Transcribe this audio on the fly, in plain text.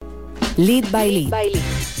Lyt By Lit.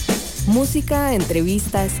 Música,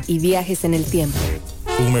 entrevistas y viajes en el tiempo.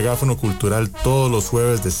 Un megáfono cultural todos los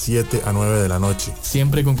jueves de 7 a 9 de la noche.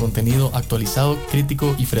 Siempre con contenido actualizado,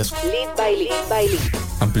 crítico y fresco. Lyt By Lit. By Lit.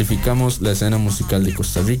 Amplificamos la escena musical de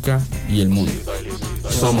Costa Rica y el mundo.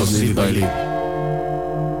 Somos Lyt By Lit.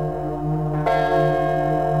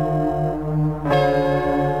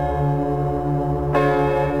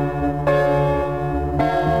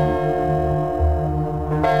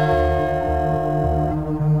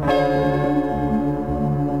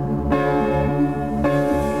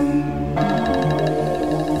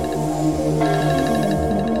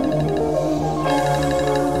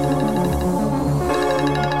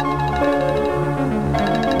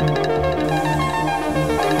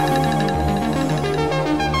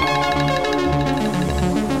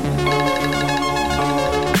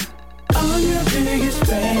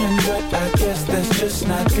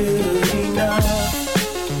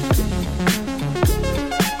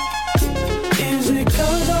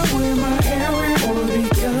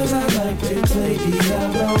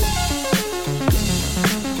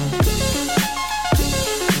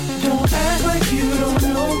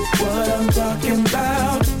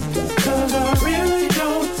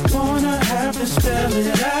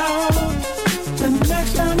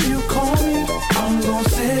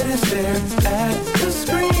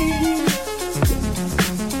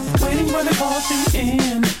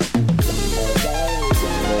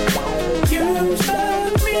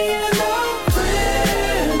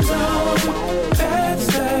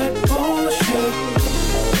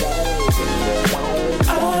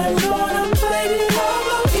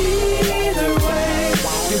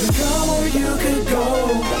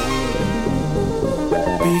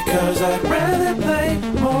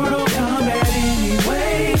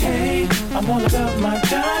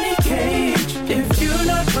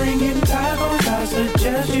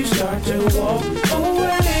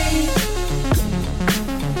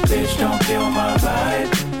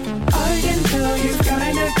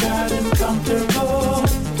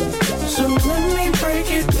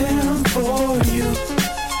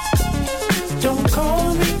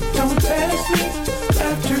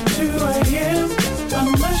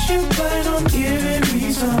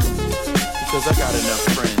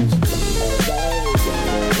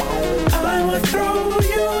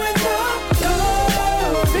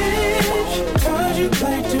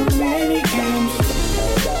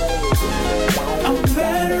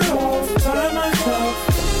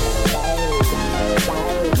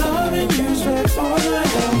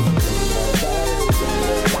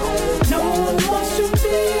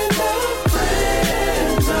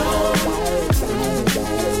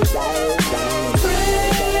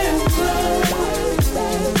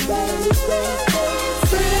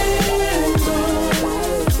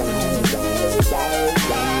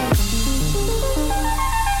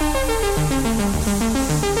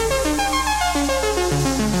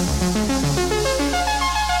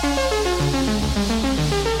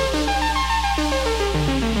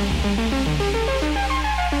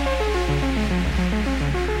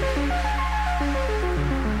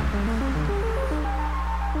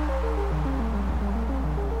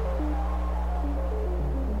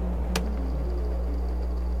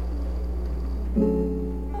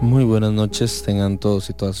 Muy buenas noches, tengan todos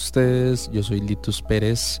y todas ustedes. Yo soy Litus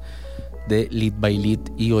Pérez de Lyt By Lit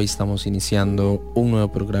y hoy estamos iniciando un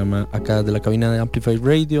nuevo programa acá de la cabina de Amplify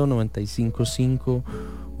Radio 95.5,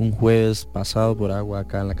 un jueves pasado por agua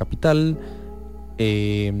acá en la capital,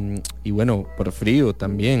 y bueno, por frío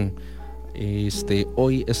también.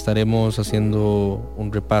 Hoy estaremos haciendo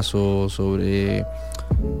un repaso sobre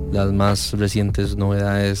las más recientes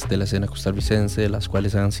novedades de la escena costarricense, las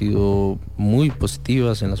cuales han sido muy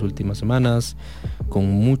positivas en las últimas semanas, con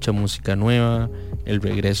mucha música nueva, el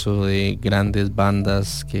regreso de grandes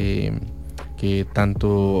bandas que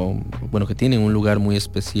tanto, bueno, que tienen un lugar muy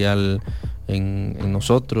especial en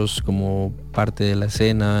nosotros como parte de la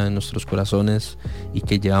escena, en nuestros corazones, y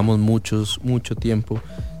que llevamos mucho tiempo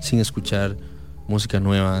sin escuchar música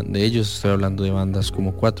nueva de ellos. Estoy hablando de bandas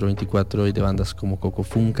como 424 y de bandas como Coco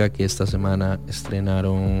Funka, que esta semana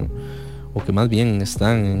estrenaron, o que más bien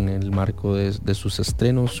están en el marco de sus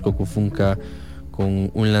estrenos. Coco Funka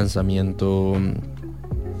con un lanzamiento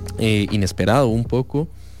inesperado un poco.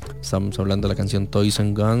 Estamos hablando de la canción Toys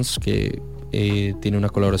and Guns, que tiene una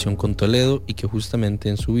colaboración con Toledo y que justamente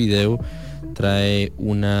en su video trae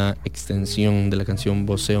una extensión de la canción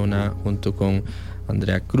Boceona junto con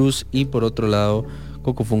Andrea Cruz. Y por otro lado,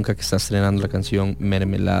 Coco Funka, que está estrenando la canción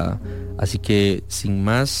Mermelada. Así que sin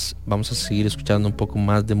más, vamos a seguir escuchando un poco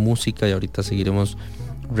más de música y ahorita seguiremos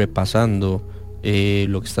repasando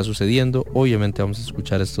lo que está sucediendo. Obviamente vamos a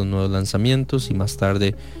escuchar estos nuevos lanzamientos y más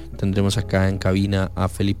tarde tendremos acá en cabina a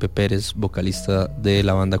Felipe Pérez, vocalista de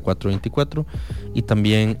la banda 424, y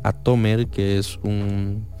también a Tomer, que es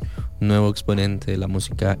un nuevo exponente de la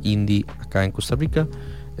música indie acá en Costa Rica.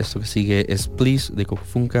 Esto que sigue es Please de Coco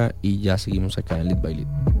Funka y ya seguimos acá en Lyt By Lit.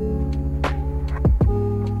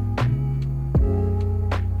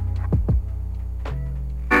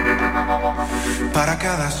 ¿Para qué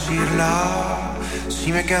decirlo?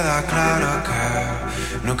 Si me queda claro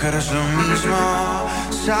que no quieres lo mismo.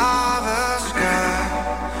 Sabes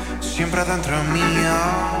que siempre dentro mío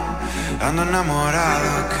ando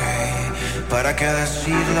enamorado, ok. ¿Para qué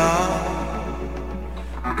decirlo?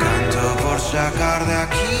 Canto por sacar de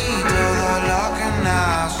aquí todo lo que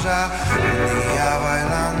nace. Un día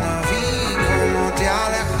bailando vi cómo te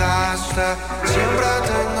alejaste. Siempre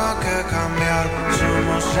tengo que cambiar,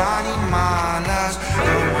 somos animales.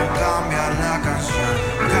 Cómo cambiar la canción,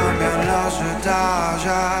 cambian los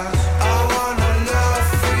detalles. I wanna love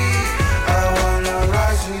free, I wanna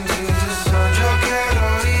rise into the sun. Yo quiero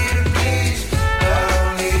ir en peace, but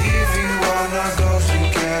only if you wanna go. Si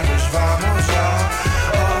quieres vamos ya,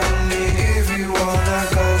 only if you wanna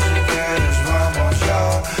go. Si quieres vamos ya,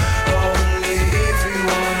 only if you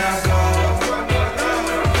wanna go.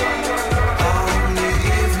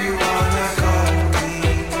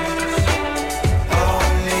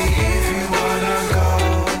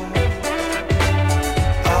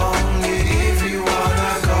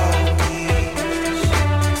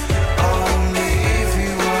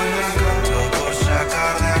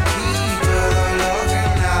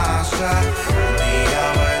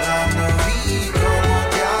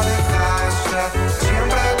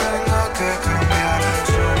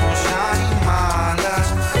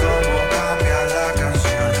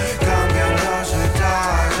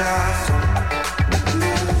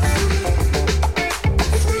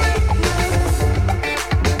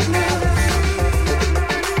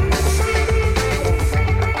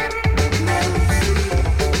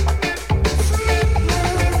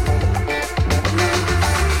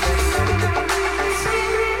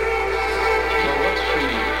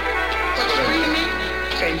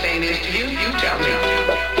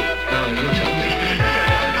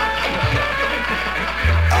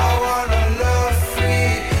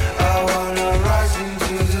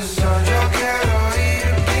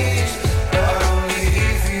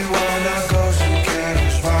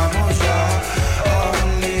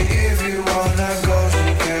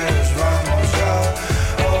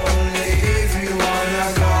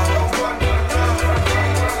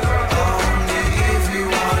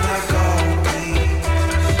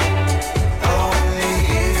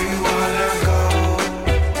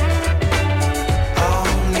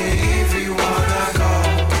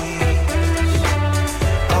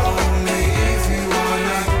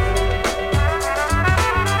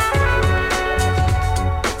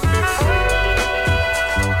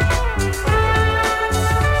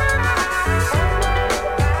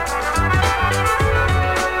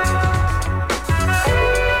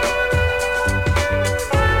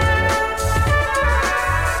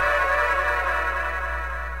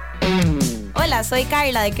 Soy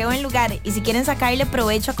Carla de Qué Buen Lugar y si quieren sacarle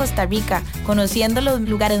provecho a Costa Rica, conociendo los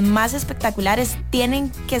lugares más espectaculares,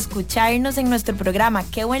 tienen que escucharnos en nuestro programa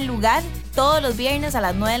Qué Buen Lugar todos los viernes a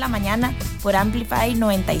las 9 de la mañana por Amplify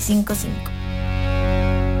 95.5.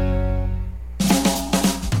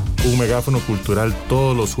 Un megáfono cultural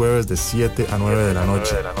todos los jueves de 7 a 9 de la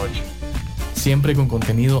noche. Siempre con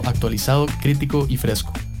contenido actualizado, crítico y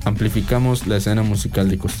fresco. Amplificamos la escena musical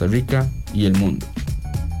de Costa Rica y el mundo.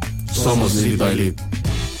 Somos Lyt By Lit.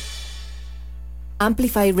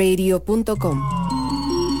 Amplifyradio.com.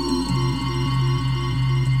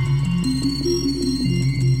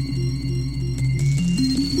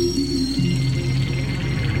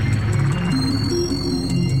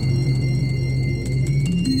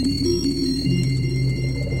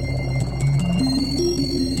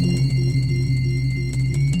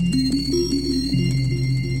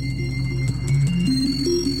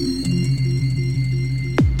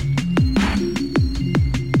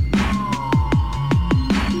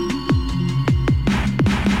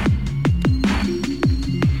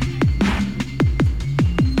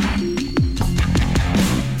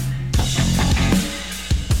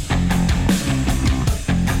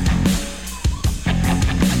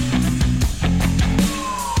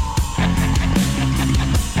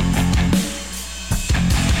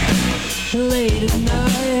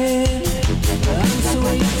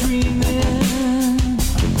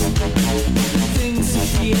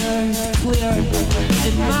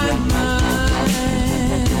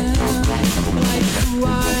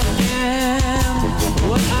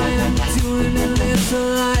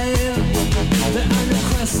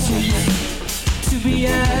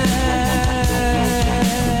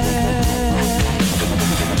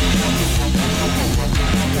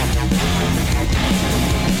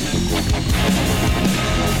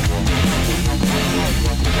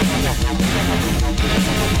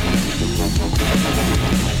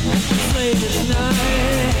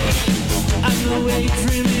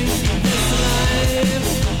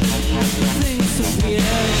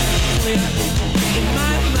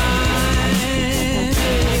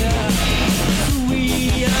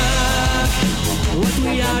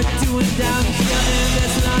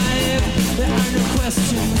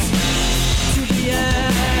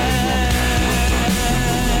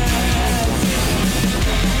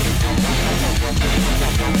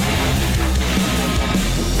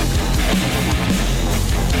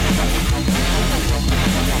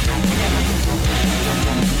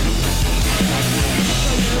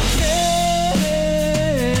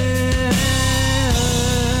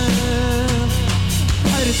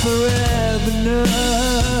 forever know.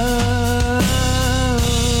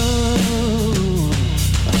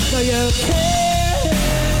 So you care,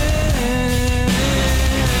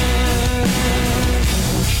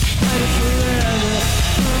 hide it forever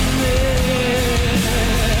from me.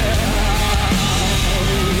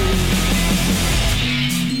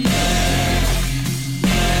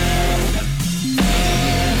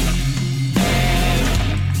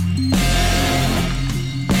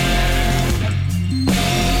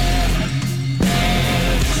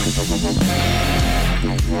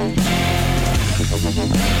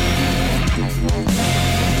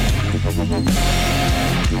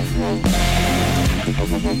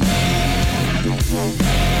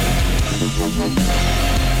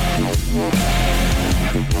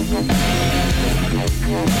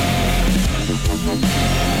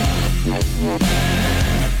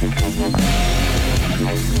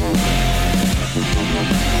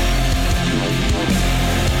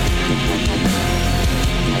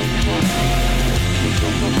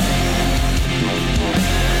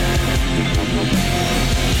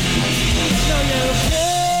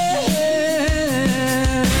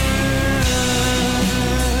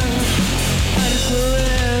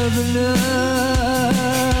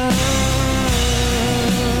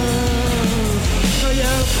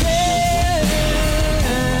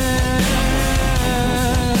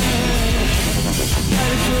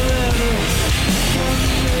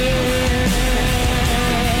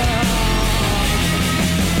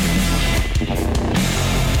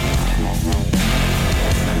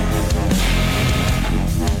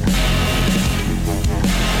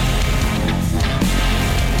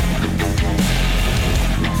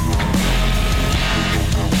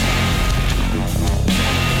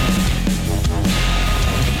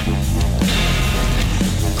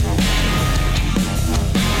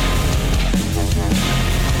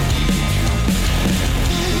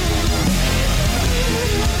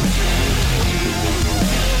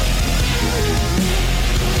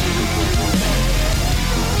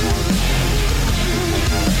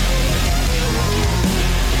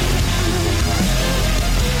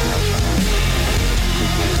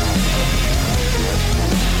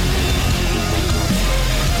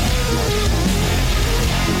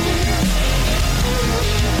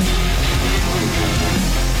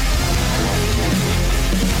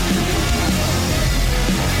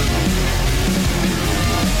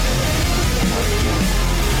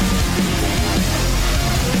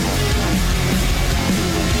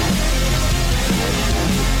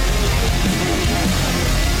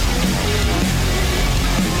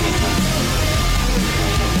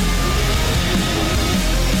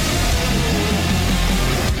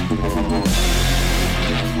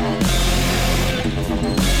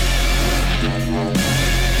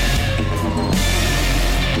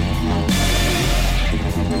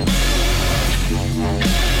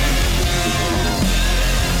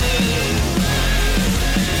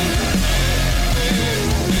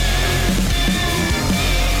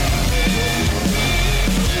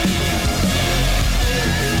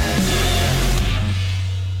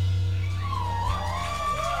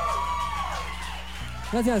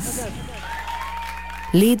 Gracias.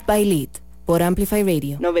 Lyt By Lit por Amplify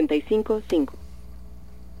Radio 95.5.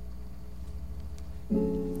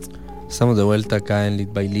 Estamos de vuelta acá en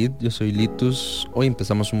Lyt By Lit. Yo soy Litus. Hoy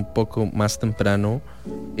empezamos un poco más temprano.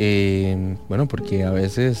 Bueno, porque a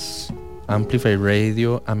veces Amplify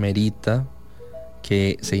Radio amerita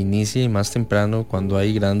que se inicie más temprano cuando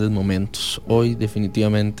hay grandes momentos. Hoy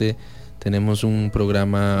definitivamente tenemos un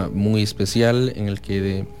programa muy especial en el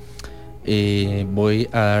que voy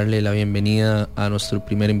a darle la bienvenida a nuestro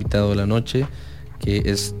primer invitado de la noche, que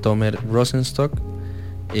es Tomer Rosenstock.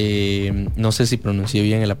 No sé si pronuncié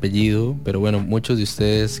bien el apellido, pero bueno, muchos de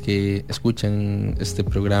ustedes que escuchan este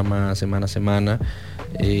programa semana a semana,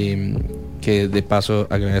 que de paso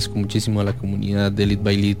agradezco muchísimo a la comunidad de Lyt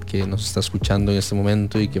By Lit que nos está escuchando en este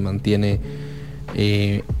momento y que mantiene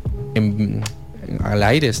al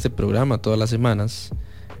aire este programa todas las semanas.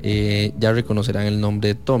 Ya reconocerán el nombre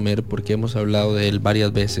de Tomer porque hemos hablado de él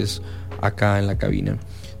varias veces acá en la cabina.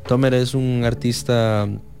 Tomer es un artista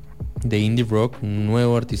de indie rock, un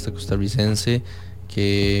nuevo artista costarricense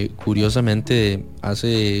que curiosamente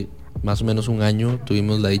hace más o menos un año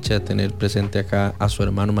tuvimos la dicha de tener presente acá a su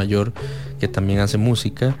hermano mayor, que también hace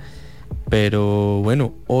música. Pero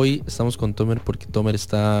bueno, hoy estamos con Tomer porque Tomer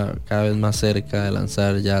está cada vez más cerca de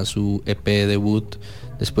lanzar ya su EP debut,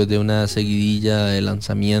 después de una seguidilla de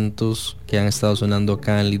lanzamientos que han estado sonando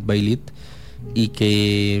acá en Lyt By Lit y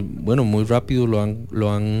que, bueno, muy rápido lo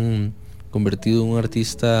han convertido en un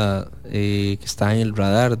artista que está en el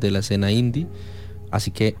radar de la escena indie. Así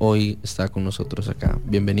que hoy está con nosotros acá.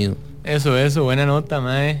 Bienvenido. Eso, buena nota,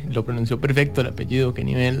 mae. Lo pronunció perfecto el apellido, qué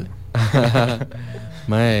nivel.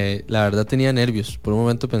 Mae, la verdad tenía nervios. Por un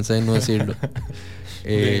momento pensé en no decirlo.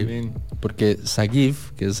 Bien. Porque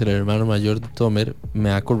Sagif, que es el hermano mayor de Tomer,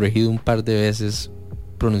 me ha corregido un par de veces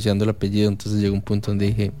pronunciando el apellido. Entonces llegó un punto donde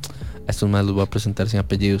dije, a estos más los voy a presentar sin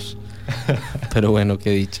apellidos. Pero bueno,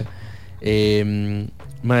 qué dicha.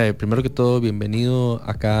 Mae, primero que todo, bienvenido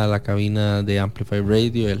acá a la cabina de Amplify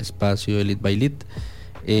Radio, el espacio de Lyt By Lit.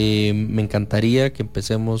 Me encantaría que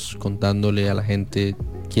empecemos contándole a la gente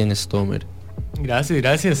quién es Tomer.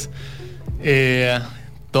 Gracias.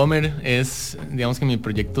 Tomer es, digamos que mi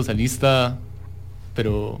proyecto solista,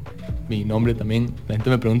 pero mi nombre también. La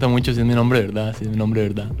gente me pregunta mucho si es mi nombre de verdad,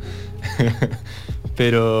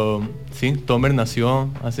 Pero sí, Tomer nació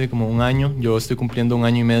hace como un año. Yo estoy cumpliendo 1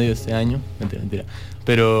 año y medio este año. Mentira.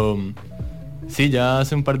 Pero sí, ya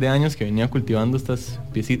hace un par de años que venía cultivando estas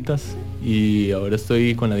piecitas y ahora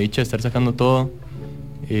estoy con la dicha de estar sacando todo.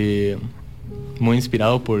 Muy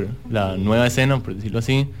inspirado por la nueva escena, por decirlo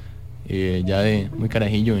así. Ya de muy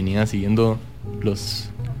carajillo venía siguiendo los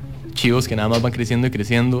chivos que nada más van creciendo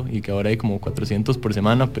y que ahora hay como 400 por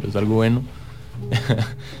semana, pero es algo bueno.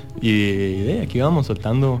 Y aquí vamos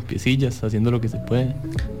soltando piecillas, haciendo lo que se puede.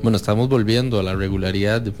 Bueno, estamos volviendo a la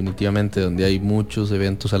regularidad definitivamente, donde hay muchos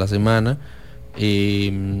eventos a la semana,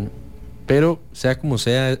 pero sea como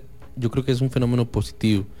sea, yo creo que es un fenómeno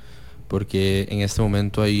positivo, porque en este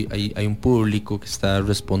momento hay un público que está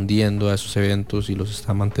respondiendo a esos eventos y los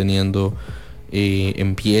está manteniendo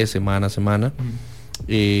en pie semana a semana.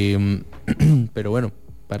 Pero bueno,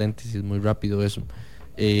 paréntesis muy rápido eso.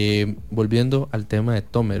 Volviendo al tema de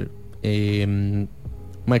Tomer,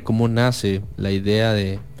 ¿cómo nace la idea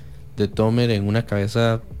de Tomer en una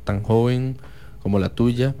cabeza tan joven como la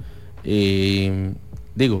tuya?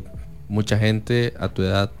 Digo, mucha gente a tu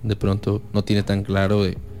edad de pronto no tiene tan claro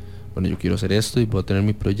de, bueno, yo quiero hacer esto y voy a tener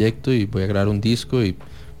mi proyecto y voy a grabar un disco, y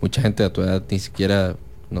mucha gente a tu edad ni siquiera,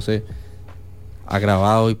 no sé, ha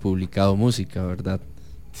grabado y publicado música, ¿verdad?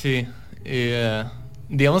 Sí,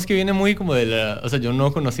 digamos que viene muy como o sea, yo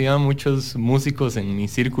no conocía a muchos músicos en mi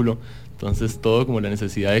círculo, entonces todo como la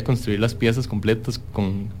necesidad de construir las piezas completas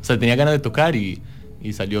o sea, tenía ganas de tocar y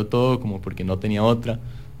salió todo como porque no tenía otra.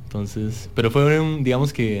 Entonces, pero fue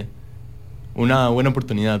digamos que una buena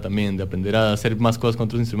oportunidad también de aprender a hacer más cosas con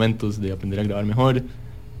otros instrumentos, de aprender a grabar mejor.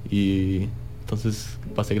 Y entonces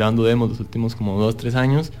pasé grabando demos los últimos como 2-3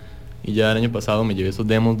 años, y ya el año pasado me llevé esos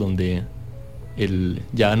demos donde el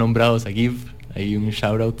ya nombrado Sagif, ahí un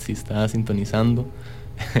shout out si está sintonizando.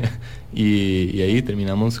 y ahí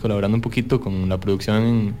terminamos colaborando un poquito con la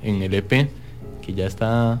producción en el EP, que ya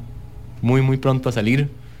está muy pronto a salir,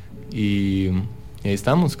 y ahí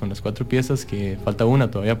estamos con las 4 piezas, que falta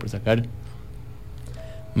una todavía por sacar.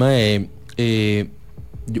 Mae,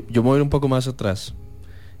 yo me voy a ir un poco más atrás,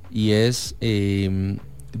 y es de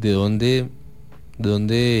dónde,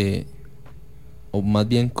 o más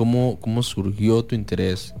bien cómo surgió tu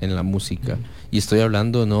interés en la música. Y estoy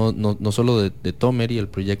hablando no solo de Tomer y el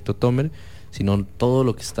proyecto Tomer, sino todo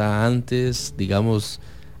lo que está antes, digamos,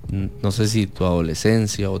 no sé si tu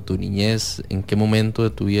adolescencia o tu niñez, ¿en qué momento de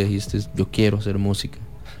tu vida dijiste, yo quiero hacer música?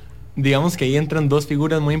 Digamos que ahí entran 2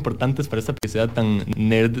 figuras muy importantes para esta que sea tan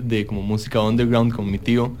nerd de como música underground como mi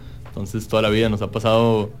tío. Entonces toda la vida nos ha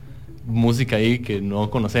pasado música ahí que no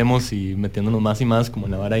conocemos y metiéndonos más y más como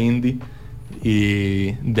en la vara indie.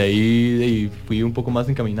 Y de ahí fui un poco más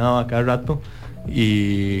encaminado a cada rato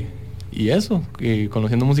y eso,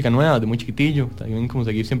 conociendo música nueva de muy chiquitillo. También como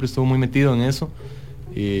seguir siempre estuvo muy metido en eso,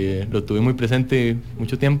 lo tuve muy presente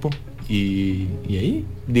mucho tiempo, y ahí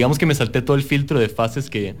digamos que me salté todo el filtro de fases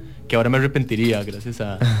que ahora me arrepentiría gracias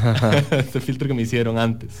a este filtro que me hicieron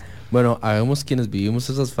antes. Bueno, habemos quienes vivimos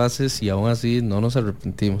esas fases y aún así no nos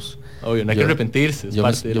arrepentimos. Obvio, no hay que arrepentirse.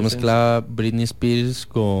 Yo mezclaba Britney Spears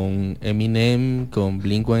con Eminem, con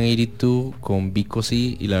Blink-182, con Vico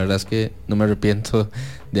C, y la verdad es que no me arrepiento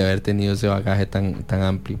de haber tenido ese bagaje tan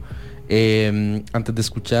amplio. Antes de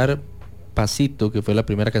escuchar Pasito, que fue la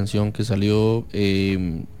primera canción que salió,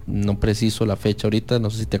 no preciso la fecha ahorita, no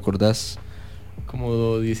sé si te acordás.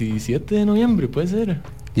 Como 17 de noviembre, puede ser.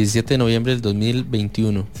 17 de noviembre del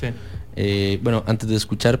 2021. Sí. Bueno, antes de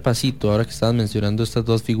escuchar Pasito, ahora que estabas mencionando estas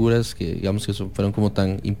 2 figuras que digamos que fueron como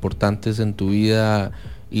tan importantes en tu vida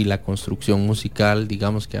y la construcción musical,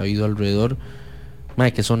 digamos, que ha habido alrededor,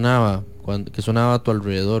 mae, ¿qué sonaba? ¿Qué sonaba a tu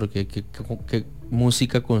alrededor? ¿Qué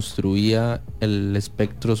música construía el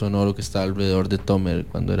espectro sonoro que estaba alrededor de Tomer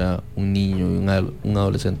cuando era un niño y un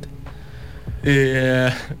adolescente?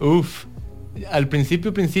 al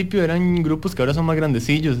principio eran grupos que ahora son más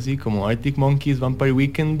grandecillos, así como Arctic Monkeys, Vampire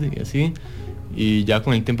Weekend y así. Y ya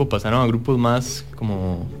con el tiempo pasaron a grupos más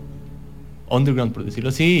como underground, por decirlo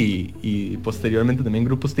así, y posteriormente también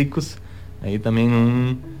grupos ticos. Ahí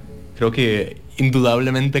también creo que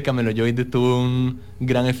indudablemente Cameloyoide tuvo un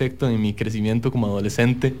gran efecto en mi crecimiento como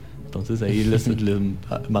adolescente. Entonces ahí les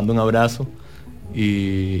mando un abrazo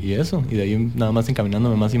y eso, y de ahí nada más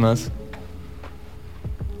encaminándome más y más.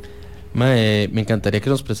 Me encantaría que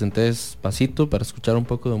nos presentes Pasito para escuchar un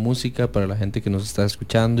poco de música para la gente que nos está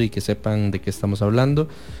escuchando y que sepan de qué estamos hablando,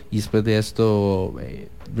 y después de esto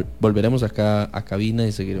volveremos acá a cabina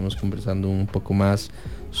y seguiremos conversando un poco más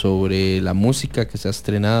sobre la música que se ha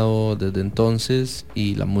estrenado desde entonces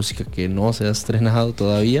y la música que no se ha estrenado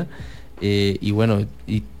todavía, y bueno,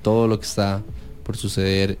 y todo lo que está por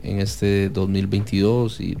suceder en este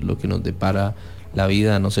 2022 y lo que nos depara la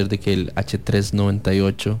vida, a no ser de que el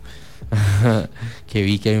H398 que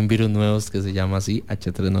vi que hay un virus nuevo que se llama así,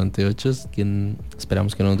 H398, quien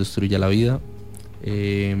esperamos que no nos destruya la vida.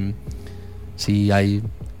 Si hay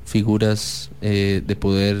figuras de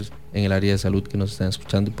poder en el área de salud que nos están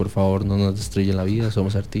escuchando, por favor no nos destruyan la vida,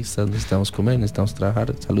 somos artistas, necesitamos comer, necesitamos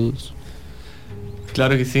trabajar. Saludos.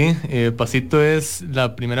 Claro que sí. Pasito es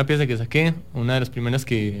la primera pieza que saqué, una de las primeras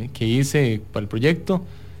que hice para el proyecto,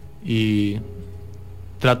 y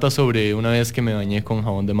trata sobre una vez que me bañé con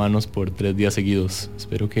jabón de manos por 3 días seguidos.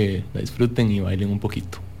 Espero que la disfruten y bailen un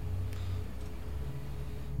poquito.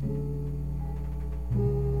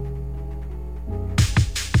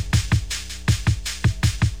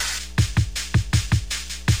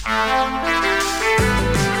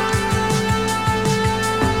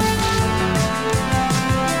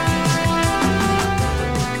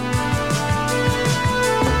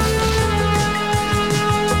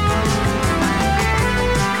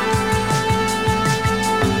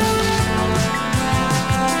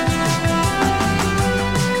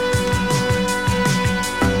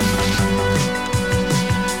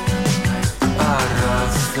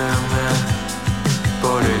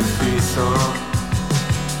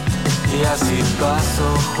 Paso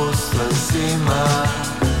justo encima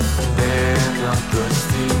de mi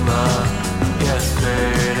autoestima y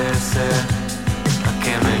espérese a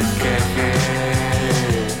que me queje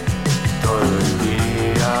todo el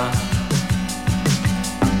día.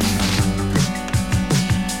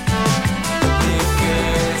 Y que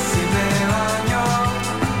si me baño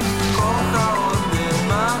con jabón de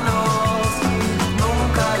manos,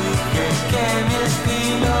 nunca dije que mi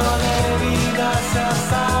estilo de vida sea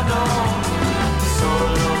sano.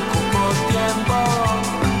 Solo ocupo tiempo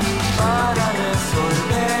para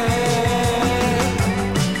resolver.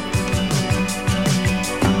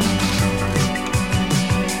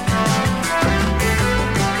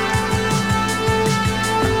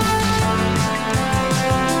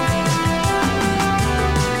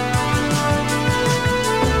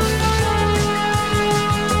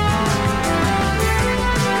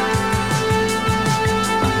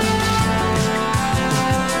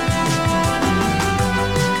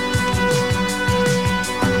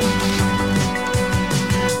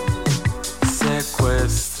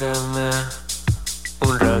 Secuéstreme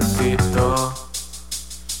un ratito,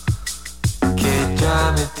 que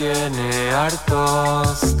ya me tiene harto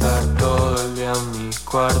estar todo el día en mi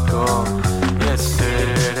cuarto. Y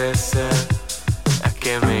espérese a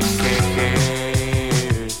que me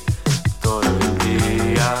queje todo el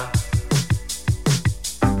día.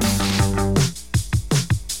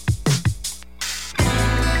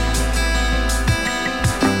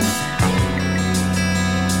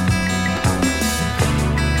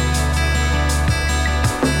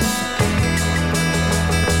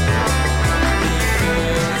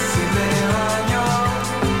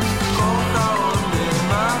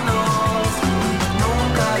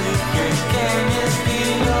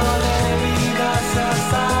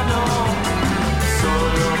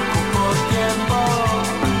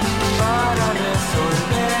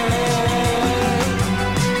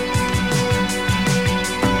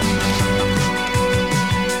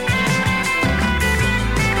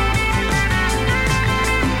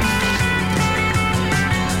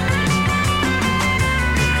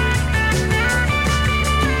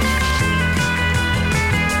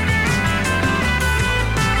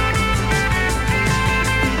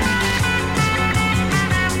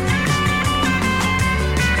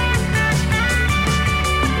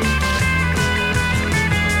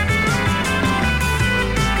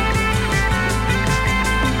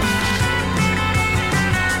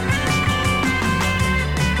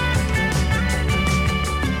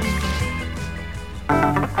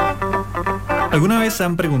 ¿Alguna vez se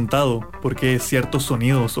han preguntado por qué ciertos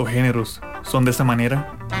sonidos o géneros son de esa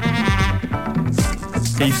manera?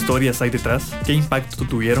 ¿Qué historias hay detrás? ¿Qué impacto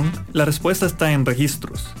tuvieron? La respuesta está en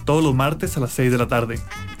Registros, todos los martes a las 6 de la tarde.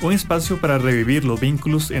 Un espacio para revivir los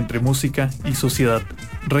vínculos entre música y sociedad.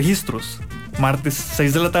 Registros, martes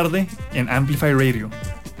 6 de la tarde en Amplify Radio.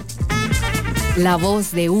 La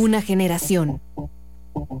voz de una generación.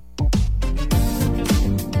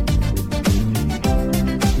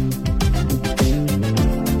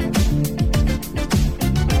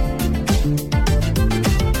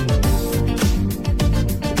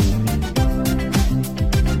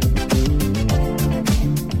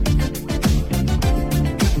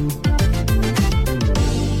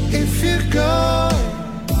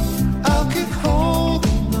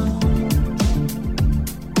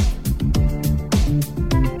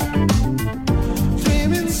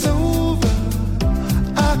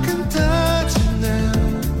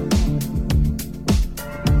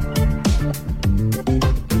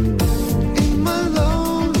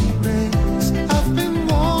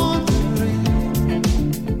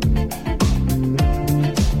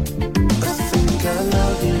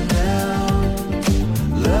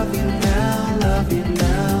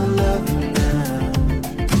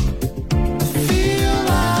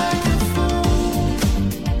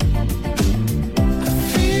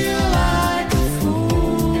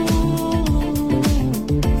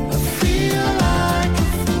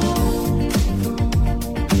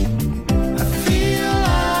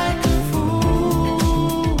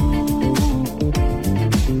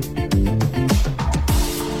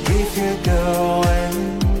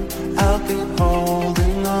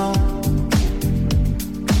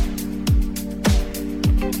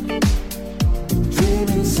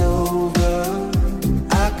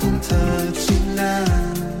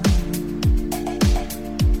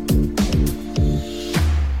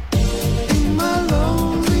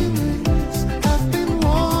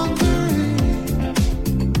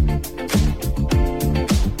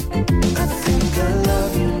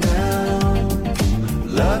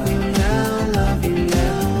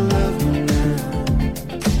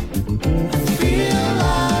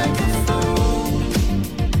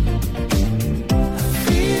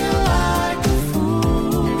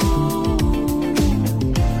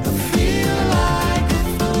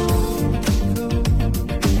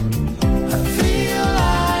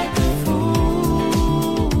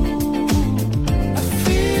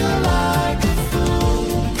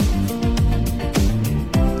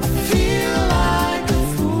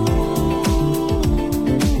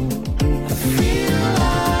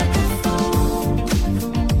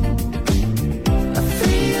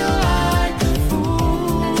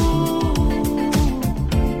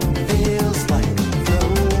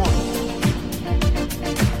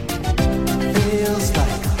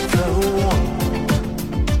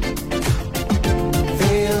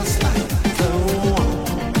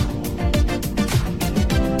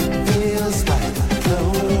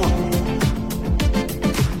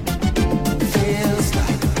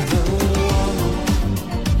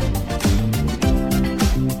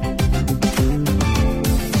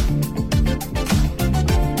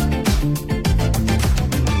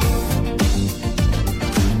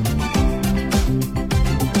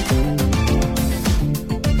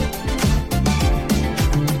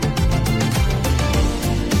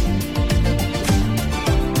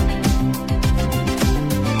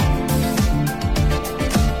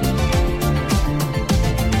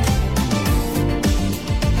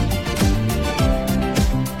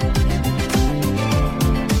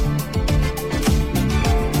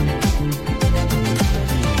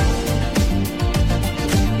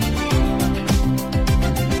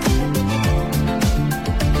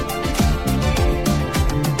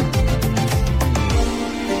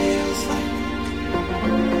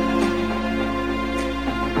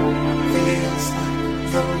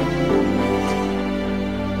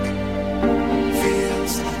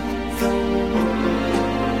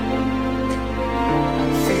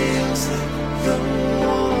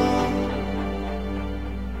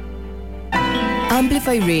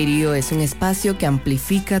 Amplify Radio es un espacio que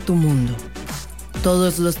amplifica tu mundo.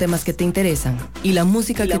 Todos los temas que te interesan y la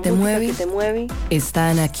música, que te mueve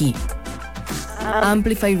están aquí.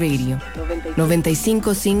 Amplify Radio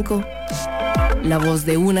 95.5, la voz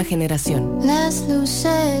de una generación. Las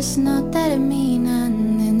luces no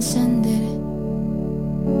terminan de encender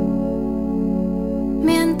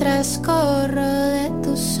mientras corro de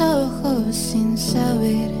tus ojos sin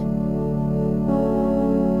saber.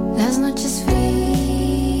 Las noches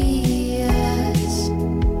frías,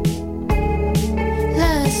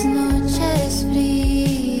 las noches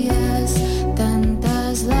frías,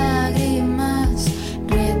 tantas lágrimas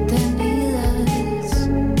retenidas.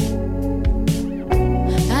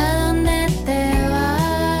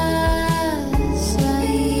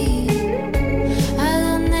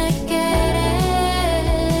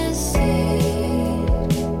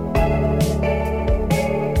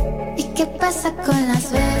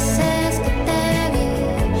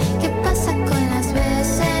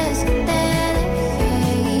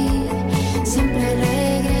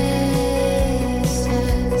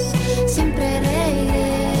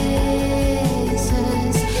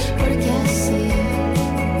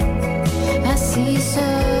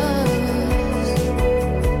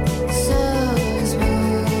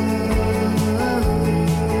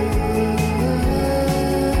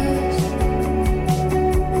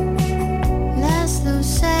 Las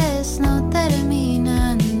luces no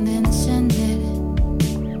terminan de encender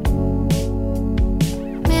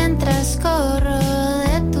mientras corro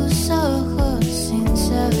de tus ojos sin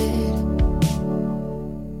saber.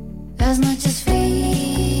 Las noches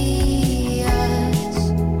frías,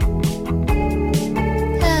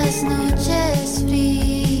 las noches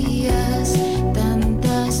frías,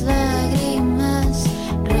 tantas lágrimas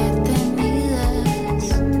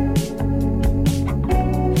retenidas.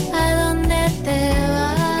 ¿A dónde te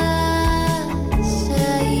vas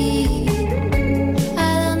a ir?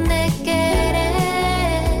 ¿A dónde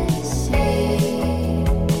quieres ir?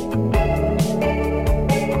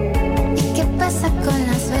 ¿Y qué pasa con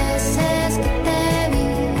las veces que te vi?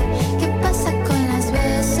 ¿Qué pasa con las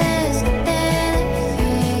veces que te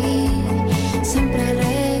dejé ir? Siempre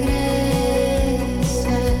regresas,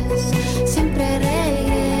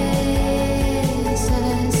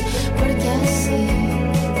 porque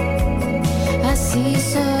así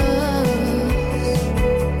sos vos.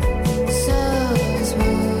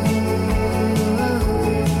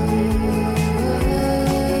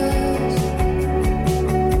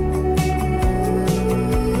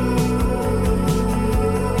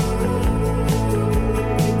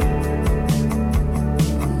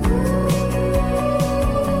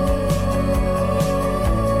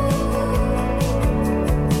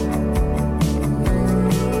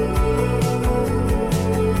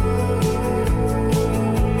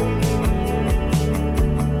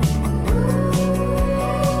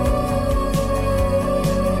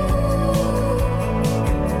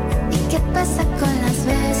 ¿Y qué pasa con las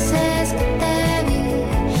veces que te vi?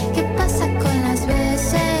 ¿Qué pasa con las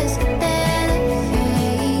veces que te dejé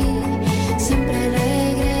ir? Siempre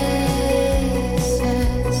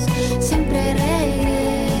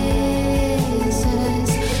regresas,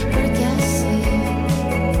 porque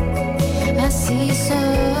así sos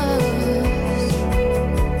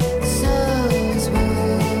vos.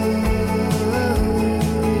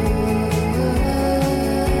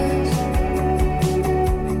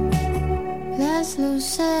 Las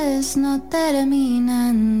luces no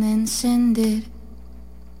terminan de encender.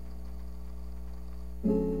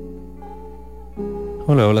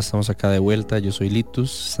 Hola, hola, estamos acá de vuelta. Yo soy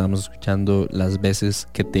Litus. Estamos escuchando Las veces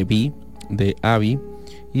que te vi de Abby.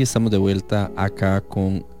 Y estamos de vuelta acá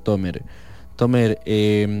con Tomer. Tomer,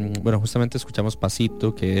 bueno, justamente escuchamos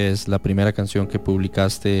Pasito, que es la primera canción que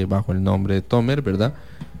publicaste bajo el nombre de Tomer, ¿verdad?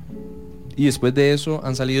 Y después de eso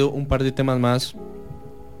han salido un par de temas más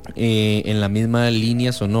en la misma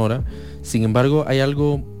línea sonora. Sin embargo, hay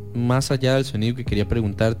algo más allá del sonido que quería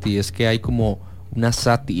preguntarte, y es que hay como una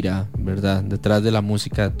sátira, ¿verdad? Detrás de la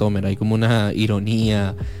música de Tomer, hay como una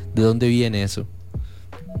ironía. ¿De dónde viene eso?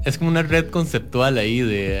 Es como una red conceptual ahí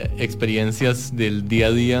de experiencias del día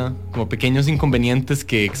a día, como pequeños inconvenientes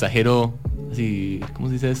que exagero, así, ¿cómo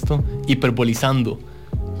se dice esto? Hiperbolizando,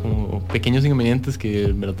 como pequeños inconvenientes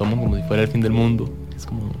que me lo tomo como si fuera el fin del mundo. Es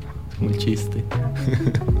como un chiste.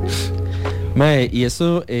 Mae, ¿y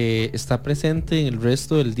eso está presente en el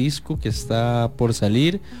resto del disco que está por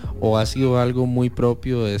salir, o ha sido algo muy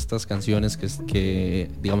propio de estas canciones que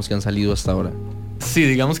digamos que han salido hasta ahora? Sí,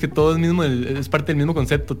 digamos que todo es parte del mismo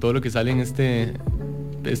concepto, todo lo que sale en este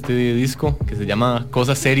disco, que se llama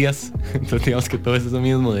Cosas Serias. Entonces digamos que todo es eso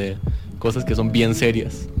mismo, de cosas que son bien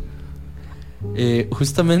serias.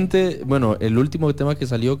 Justamente, bueno, el último tema que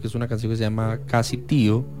salió, que es una canción que se llama Casi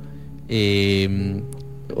Tío,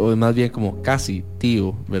 o más bien como Casi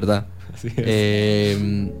Tío, ¿verdad? Así es.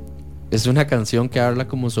 Es una canción que habla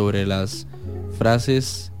como sobre las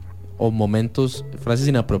frases o momentos, frases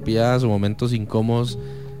inapropiadas o momentos incómodos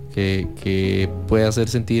que puede hacer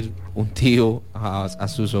sentir un tío a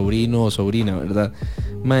su sobrino o sobrina, ¿verdad?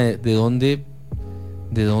 Mae, ¿de dónde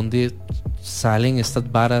salen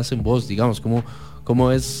estas varas en vos? Digamos,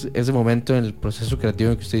 ¿cómo es ese momento en el proceso creativo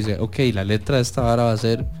en que usted dice, ok, la letra de esta vara va a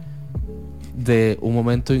ser de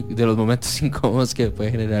los momentos incómodos que puede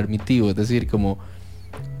generar mi tío? Es decir, como,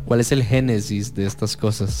 ¿cuál es el génesis de estas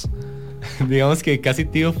cosas? Digamos que Casi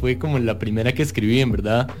Tío fue como la primera que escribí, en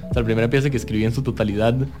verdad. O sea, la primera pieza que escribí en su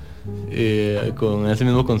totalidad, con ese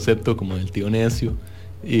mismo concepto como del tío necio.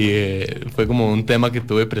 Y fue como un tema que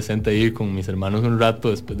tuve presente ahí con mis hermanos un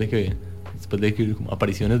rato después de que como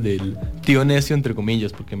apariciones del tío necio, entre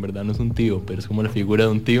comillas, porque en verdad no es un tío, pero es como la figura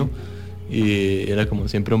de un tío. Y era como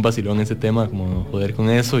siempre un vacilón ese tema, como joder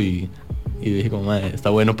con eso, y dije como,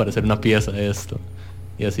 está bueno para hacer una pieza de esto.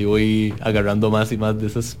 Y así voy agarrando más y más de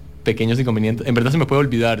esas pequeños inconvenientes. En verdad se me puede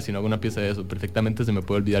olvidar si no hago una pieza de eso. Perfectamente se me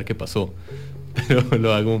puede olvidar qué pasó. Pero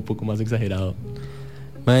lo hago un poco más exagerado.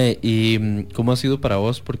 Mae, ¿y cómo ha sido para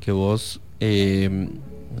vos? Porque vos,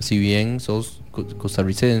 si bien sos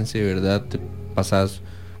costarricense, ¿verdad? Te pasás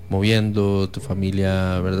moviendo, tu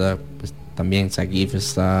familia, ¿verdad? Pues también Sagif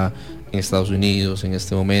está en Estados Unidos en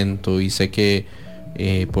este momento, y sé que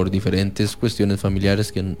por diferentes cuestiones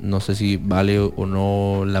familiares que no sé si vale o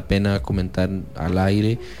no la pena comentar al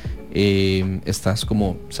aire, estás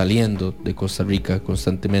como saliendo de Costa Rica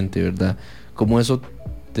constantemente, ¿verdad? ¿Cómo eso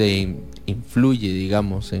te influye,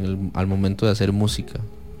 digamos, al momento de hacer música?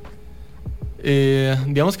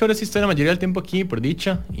 Digamos que ahora sí estoy la mayoría del tiempo aquí, por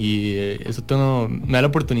dicha, y eso me da la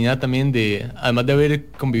oportunidad también de, además de haber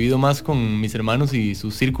convivido más con mis hermanos y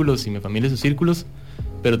sus círculos, y mi familia y sus círculos,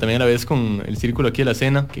 pero también a la vez con el círculo aquí de la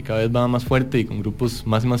escena, que cada vez va más fuerte y con grupos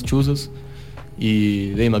más y más chuzos.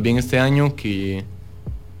 Y más bien este año, que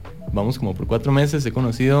vamos como por 4 meses, he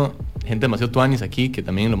conocido gente demasiado tuanis aquí, que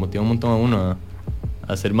también lo motiva un montón a uno a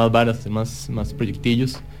hacer más varas, a hacer más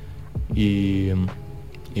proyectillos. Y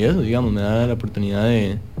eso, digamos, me da la oportunidad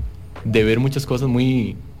de ver muchas cosas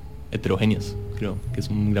muy heterogéneas. Creo que es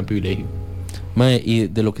un gran privilegio. Mae, y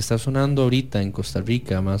de lo que está sonando ahorita en Costa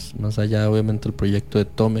Rica, más allá obviamente el proyecto de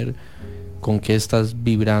Tomer, ¿con qué estás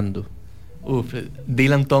vibrando?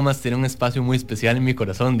 Dylan Thomas tiene un espacio muy especial en mi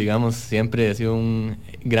corazón, digamos. Siempre he sido un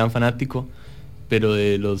gran fanático, pero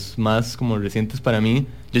de los más como recientes para mí,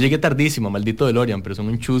 yo llegué tardísimo a Maldito DeLorean, pero son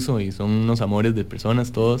un chuzo y son unos amores de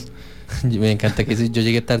personas todos. Me encanta que yo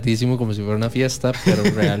llegué tardísimo como si fuera una fiesta, pero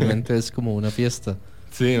realmente es como una fiesta.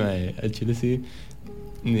 Sí, mae, al chile sí.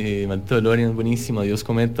 Maldito DeLorean es buenísimo, Adiós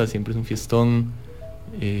Cometa siempre es un fiestón.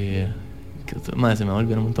 Madre, se me va a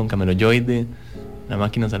olvidar un montón. Cameloyoide, La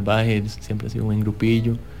Máquina Salvaje siempre ha sido un buen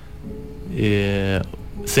grupillo.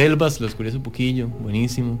 Selvas, lo oscurece un poquillo,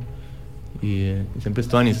 buenísimo. Y siempre es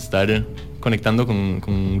tuanis estar conectando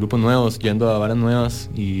con grupos nuevos, yendo a varas nuevas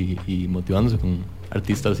y motivándose con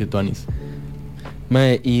artistas y tuanis.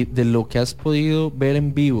 Mae, y de lo que has podido ver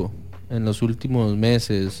en vivo en los últimos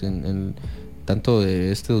meses, tanto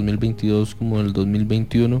de este 2022 como del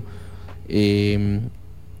 2021,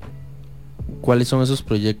 ¿cuáles son esos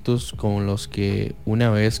proyectos con los que una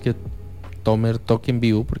vez que Tomer toque en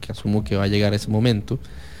vivo, porque asumo que va a llegar ese momento,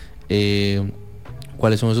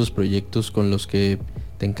 cuáles son esos proyectos con los que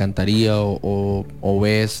te encantaría o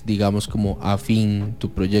ves, digamos, como afín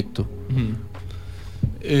tu proyecto?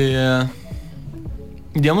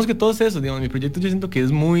 Digamos que todos esos, mi proyecto yo siento que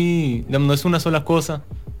es muy, digamos, no es una sola cosa,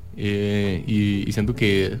 y siento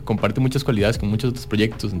que comparte muchas cualidades con muchos otros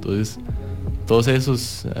proyectos. Entonces todos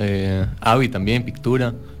esos, Avi también,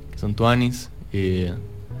 Pictura, que son tuanis,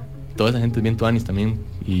 toda esa gente es bien tuanis también,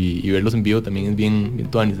 y verlos en vivo también es bien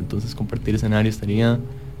tuanis. Entonces compartir escenario estaría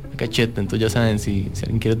a cacheta. Entonces ya saben, si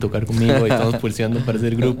alguien quiere tocar conmigo y estamos pulseando para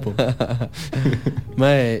hacer grupo.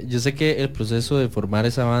 Mae, yo sé que el proceso de formar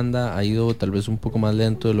esa banda ha ido tal vez un poco más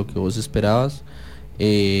lento de lo que vos esperabas,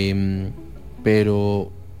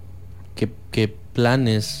 pero ¿qué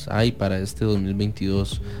planes hay para este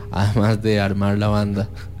 2022, además de armar la banda?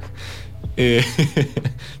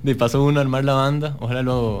 De paso uno, armar la banda. Ojalá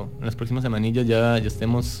en las próximas semanillas ya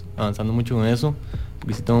estemos avanzando mucho con eso,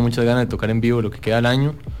 porque sí tengo muchas ganas de tocar en vivo lo que queda del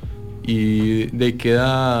año. Y de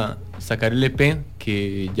queda sacar el EP,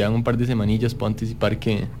 que ya en un par de semanillas puedo anticipar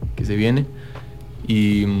que se viene.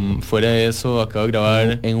 Y fuera de eso acabo de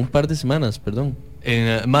grabar... En un par de semanas, perdón.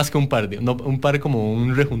 Más que un par, no, un par como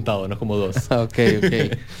un rejuntado, no como dos.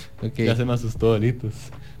 Okay. Ya se me asustó, Doritos.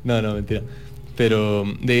 No, mentira. Pero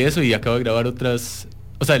de eso, y acabo de grabar otras...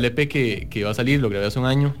 O sea, el EP que va a salir lo grabé hace un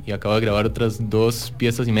año, y acabo de grabar otras 2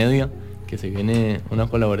 piezas y media, que se viene una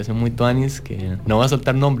colaboración muy tuanis, que no va a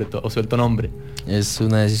soltar nombre, o suelto nombre. Es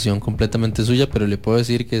una decisión completamente suya, pero le puedo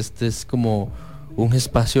decir que este es como un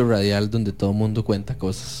espacio radial donde todo el mundo cuenta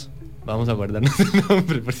cosas. Vamos a guardarnos el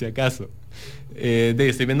nombre por si acaso.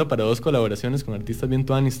 Estoy viendo para 2 colaboraciones con artistas bien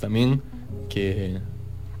tuanis también, que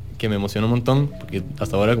me emociona un montón, porque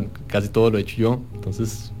hasta ahora casi todo lo he hecho yo.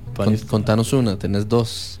 Entonces tuanis. Contanos una, tenés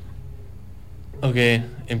 2. Ok,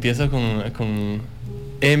 empieza con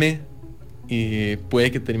M y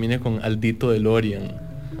puede que termine con Aldito DeLorean.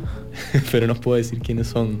 Pero no puedo decir quiénes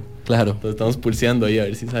son. Claro. Entonces estamos pulseando ahí a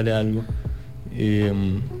ver si sale algo.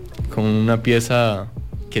 Con una pieza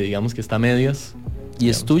que digamos que está a medias. ¿Y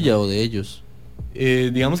es tuya o de ellos?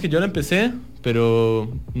 Digamos que yo la empecé,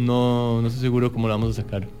 pero no estoy seguro cómo la vamos a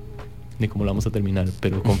sacar, ni cómo la vamos a terminar,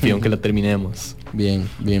 pero confío en que la terminemos. Bien.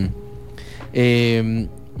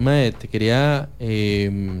 Mae, te quería...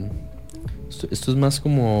 esto es más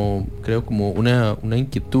como, creo, como una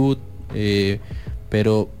inquietud,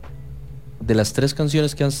 pero de las 3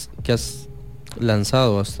 canciones que has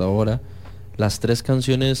lanzado hasta ahora, las 3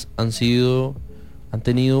 canciones han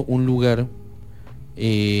tenido un lugar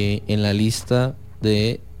en la lista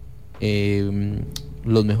de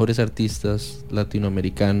los mejores artistas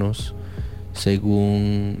latinoamericanos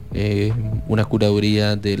según una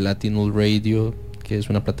curaduría de Latino Radio, que es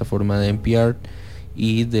una plataforma de NPR,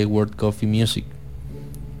 y de World Coffee Music.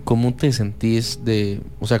 ¿Cómo te sentís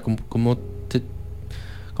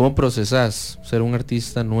cómo procesás ser un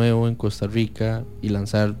artista nuevo en Costa Rica y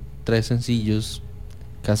lanzar 3 sencillos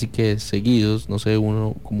casi que seguidos, no sé,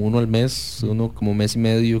 uno al mes, uno como mes y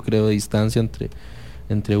medio creo de distancia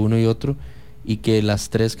entre uno y otro, y que las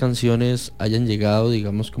 3 canciones hayan llegado,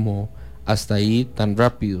 digamos, como hasta ahí tan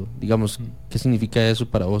rápido? Digamos, ¿qué significa eso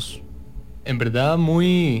para vos? En verdad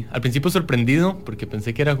al principio sorprendido, porque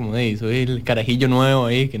pensé que era como, soy el carajillo nuevo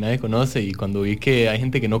ahí que nadie conoce, y cuando vi que hay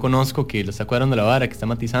gente que no conozco, que lo está cuadrando la vara, que está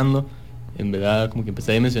matizando, en verdad como que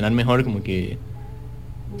empecé a dimensionar mejor,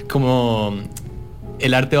 como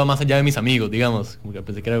el arte va más allá de mis amigos, digamos, como que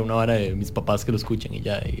pensé que era una vara de mis papás que lo escuchan y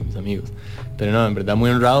ya, y mis amigos, pero no, en verdad muy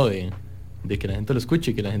honrado de que la gente lo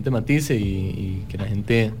escuche, que la gente matice y que la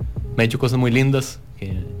gente me ha hecho cosas muy lindas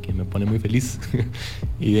que me pone muy feliz.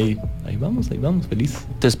 Y de ahí vamos, feliz.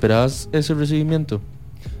 ¿Te esperabas ese recibimiento?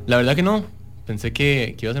 La verdad que no, pensé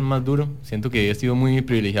que iba a ser más duro. Siento que he sido muy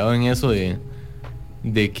privilegiado en eso de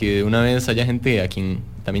que de una vez haya gente a quien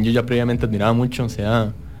también yo ya previamente admiraba mucho, o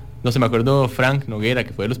sea, no sé, me acuerdo Frank Noguera,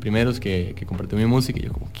 que fue de los primeros que compartió mi música, y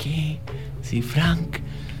yo como, ¿qué? Sí, Frank.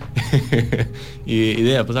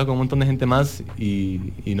 y ha pasado con un montón de gente más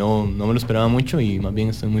y no me lo esperaba mucho, y más bien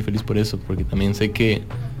estoy muy feliz por eso, porque también sé que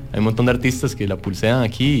hay un montón de artistas que la pulsean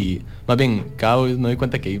aquí, y más bien cada vez me doy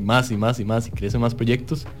cuenta que hay más y más y más, y crecen más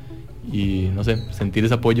proyectos, y no sé, sentir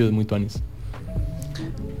ese apoyo es muy tuanis.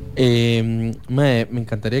 Me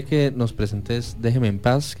encantaría que nos presentes Déjeme en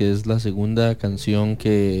Paz, que es la segunda canción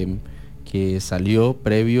que salió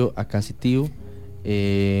previo a Casi Tío.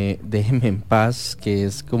 Déjeme en Paz, que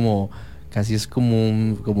es casi es como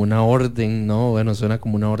una orden, ¿no? Bueno, suena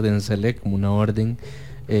como una orden select, como una orden,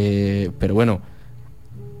 pero bueno,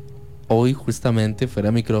 hoy justamente fuera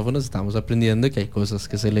de micrófonos estamos aprendiendo que hay cosas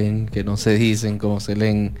que se leen, que no se dicen como se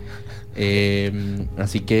leen,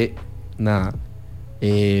 así que nada,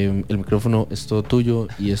 el micrófono es todo tuyo,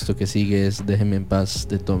 y esto que sigue es Déjeme en Paz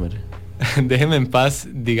de Tomer. Déjeme en Paz,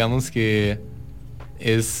 digamos que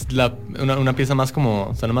es una pieza más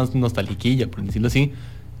suena más nostalgiquilla, por decirlo así,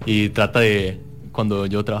 y trata de cuando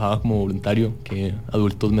yo trabajaba como voluntario, que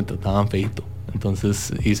adultos me trataban feito.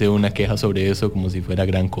 Entonces hice una queja sobre eso como si fuera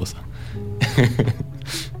gran cosa.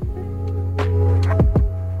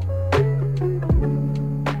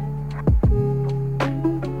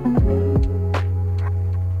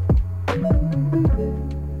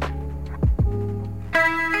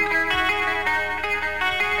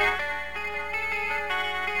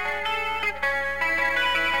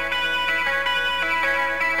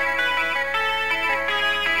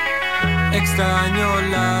 Extraño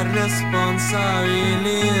la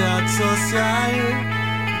responsabilidad social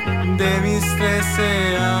de mis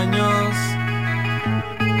 13 años.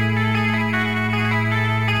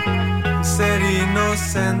 Ser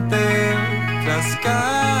inocente tras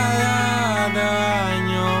cada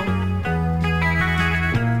daño.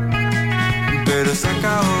 Pero se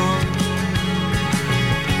acabó.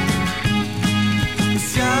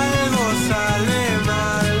 Si algo sale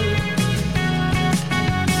mal,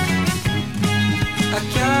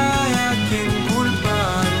 aquí hay a quien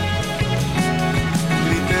culpar.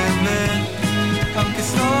 Grítenme, aunque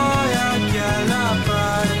estoy aquí a la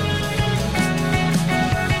par.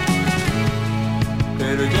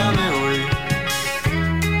 Pero ya me voy.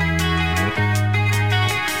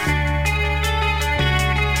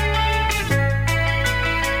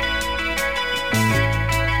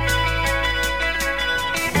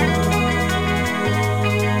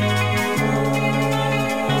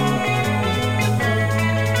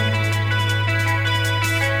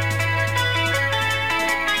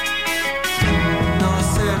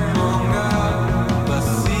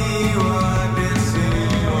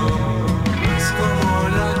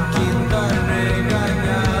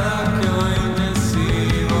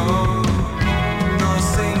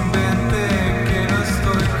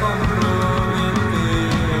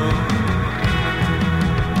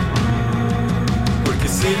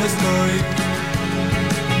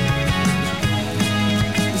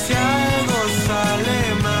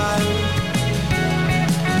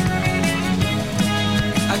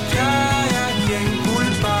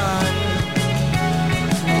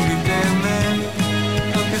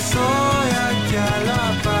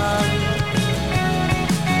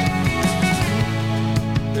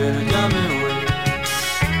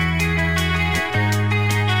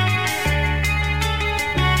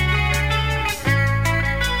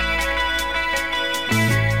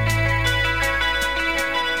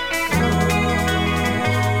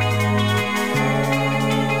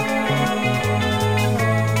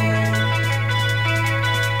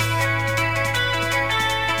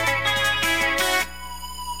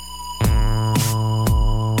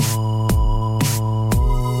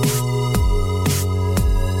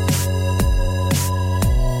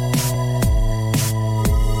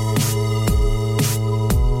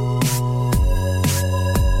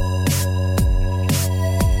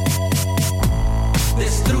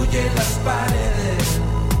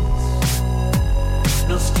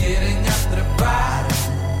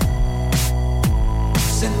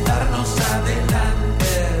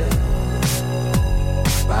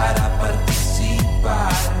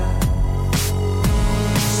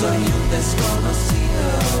 desconocido.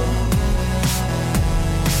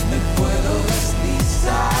 Me puedo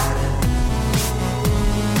deslizar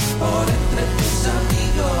por entre tus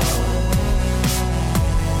amigos,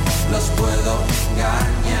 los puedo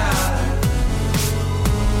engañar.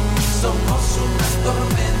 Somos una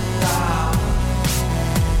tormenta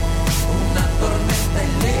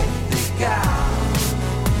eléctrica,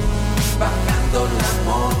 bajando la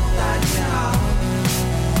montaña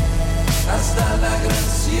hasta la gran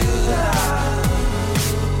ciudad.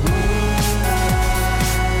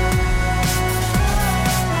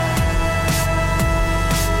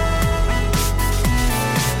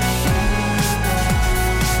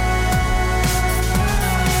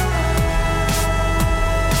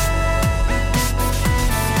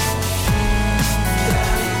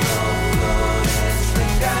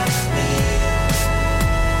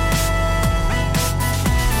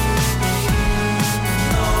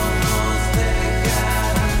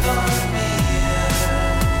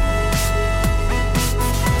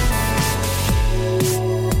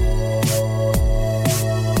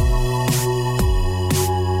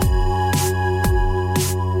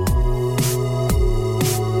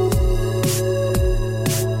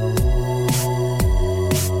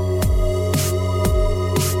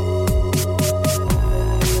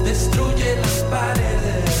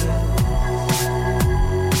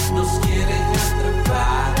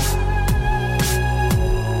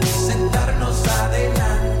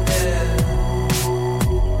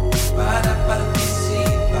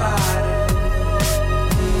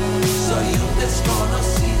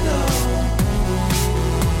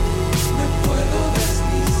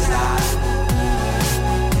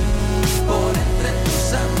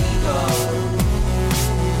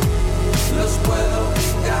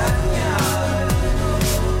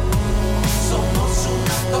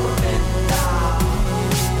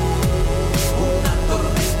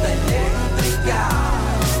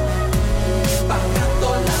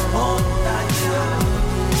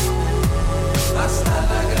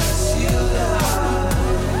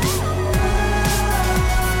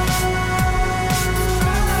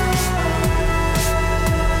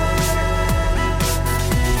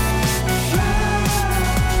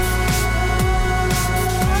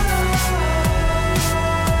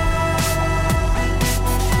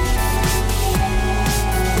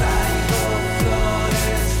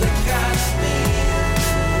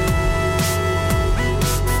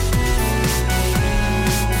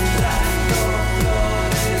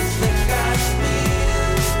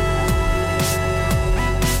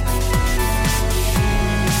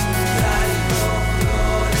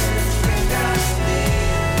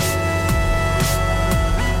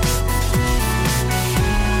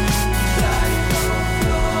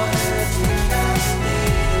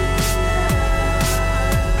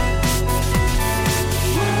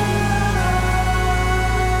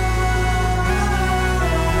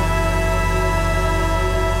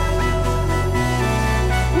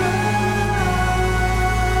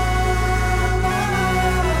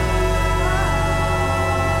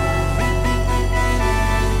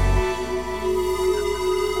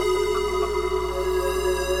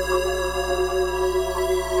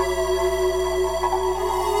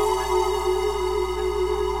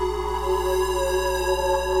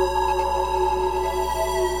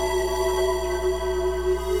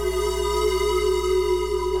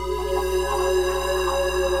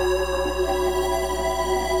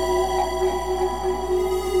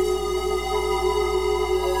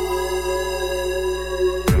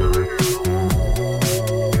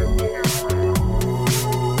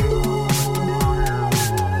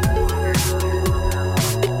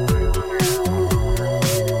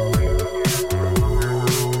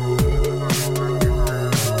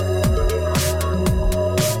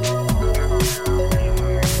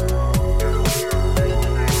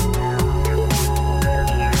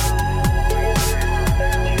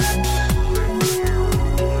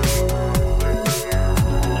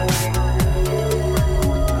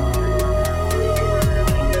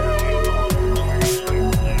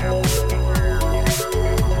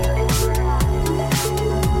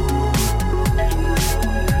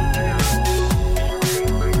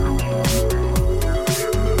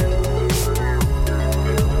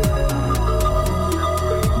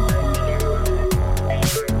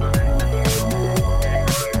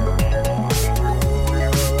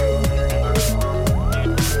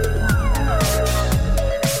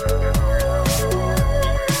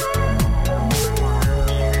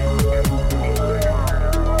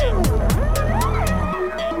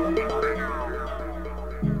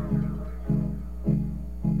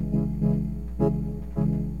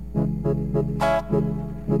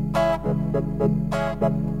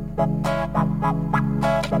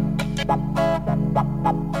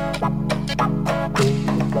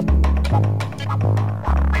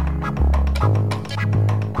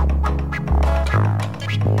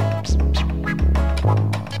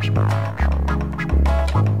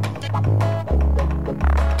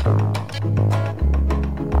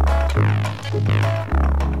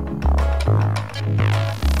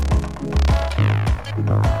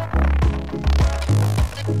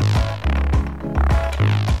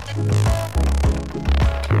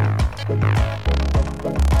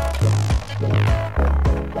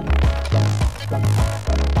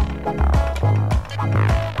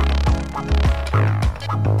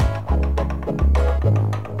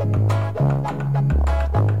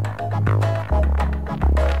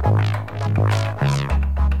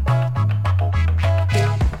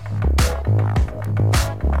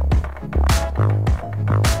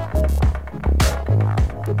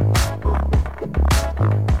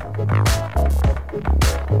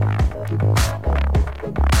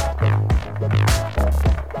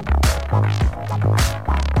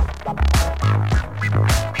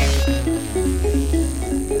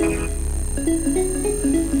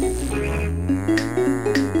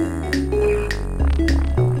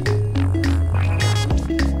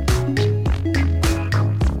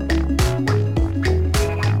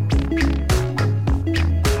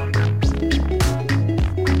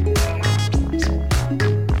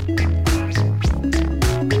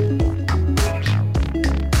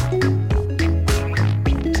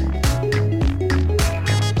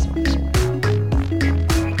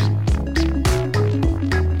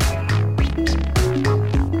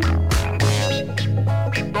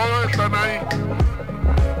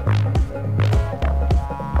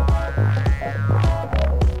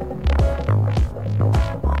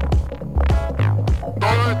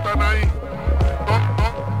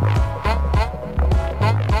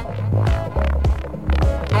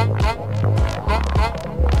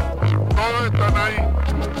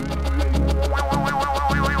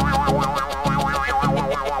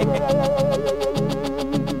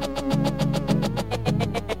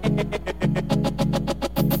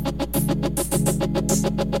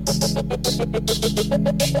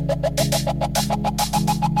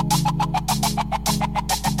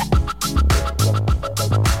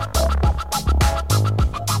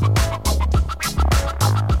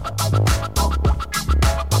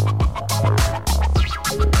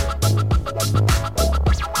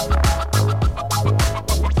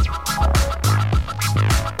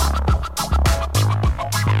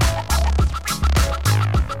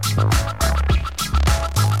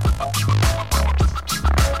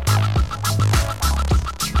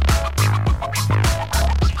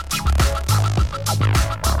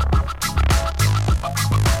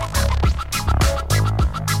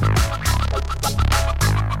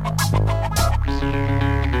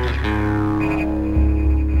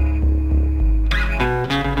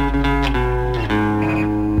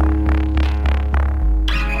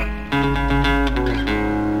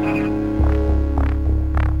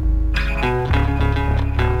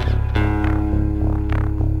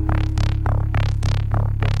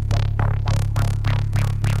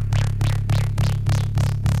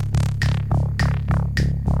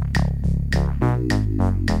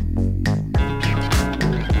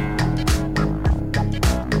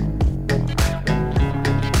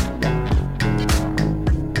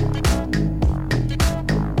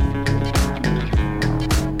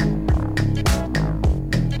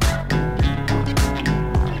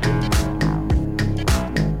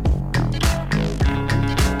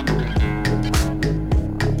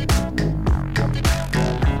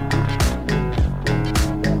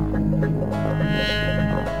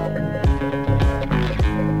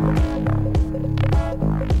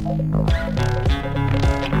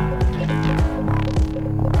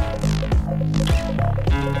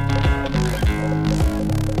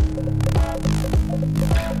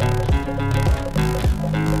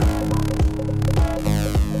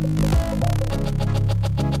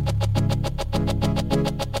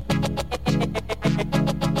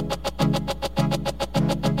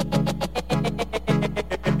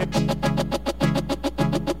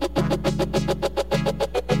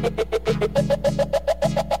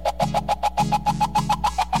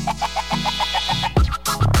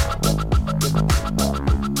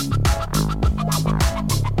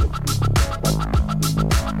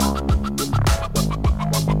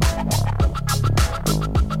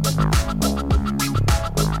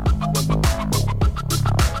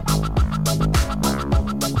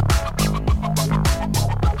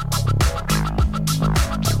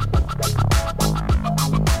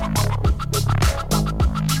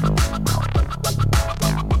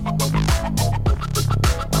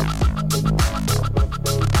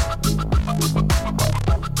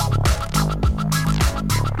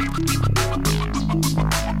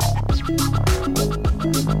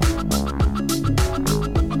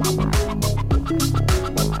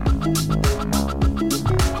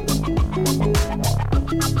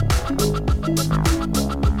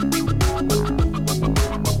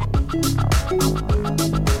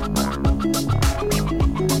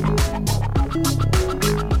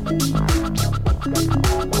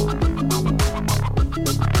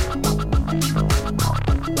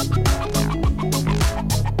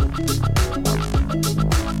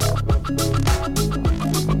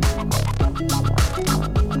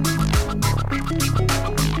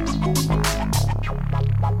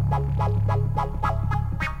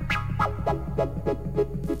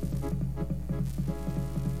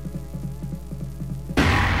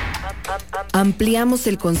 Ampliamos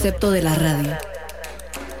el concepto de la radio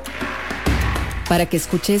para que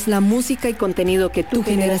escuches la música y contenido que tu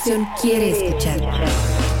generación quiere escuchar.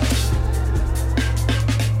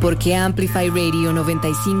 Porque Amplify Radio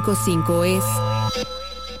 95.5 es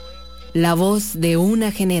la voz de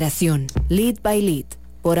una generación. Lyt By Lit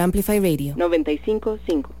por Amplify Radio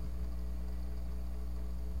 95.5.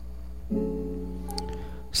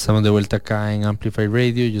 Estamos de vuelta acá en Amplify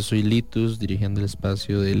Radio. Yo soy Litus, dirigiendo el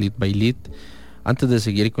espacio de Lyt By Lit. Antes de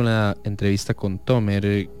seguir con la entrevista con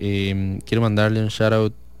Tomer, quiero mandarle un shout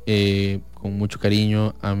out con mucho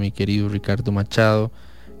cariño a mi querido Ricardo Machado,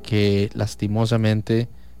 que lastimosamente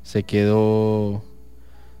se quedó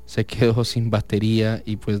sin batería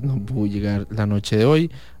y pues no pudo llegar la noche de hoy.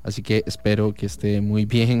 Así que espero que esté muy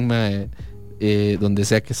bien, donde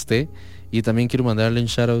sea que esté. Y también quiero mandarle un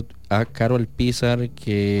shout out a Carol Pizar,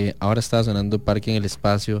 que ahora estaba sonando Parque en el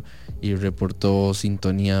Espacio y reportó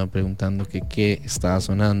sintonía preguntando que qué estaba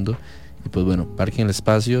sonando. Y pues bueno, Parque en el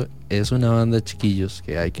Espacio es una banda de chiquillos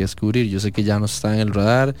que hay que descubrir. Yo sé que ya no está en el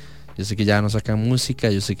radar, yo sé que ya no sacan música,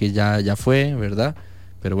 yo sé que ya fue, ¿verdad?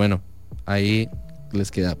 Pero bueno, ahí les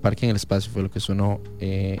queda. Parque en el Espacio fue lo que sonó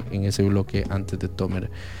en ese bloque antes de Tomer.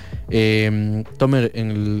 Tomer,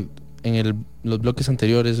 los bloques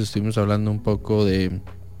anteriores estuvimos hablando un poco de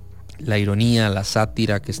la ironía, la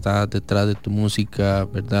sátira que está detrás de tu música,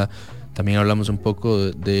 ¿verdad? También hablamos un poco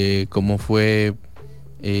de cómo fue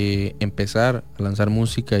empezar a lanzar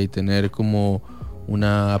música y tener como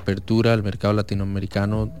una apertura al mercado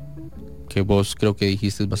latinoamericano, que vos creo que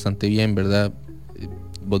dijiste bastante bien, ¿verdad?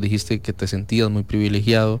 Vos dijiste que te sentías muy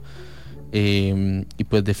privilegiado, y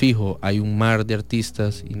pues de fijo hay un mar de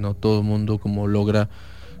artistas y no todo el mundo como logra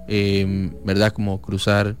 ¿verdad? Como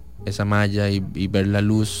cruzar esa malla y ver la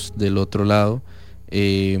luz del otro lado.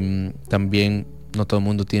 También no todo el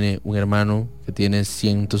mundo tiene un hermano que tiene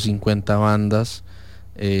 150 bandas,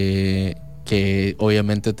 que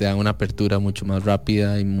obviamente te dan una apertura mucho más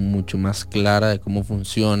rápida y mucho más clara de cómo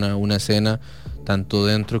funciona una escena tanto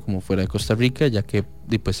dentro como fuera de Costa Rica, ya que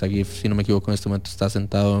pues aquí, si no me equivoco, en este momento está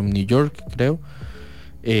sentado en New York, creo.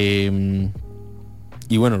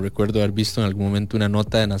 Y bueno, recuerdo haber visto en algún momento una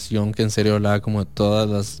nota de Nación que en serio hablaba como de todas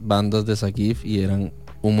las bandas de Sagif y eran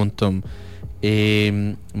un montón.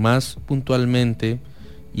 Más puntualmente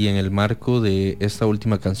y en el marco de esta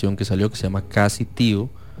última canción que salió, que se llama Casi Tío,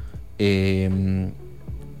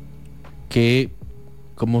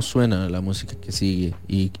 ¿cómo suena la música que sigue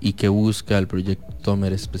y qué busca el proyecto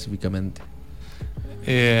Tomer específicamente?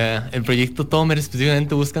 El proyecto Tomer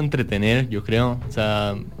específicamente busca entretener, yo creo. O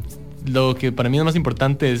sea, lo que para mí es más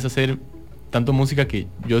importante es hacer tanto música que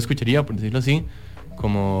yo escucharía, por decirlo así,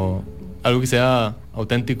 como algo que sea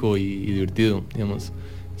auténtico y divertido, digamos.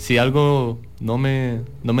 Si algo no me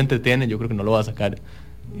entretiene, yo creo que no lo voy a sacar.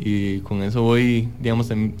 Y con eso voy, digamos,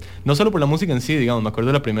 no solo por la música en sí, digamos. Me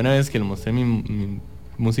acuerdo la primera vez que le mostré mi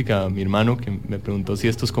música a mi hermano, que me preguntó si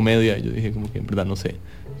esto es comedia, y yo dije como que en verdad no sé,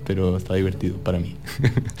 pero está divertido para mí.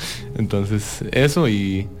 Entonces eso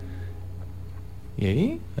y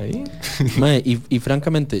ahí. Mae, y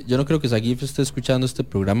francamente, yo no creo que Sagif esté escuchando este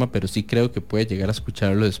programa, pero sí creo que puede llegar a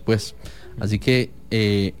escucharlo después. Así que,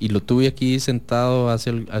 y lo tuve aquí sentado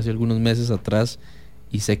hace algunos meses atrás,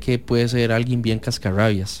 y sé que puede ser alguien bien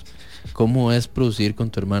cascarrabias. ¿Cómo es producir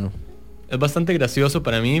con tu hermano? Es bastante gracioso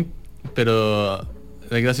para mí, pero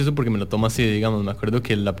es gracioso porque me lo tomo así, digamos. Me acuerdo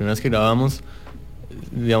que la primera vez que grabamos,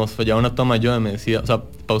 digamos, fallaba una toma yo y me decía, o sea,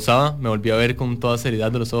 pausaba, me volvía a ver con toda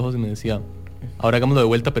seriedad de los ojos y me decía, ahora hagámoslo de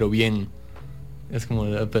vuelta, pero bien. Es como,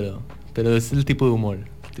 pero es el tipo de humor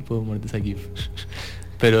de Sagif.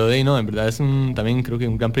 Pero de ahí no, en verdad es también creo que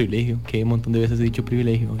un gran privilegio, que un montón de veces he dicho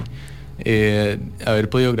privilegio hoy. Haber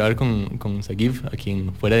podido grabar con Sagif, a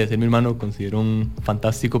quien fuera de ser mi hermano considero un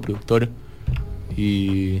fantástico productor,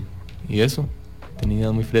 y eso, tenía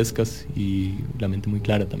ideas muy frescas y la mente muy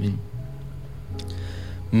clara también.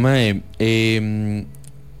 Mae,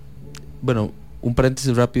 bueno, un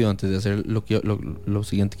paréntesis rápido antes de hacer lo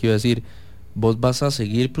siguiente que iba a decir. ¿Vos vas a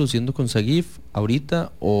seguir produciendo con Sagif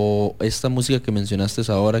ahorita, o esta música que mencionaste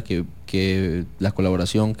ahora, que la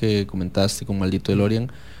colaboración que comentaste con Maldito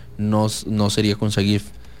DeLorean no sería con Sagif?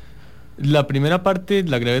 La primera parte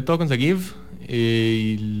la grabé toda con Sagif,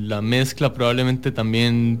 y la mezcla probablemente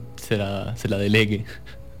también se la delegue.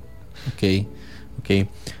 Ok.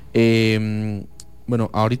 Bueno,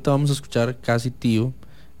 ahorita vamos a escuchar Casi Tío,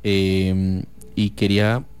 y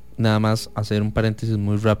quería nada más hacer un paréntesis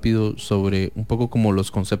muy rápido sobre un poco como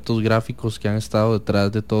los conceptos gráficos que han estado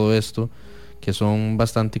detrás de todo esto, que son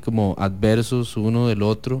bastante como adversos uno del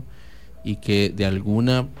otro y que de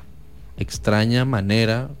alguna extraña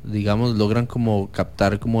manera, digamos, logran como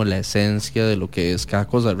captar como la esencia de lo que es cada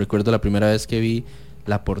cosa. Recuerdo la primera vez que vi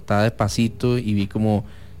la portada de Pasito y vi como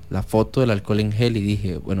la foto del alcohol en gel y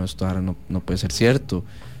dije, bueno, esto ahora no puede ser cierto,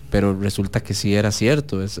 pero resulta que sí era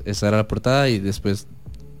cierto, esa era la portada. Y después,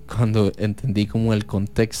 cuando entendí como el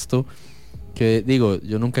contexto, que digo,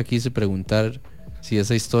 yo nunca quise preguntar si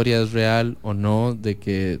esa historia es real o no, de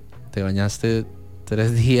que te bañaste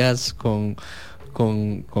 3 días con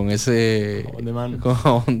ese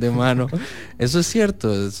jabón de mano. Eso es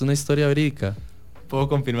cierto, es una historia verídica. Puedo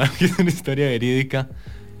confirmar que es una historia verídica,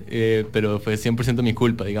 pero fue 100% mi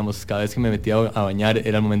culpa, digamos. Cada vez que me metía a bañar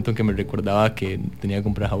era el momento en que me recordaba que tenía que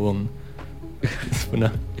comprar jabón. Fue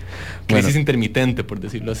una crisis intermitente, por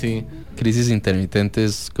decirlo así. Crisis intermitente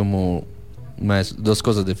es como más 2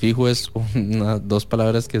 cosas de fijo, es 2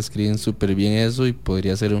 palabras que escriben súper bien eso, y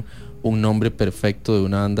podría ser un nombre perfecto de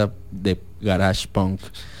una banda de garage punk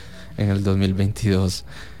en el 2022.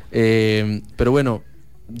 Pero bueno,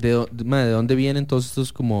 ¿de dónde vienen todos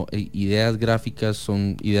estos como ideas gráficas?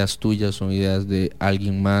 ¿Son ideas tuyas? ¿Son ideas de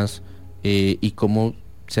alguien más? ¿Y cómo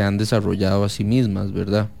se han desarrollado a sí mismas,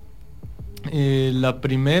 verdad? La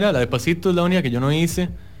primera, la de Pasito, es la única que yo no hice.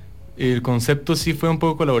 El concepto sí fue un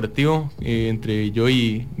poco colaborativo entre yo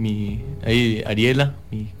y Ariela,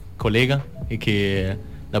 mi colega, que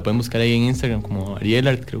la pueden buscar ahí en Instagram como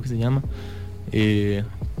Arielart, creo que se llama.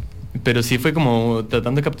 Pero sí fue como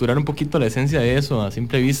tratando de capturar un poquito la esencia de eso a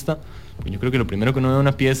simple vista. Yo creo que lo primero que uno ve en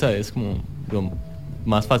una pieza es como lo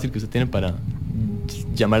más fácil que usted tiene para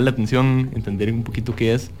llamar la atención, entender un poquito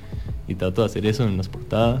qué es, y trato de hacer eso en las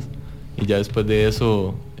portadas. Y ya después de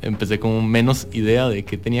eso empecé con menos idea de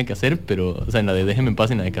qué tenía que hacer, pero, o sea, en la de Déjeme en Paz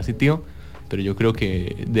y en la de Casi Tío, pero yo creo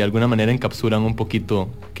que de alguna manera encapsulan un poquito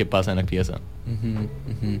qué pasa en la pieza.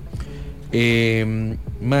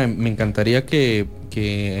 Me encantaría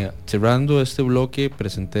que cerrando este bloque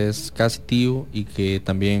presentes Casi Tío, y que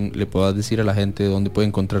también le puedas decir a la gente dónde puede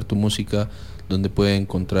encontrar tu música, dónde puede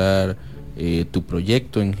encontrar tu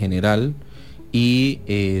proyecto en general, y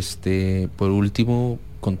por último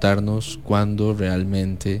contarnos cuándo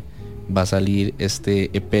realmente va a salir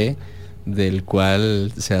este EP del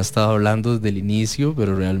cual se ha estado hablando desde el inicio,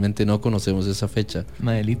 pero realmente no conocemos esa fecha.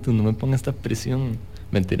 Madelito, no me ponga esta presión.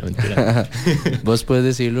 Mentira. Vos puedes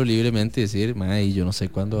decirlo libremente y decir, y yo no sé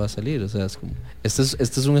cuándo va a salir. O sea, es como, este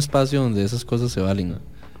es un espacio donde esas cosas se valen.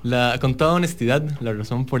 Con toda honestidad, la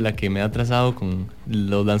razón por la que me he atrasado con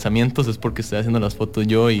los lanzamientos es porque estoy haciendo las fotos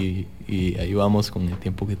yo y ahí vamos con el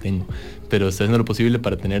tiempo que tengo. Pero estoy haciendo lo posible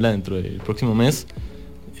para tenerla dentro del próximo mes.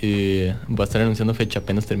 Voy a estar anunciando fecha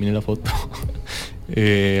apenas termine la foto.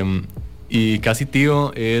 Y Casi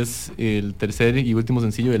Tío es el tercer y último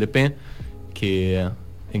sencillo del EP, que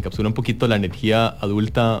encapsula un poquito la energía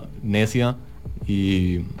adulta necia,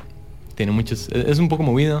 y tiene es un poco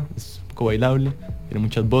movida, es un poco bailable, tiene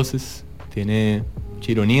muchas voces, tiene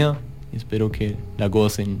mucha ironía, y espero que la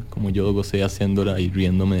gocen como yo gocé haciéndola y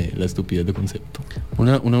riéndome de la estupidez del concepto.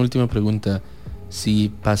 Una última pregunta. Si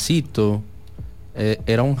Pasito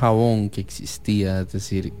era un jabón que existía, es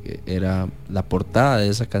decir, era la portada de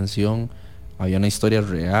esa canción, había una historia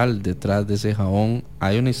real detrás de ese jabón,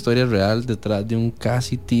 hay una historia real detrás de un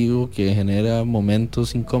Casi Tío que genera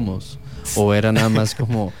momentos incómodos, o era nada más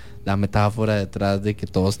como la metáfora detrás de que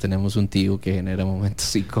todos tenemos un tío que genera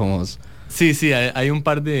momentos incómodos? Sí, hay un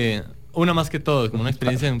par de... Una más que todo, como una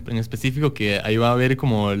experiencia en específico, que ahí va a haber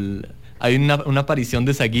como hay una aparición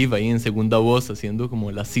de Sagib ahí en segunda voz, haciendo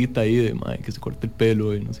como la cita ahí de que se corte el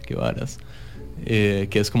pelo y no sé qué varas. Que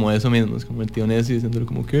es como eso mismo, es como el tío necio diciéndole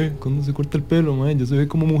como, ¿qué? ¿Cuándo se corta el pelo, ya se ve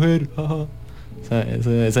como mujer? Jaja. O sea,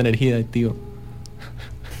 esa energía de tío.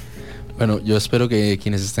 Bueno, yo espero que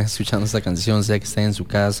quienes estén escuchando esta canción, sea que estén en su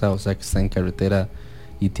casa o sea que estén en carretera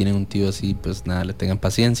y tienen un tío así, pues nada, le tengan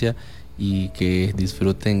paciencia y que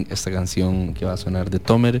disfruten esta canción que va a sonar de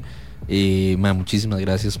Tomer. Muchísimas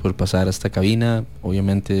gracias por pasar a esta cabina.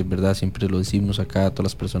 Obviamente, verdad, siempre lo decimos acá a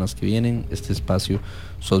todas las personas que vienen este espacio,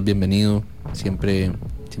 sos bienvenido siempre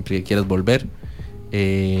que quieras volver.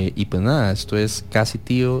 Y pues nada, esto es Casi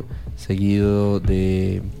Tío, seguido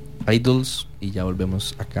de Idols, y ya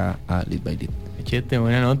volvemos acá a Lyt By Lit. Chete,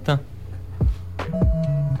 buena nota.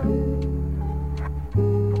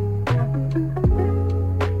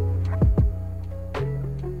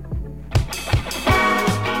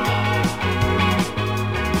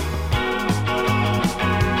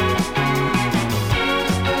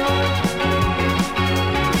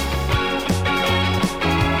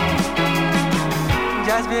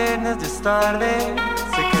 Ya es viernes, ya es tarde,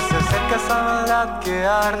 sé que se acerca esa maldad que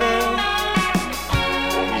arde.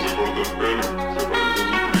 Cuando se corta el pelo, se parece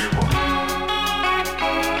a su primo.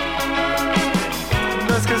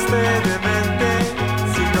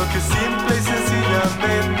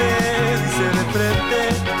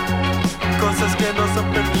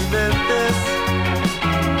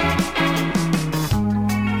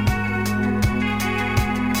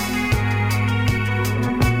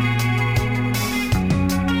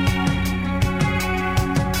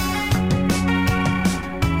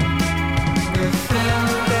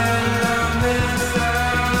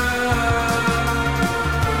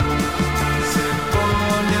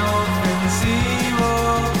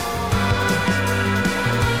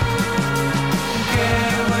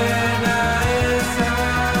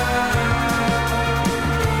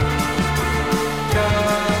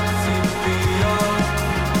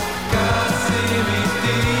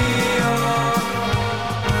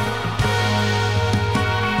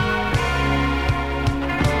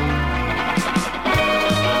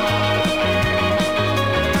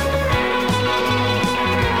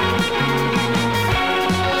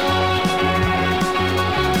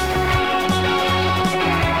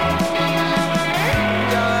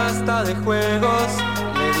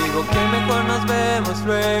 olvidarnos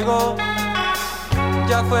luego.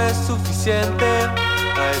 Ya fue suficiente,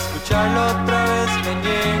 a escucharlo otra vez me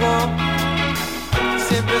niego.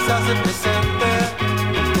 Siempre se hace presente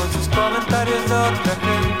con sus comentarios de otra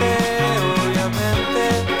gente. Obviamente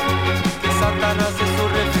que Satanás es su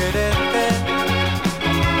referente.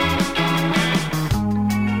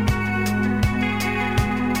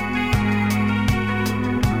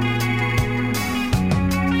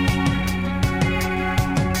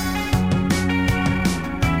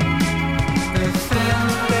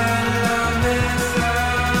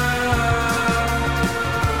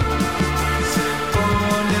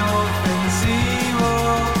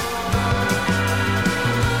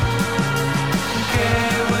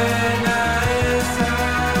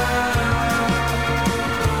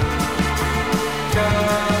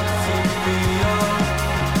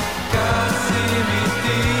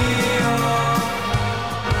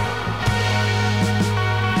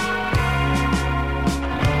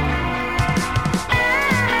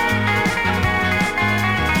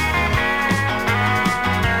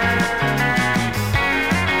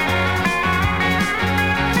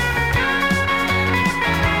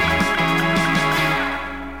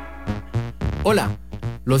 Hola,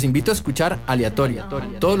 los invito a escuchar Aleatorio,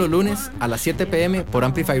 todos los lunes a las 7 p.m. por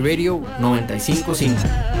Amplify Radio 95.5.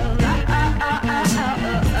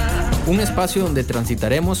 Un espacio donde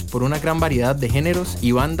transitaremos por una gran variedad de géneros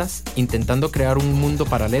y bandas, intentando crear un mundo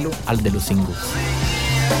paralelo al de los singles.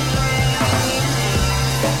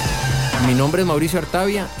 Mi nombre es Mauricio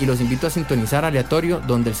Artavia y los invito a sintonizar Aleatorio,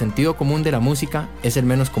 donde el sentido común de la música es el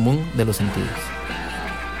menos común de los sentidos.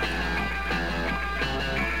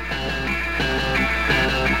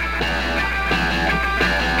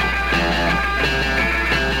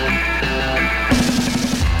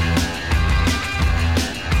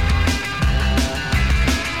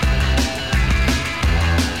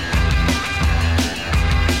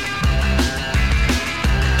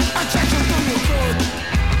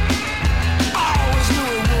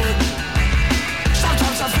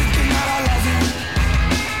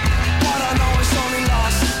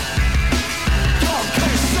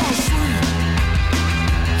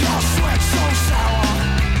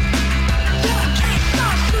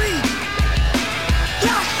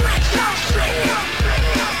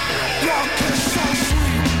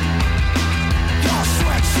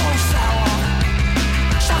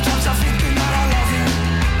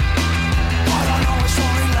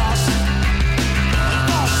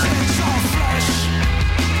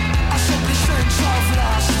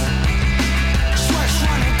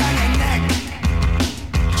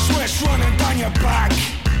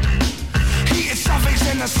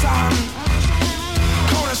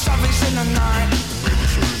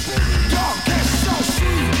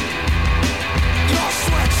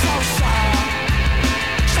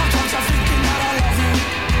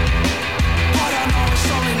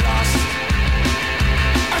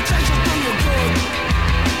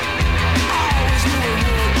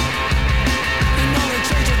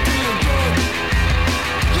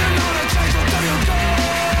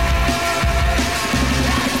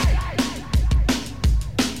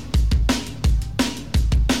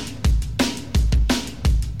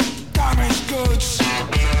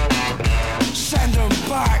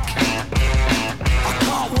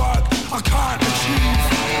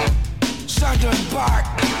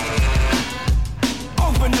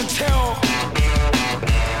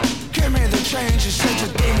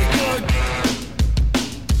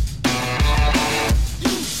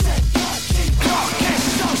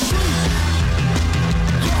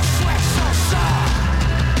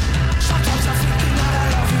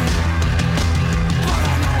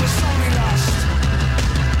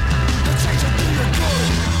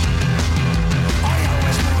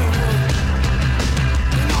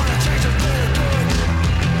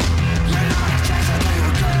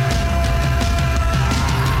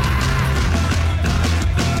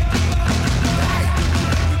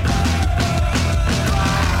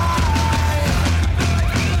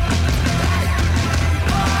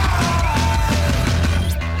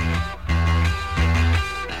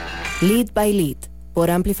 Lyt By Lit por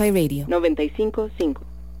Amplify Radio 95.5.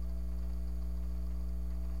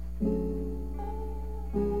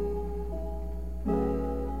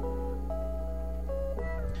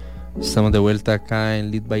 Estamos de vuelta acá en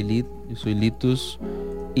Lyt By Lit. Yo soy Litus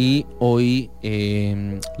y hoy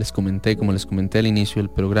como les comenté al inicio del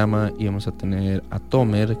programa, íbamos a tener a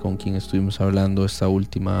Tomer, con quien estuvimos hablando esta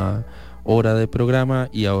última hora de programa,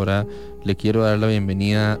 y ahora le quiero dar la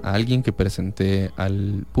bienvenida a alguien que presenté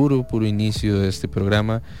al puro inicio de este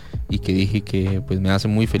programa y que dije que pues me hace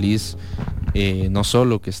muy feliz, no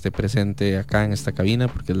solo que esté presente acá en esta cabina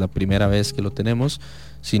porque es la primera vez que lo tenemos,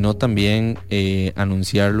 sino también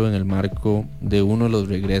anunciarlo en el marco de uno de los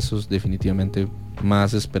regresos definitivamente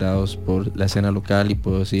más esperados por la escena local, y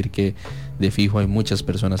puedo decir que de fijo hay muchas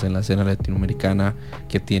personas en la escena latinoamericana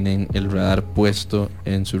que tienen el radar puesto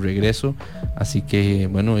en su regreso. Así que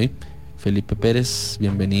bueno, Felipe Pérez,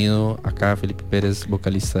 bienvenido acá. Felipe Pérez,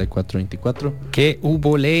 vocalista de 424. ¿Qué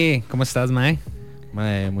hubo, le? ¿Cómo estás, mae?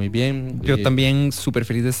 Mae, muy bien. Yo también súper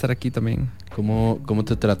feliz de estar aquí también. ¿Cómo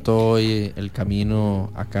te trató hoy el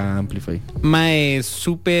camino acá a Amplify? Mae,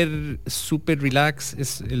 súper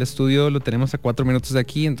relax. El estudio lo tenemos a 4 minutos de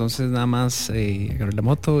aquí, entonces nada más agarré la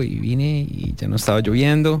moto y vine y ya no estaba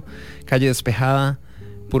lloviendo, calle despejada,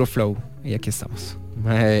 puro flow, y aquí estamos.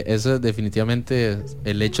 Mae, eso definitivamente,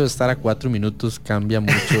 el hecho de estar a 4 minutos cambia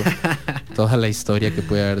mucho toda la historia que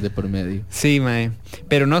puede haber de por medio. Sí, mae.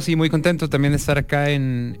 Pero no, sí, muy contento también de estar acá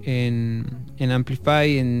en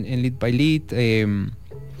Amplify, en Lyt By Lit.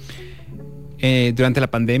 Durante la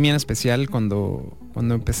pandemia en especial, cuando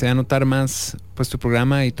empecé a notar más pues tu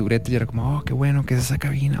programa y tu brete, yo era como, oh, qué bueno que es esa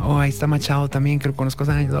cabina, oh, ahí está Machado también, que lo conozco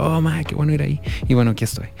hace años, oh, mae, qué bueno ir ahí, y bueno, aquí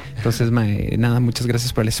estoy. Entonces, mae, nada, muchas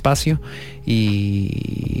gracias por el espacio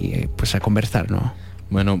y pues a conversar, ¿no?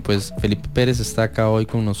 Bueno, pues Felipe Pérez está acá hoy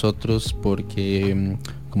con nosotros porque,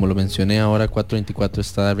 como lo mencioné, ahora 424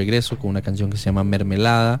 está de regreso con una canción que se llama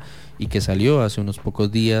Mermelada y que salió hace unos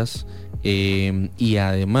pocos días, y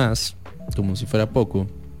además, como si fuera poco,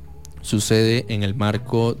 sucede en el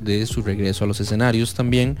marco de su regreso a los escenarios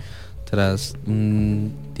también, tras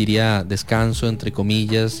diría descanso entre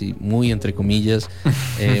comillas y muy entre comillas,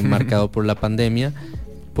 marcado por la pandemia,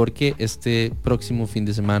 porque este próximo fin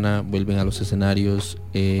de semana vuelven a los escenarios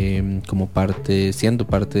siendo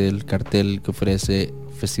parte del cartel que ofrece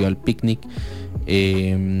Festival Picnic,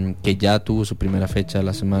 que ya tuvo su primera fecha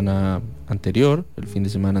la semana anterior, el fin de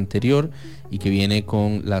semana anterior, y que viene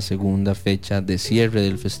con la segunda fecha de cierre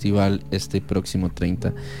del festival este próximo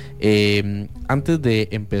 30. Antes de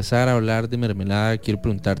empezar a hablar de Mermelada, quiero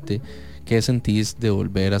preguntarte ¿qué sentís de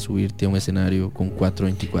volver a subirte a un escenario con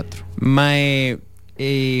 424? Mae,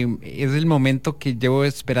 es el momento que llevo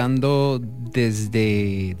esperando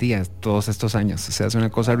desde todos estos años. O sea, es una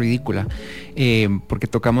cosa ridícula, porque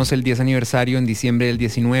tocamos el 10 aniversario en diciembre del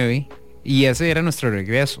 19 y ese era nuestro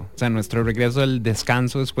regreso. O sea, nuestro regreso al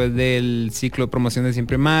descanso después del ciclo de promoción de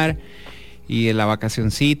Siempre Mar y de la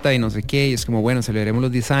vacacioncita y no sé qué. Y es como, bueno, celebremos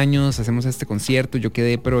los 10 años, hacemos este concierto. Yo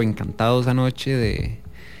quedé pero encantado esa noche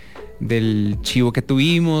del chivo que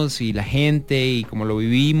tuvimos y la gente y cómo lo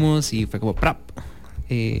vivimos, y fue como ¡prap!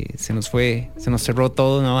 Se nos cerró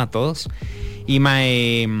todo, ¿no? A todos. Y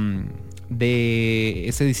mae, de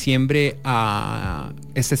ese diciembre a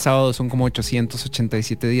este sábado son como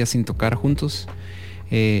 887 días sin tocar juntos.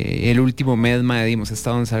 El último mes, mae, hemos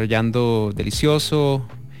estado ensayando delicioso,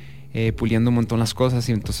 puliendo un montón las cosas,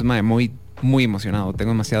 y entonces, mae, muy, muy emocionado.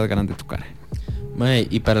 Tengo demasiadas ganas de tocar. Mae,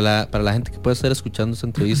 y para la gente que puede estar escuchando esta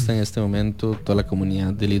entrevista en este momento, toda la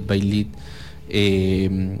comunidad de Lyt By Lit,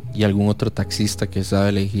 y algún otro taxista que sabe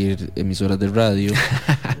elegir emisoras de radio,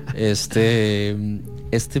 este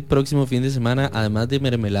próximo fin de semana, además de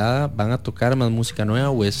Mermelada, ¿van a tocar más música nueva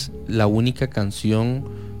o es la única canción,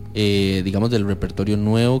 digamos, del repertorio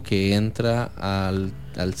nuevo que entra al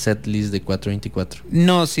setlist de 424?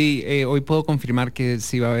 No, sí, hoy puedo confirmar que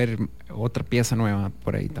sí va a haber otra pieza nueva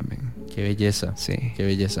por ahí también. Qué belleza, sí, qué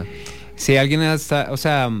belleza. Si alguien está, o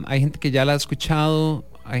sea, hay gente que ya la ha escuchado,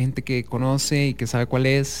 hay gente que conoce y que sabe cuál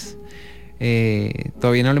es.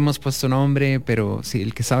 Todavía no le hemos puesto nombre, pero sí,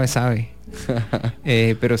 el que sabe, sabe.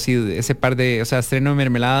 Pero sí, ese par de, o sea, estreno de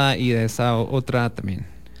Mermelada y de esa otra también.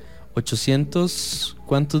 800,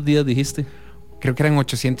 ¿cuántos días dijiste? Creo que eran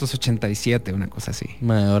 887, una cosa así.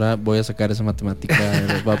 Madre, ahora voy a sacar esa matemática.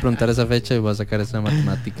 Voy a preguntar esa fecha y voy a sacar esa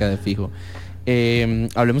matemática de fijo.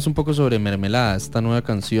 Hablemos un poco sobre Mermelada, esta nueva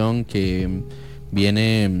canción que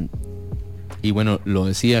viene, y bueno, lo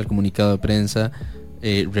decía el comunicado de prensa,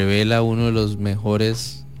 revela uno de los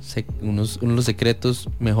mejores, uno de los secretos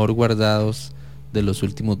mejor guardados de los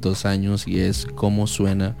últimos 2 años, y es cómo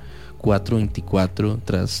suena 424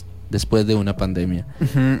 después de una pandemia.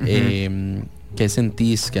 ¿Qué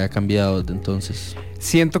sentís que ha cambiado desde entonces?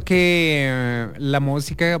 Siento que la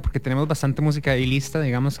música, porque tenemos bastante música ahí lista,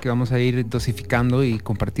 digamos que vamos a ir dosificando y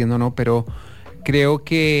compartiendo, ¿no? Pero creo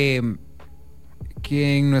que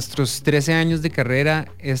en nuestros 13 años de carrera,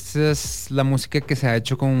 esta es la música que se ha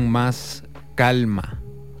hecho con más calma.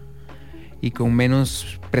 y con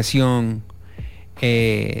menos presión.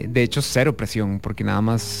 De hecho, cero presión, porque nada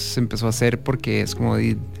más se empezó a hacer porque es como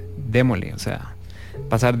démosle, o sea,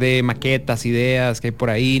 pasar de maquetas, ideas que hay por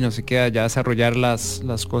ahí, no sé qué, ya desarrollar las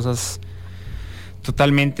cosas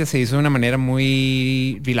totalmente se hizo de una manera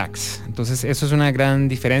muy relax. Entonces eso es una gran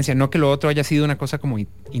diferencia. No que lo otro haya sido una cosa como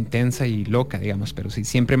intensa y loca, digamos, pero sí,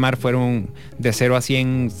 siempre Mar fueron de 0 a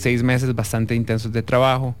 100, 6 meses bastante intensos de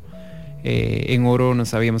trabajo. En Oro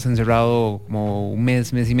nos habíamos encerrado como un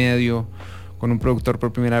mes y medio con un productor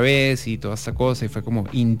por primera vez y toda esta cosa, y fue como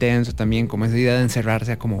intenso también, como esa idea de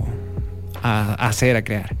encerrarse a como a hacer, a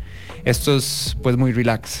crear. Esto es pues muy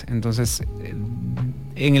relax. Entonces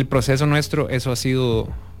en el proceso nuestro eso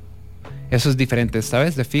es diferente esta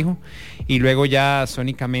vez, de fijo. Y luego ya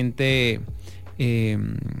sónicamente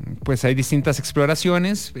pues hay distintas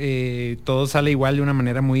exploraciones, todo sale igual de una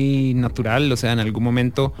manera muy natural. O sea, en algún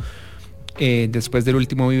momento después del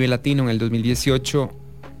último Vive Latino en el 2018,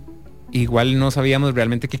 igual no sabíamos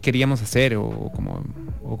realmente qué queríamos hacer o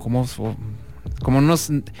cómo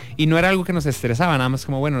nos, y no era algo que nos estresaba, nada más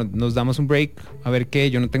como, bueno, nos damos un break, a ver qué,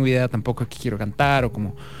 yo no tengo idea tampoco de qué quiero cantar o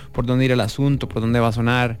como por dónde ir el asunto, por dónde va a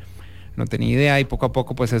sonar, no tenía idea, y poco a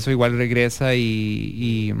poco pues eso igual regresa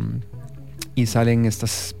y salen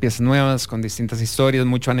estas piezas nuevas con distintas historias,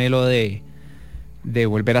 mucho anhelo de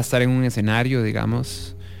volver a estar en un escenario,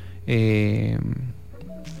 digamos.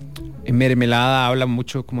 Mermelada habla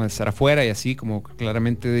mucho como de estar afuera y así, como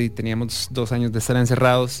claramente teníamos 2 años de estar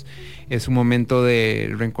encerrados. Es un momento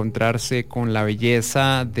de reencontrarse con la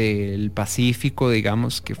belleza del Pacífico,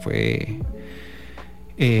 digamos, que fue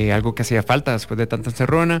algo que hacía falta después de tanta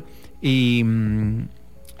encerrona. Y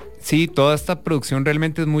sí, toda esta producción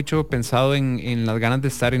realmente es mucho pensado en las ganas de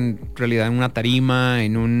estar en realidad en una tarima,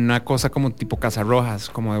 en una cosa como tipo Casarrojas,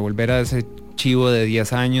 como de volver a ese chivo de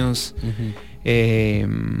 10 años.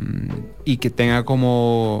 Y que tenga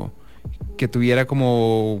como, que tuviera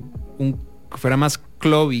como que fuera más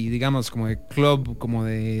clubby, digamos, como de club, como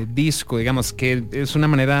de disco, digamos, que es una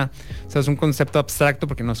manera, o sea, es un concepto abstracto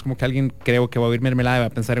porque no es como que alguien creo que va a oír Mermelada y va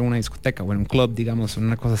a pensar en una discoteca o en un club, digamos,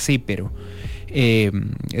 una cosa así, pero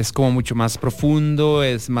es como mucho más profundo,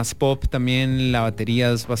 es más pop también, la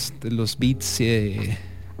batería, los beats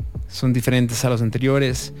son diferentes a los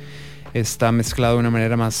anteriores. Está mezclado de una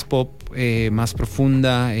manera más pop, más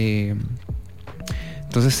profunda.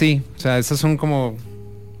 Entonces sí, o sea, esas son como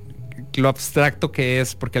lo abstracto que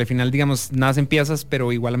es, porque al final, digamos, nacen piezas,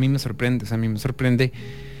 pero igual a mí me sorprende. O sea, a mí me sorprende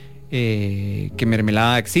que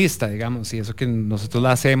Mermelada exista, digamos, y eso que nosotros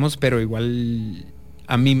la hacemos, pero igual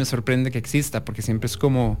a mí me sorprende que exista, porque siempre es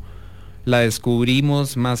como la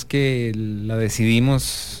descubrimos más que la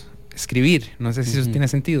decidimos escribir. No sé si eso tiene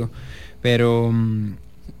sentido, pero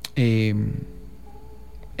en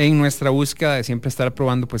nuestra búsqueda de siempre estar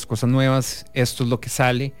probando pues cosas nuevas, esto es lo que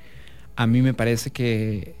sale. A mí me parece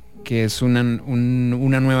que es una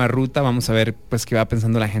nueva ruta. Vamos a ver pues qué va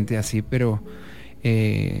pensando la gente así, pero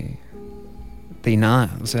de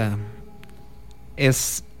nada, o sea,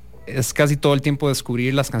 es casi todo el tiempo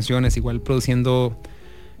descubrir las canciones, igual produciendo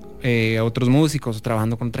a otros músicos o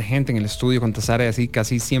trabajando con otra gente en el estudio, con Tazara y así,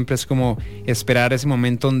 casi siempre es como esperar ese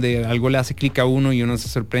momento donde algo le hace clic a uno y uno se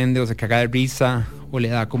sorprende o se caga de risa o le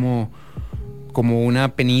da como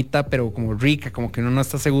una penita, pero como rica, como que uno no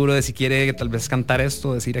está seguro de si quiere tal vez cantar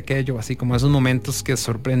esto, decir aquello, así como esos momentos que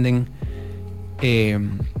sorprenden.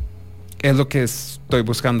 Es lo que estoy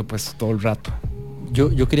buscando pues todo el rato.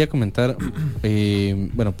 Yo quería comentar,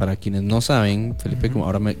 bueno, para quienes no saben, Felipe como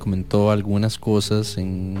ahora me comentó algunas cosas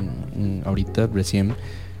ahorita recién,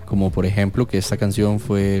 como por ejemplo que esta canción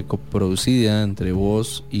fue coproducida entre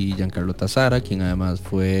vos y Giancarlo Tazara, quien además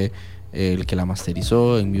fue el que la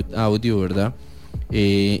masterizó en Mute Audio, ¿verdad?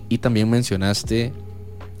 Y también mencionaste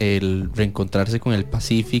el reencontrarse con el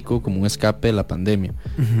Pacífico como un escape de la pandemia,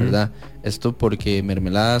 ¿verdad? Esto porque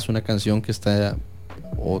Mermelada es una canción que está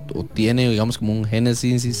o tiene, digamos, como un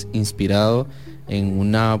génesis inspirado en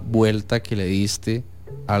una vuelta que le diste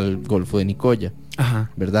al Golfo de Nicoya,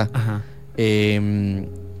 ¿verdad?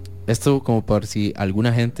 Esto como por si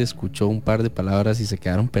alguna gente escuchó un par de palabras y se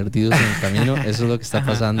quedaron perdidos en el camino, eso es lo que está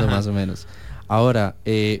pasando más o menos. Ahora,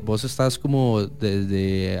 vos estás como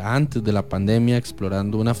desde antes de la pandemia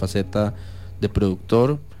explorando una faceta de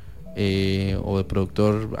productor o de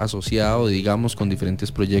productor asociado, digamos, con diferentes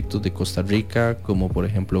proyectos de Costa Rica, como por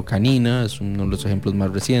ejemplo Canina, es uno de los ejemplos más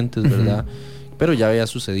recientes, ¿verdad? Pero ya había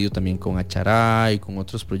sucedido también con Achará y con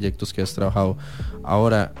otros proyectos que has trabajado.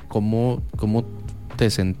 Ahora, ¿cómo te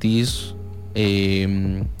sentís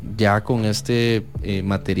ya con este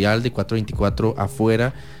material de 424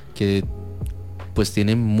 afuera, que pues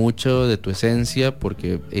tiene mucho de tu esencia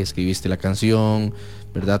porque escribiste la canción,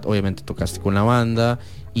 ¿verdad? Obviamente tocaste con la banda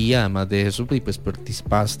y además de eso pues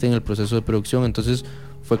participaste en el proceso de producción, entonces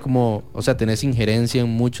fue como, o sea, tenés injerencia en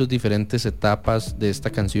muchas diferentes etapas de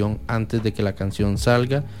esta canción antes de que la canción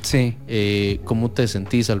salga. Sí. ¿Cómo te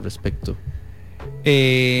sentís al respecto?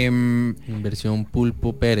 Versión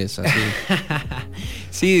Pulpo Pérez, así.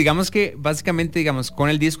 Sí, digamos que básicamente, digamos, con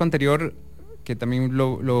el disco anterior, que también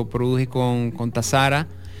lo produje con Tazara,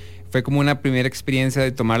 fue como una primera experiencia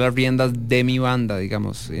de tomar las riendas de mi banda,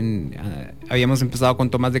 digamos. Habíamos empezado con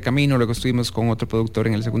Tomás de Camino, luego estuvimos con otro productor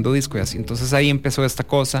en el segundo disco y así. Entonces ahí empezó esta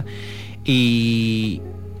cosa y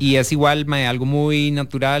es igual algo muy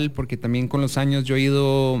natural porque también con los años yo he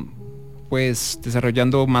ido pues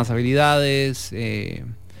desarrollando más habilidades,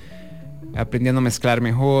 aprendiendo a mezclar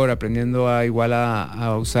mejor, aprendiendo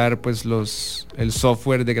a usar pues el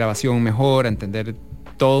software de grabación mejor, a entender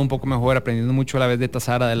todo un poco mejor, aprendiendo mucho a la vez de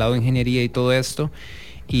Tazara del lado de ingeniería y todo esto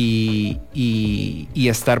y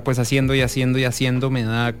estar pues haciendo me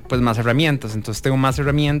da pues más herramientas, entonces tengo más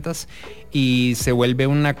herramientas y se vuelve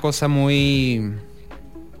una cosa muy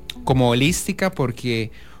como holística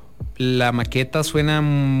porque la maqueta suena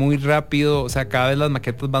muy rápido, o sea, cada vez las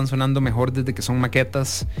maquetas van sonando mejor desde que son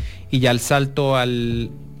maquetas y ya el salto a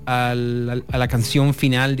la canción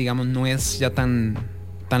final, digamos, no es ya tan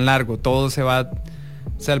largo, todo se va.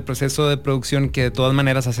 O sea, el proceso de producción que de todas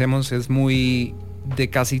maneras hacemos es muy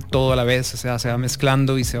de casi todo a la vez. O sea, se va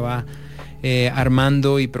mezclando y se va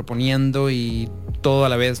armando y proponiendo y todo a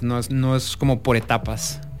la vez. No es como por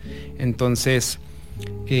etapas. Entonces,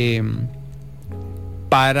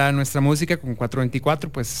 para nuestra música con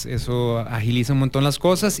 424, pues eso agiliza un montón las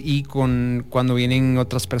cosas y cuando vienen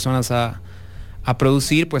otras personas a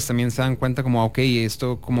producir, pues también se dan cuenta como, ok,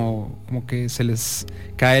 esto como que se les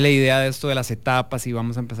cae la idea de esto de las etapas y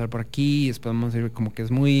vamos a empezar por aquí y después vamos a ir como que es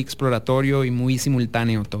muy exploratorio y muy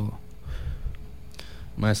simultáneo todo.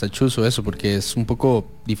 Está chuzo eso porque es un poco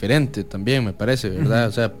diferente también, me parece, ¿verdad?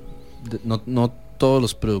 O sea, no todos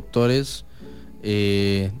los productores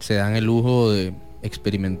se dan el lujo de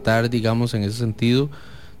experimentar, digamos, en ese sentido.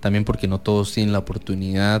 También porque no todos tienen la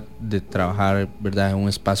oportunidad de trabajar, ¿verdad?, en un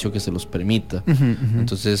espacio que se los permita.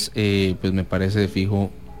 Entonces, pues me parece de fijo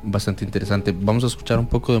bastante interesante. Vamos a escuchar un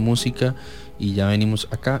poco de música y ya venimos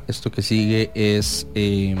acá. Esto que sigue es...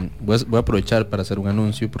 voy a aprovechar para hacer un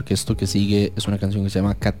anuncio porque esto que sigue es una canción que se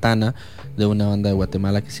llama Katana de una banda de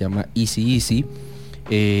Guatemala que se llama Easy Easy.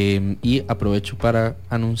 Y aprovecho para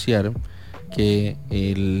anunciar que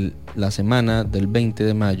la semana del 20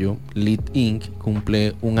 de mayo Lyt Inc.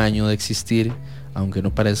 cumple un año de existir, aunque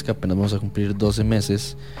no parezca, apenas vamos a cumplir 12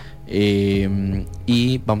 meses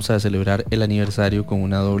y vamos a celebrar el aniversario con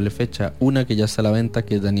una doble fecha, una que ya está a la venta,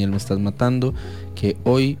 que es Daniel Me Estás Matando, que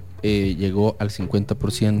hoy llegó al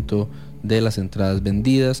 50% de las entradas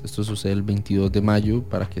vendidas. Esto sucede el 22 de mayo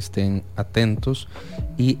para que estén atentos,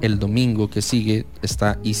 y el domingo que sigue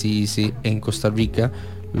está Easy Easy en Costa Rica.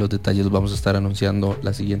 Los detalles los vamos a estar anunciando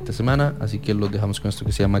la siguiente semana, así que los dejamos con esto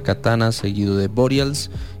que se llama Katana, seguido de Boreals,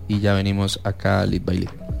 y ya venimos acá a Lyt By Lit.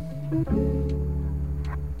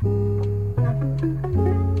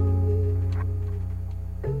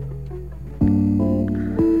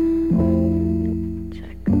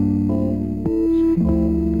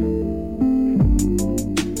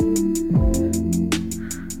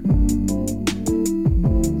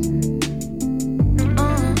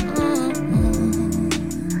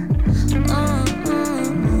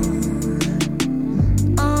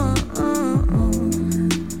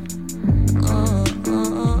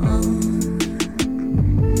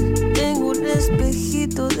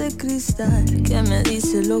 Que me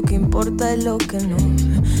dice lo que importa y lo que no,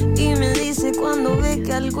 y me dice cuando ve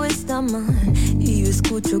que algo está mal, y yo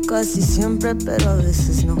escucho casi siempre pero a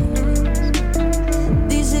veces no.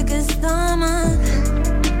 Dice que está mal,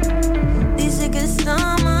 dice que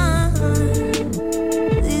está mal,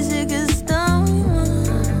 dice que está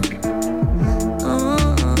mal.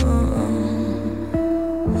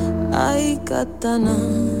 Ay, Katana,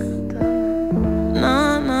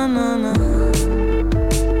 na na na na.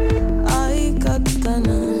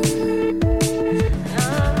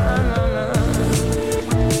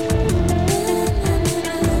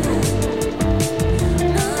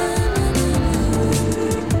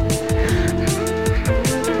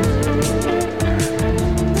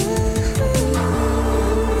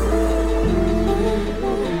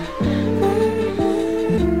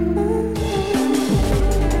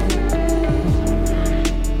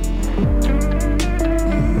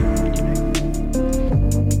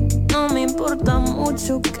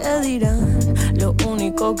 ¿Qué dirán Lo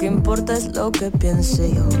único que importa es lo que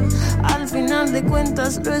piense yo. Al final de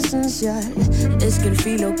cuentas lo esencial es que el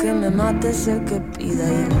filo que me mate es el que pida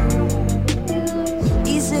yo.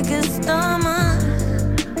 Y sé que está mal,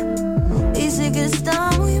 y sé que está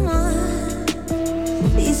muy mal,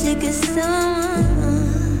 y sé que está mal,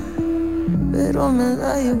 pero me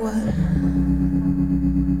da igual.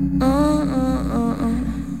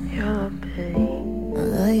 Yo lo pedí, me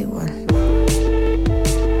da igual.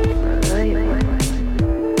 Me da igual.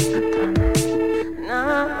 Na,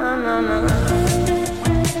 na, na, na.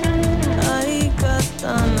 Ay,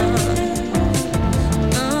 katana.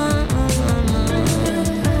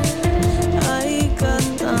 Ay,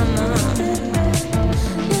 katana.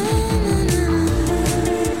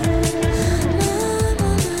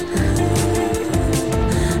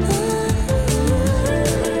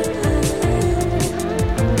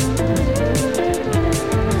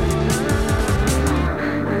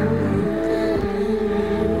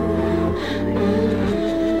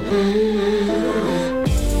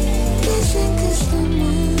 Dicen que está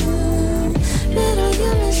mal, pero yo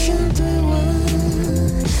me siento igual.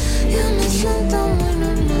 Yo me siento muy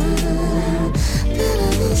normal, pero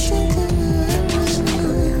dicen que me veo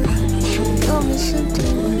mal. Yo me siento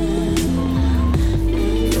igual.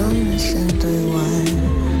 Yo me siento igual.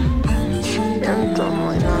 Siento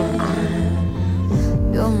muy normal.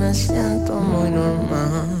 Yo me siento muy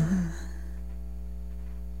normal.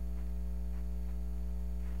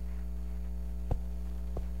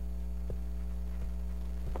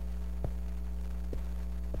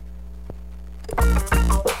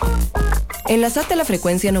 Enlazate a la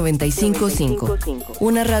frecuencia 95.5,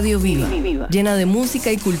 una radio viva, llena de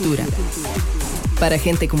música y cultura. Para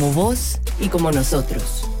gente como vos y como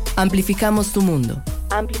nosotros. Amplificamos tu mundo.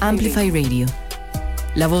 Amplify Radio.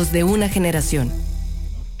 La voz de una generación.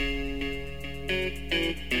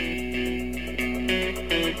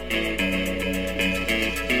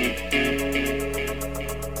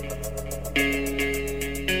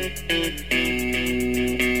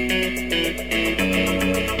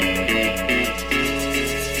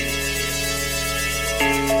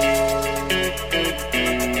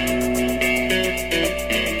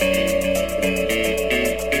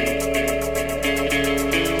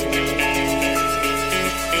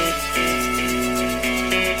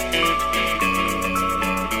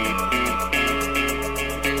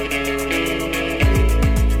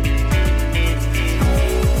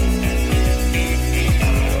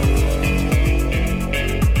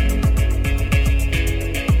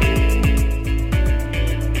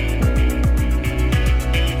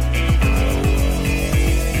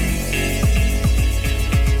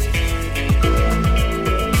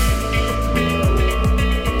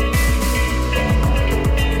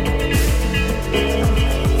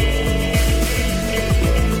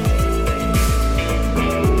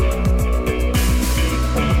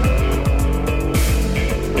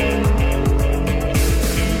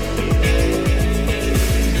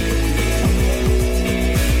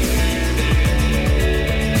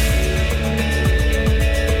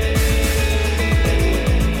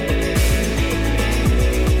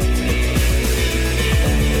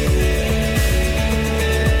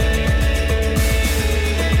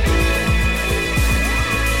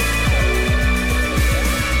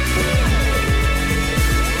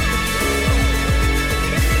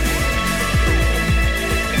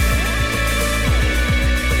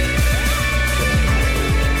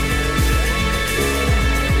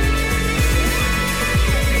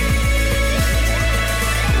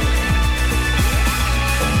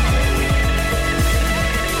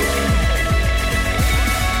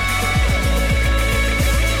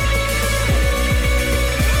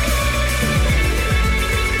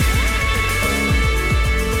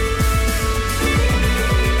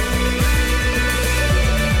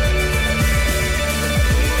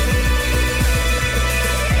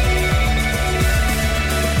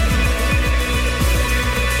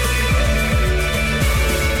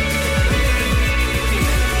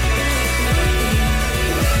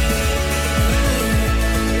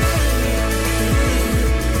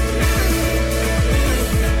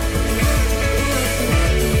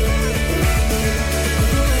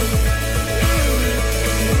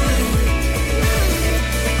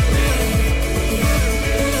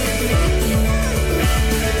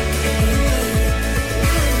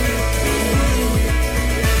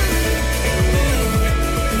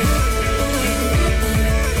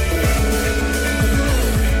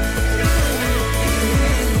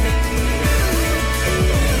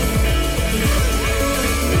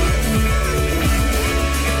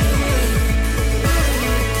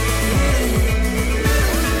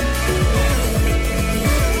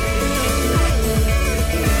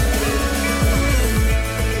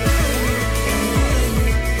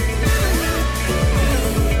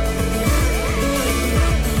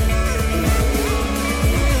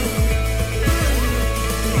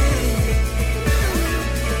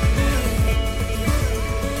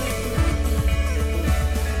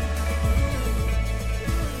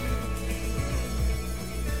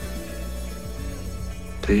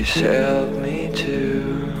 Please help me to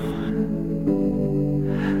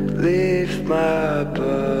leave my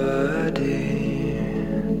body.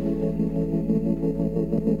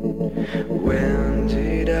 When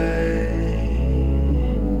did I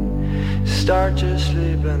start to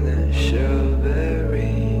sleep on the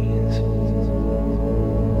strawberries?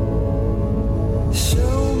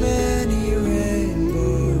 So many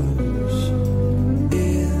rainbows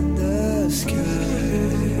in the sky.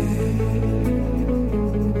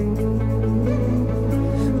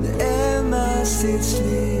 Am I still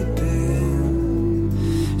sleeping,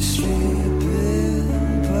 sleeping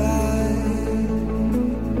by?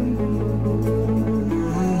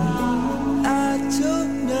 I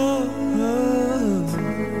don't know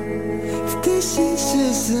if this is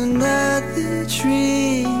just another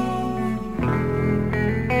dream,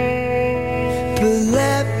 but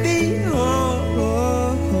let me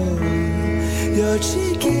hold your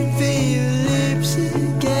cheek and feel your lips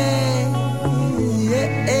again.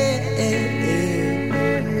 Yeah.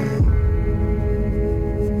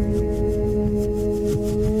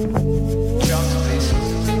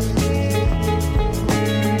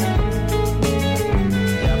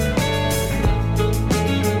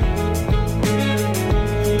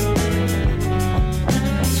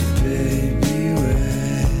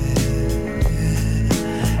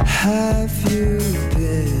 Have you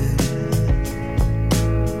been?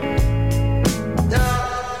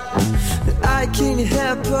 I can't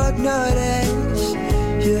help but notice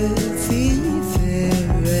you're fevered.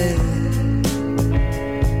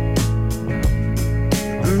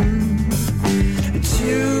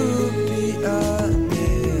 To be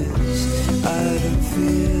honest, I don't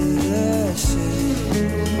feel the same.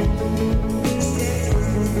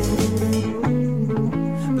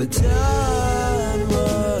 But don't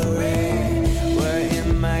worry, we're in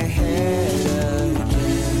my head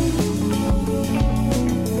again.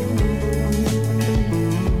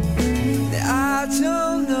 I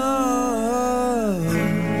don't know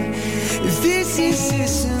if this is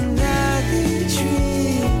just another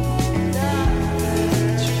dream.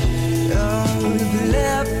 Oh,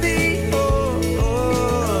 let me hold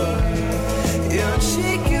your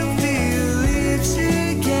cheek and feel your lips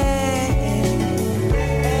again.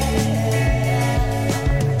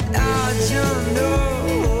 I don't know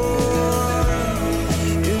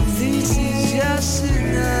if this is just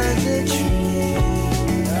another dream.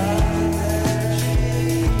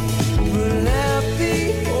 But let me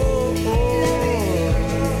hold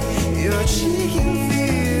your cheek and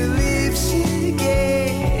feel your lips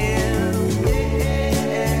again.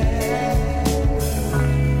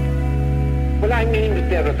 Well, I mean that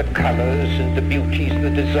there are the colors and the beauties, the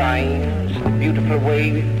designs, the beautiful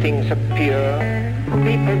way things appear.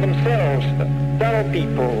 People themselves, the dull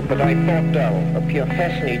people that I thought dull, appear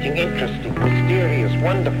fascinating, interesting, mysterious,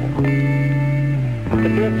 wonderful.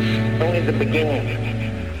 But that's only the beginning.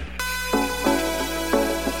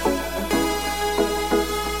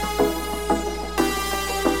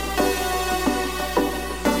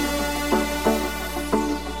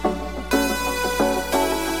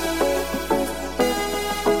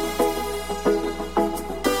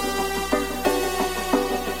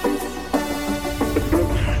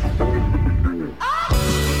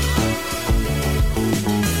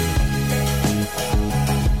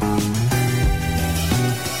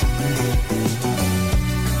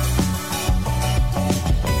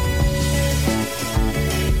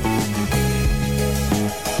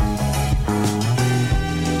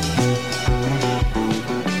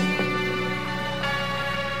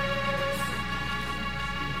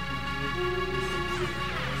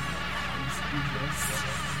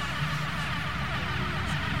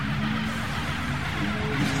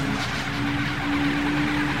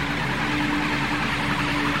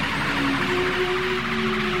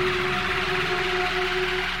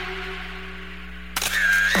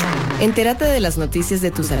 Entérate de las noticias de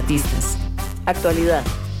tus artistas, actualidad,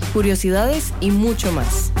 curiosidades y mucho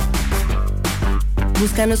más.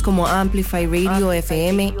 Búscanos como Amplify Radio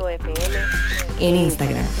FM en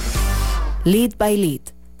Instagram. Lyt By Lit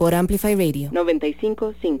por Amplify Radio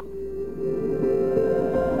 95.5.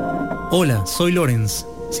 Hola, soy Lorenz.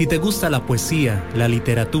 Si te gusta la poesía, la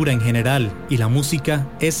literatura en general y la música,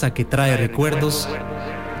 esa que trae recuerdos,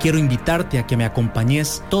 quiero invitarte a que me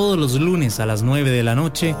acompañes todos los lunes a las 9 de la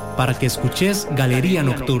noche para que escuches Galería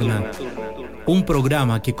Nocturna, un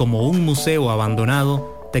programa que como un museo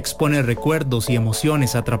abandonado te expone recuerdos y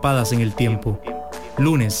emociones atrapadas en el tiempo.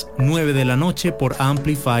 Lunes, 9 de la noche por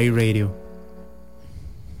Amplify Radio.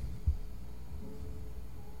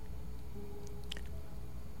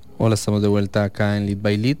 Hola, estamos de vuelta acá en Lyt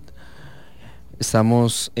By Lit.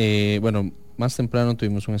 Estamos, más temprano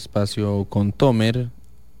tuvimos un espacio con Tomer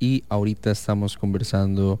y ahorita estamos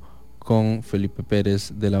conversando con Felipe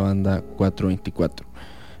Pérez de la banda 424.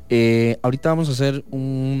 Ahorita vamos a hacer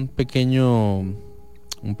un pequeño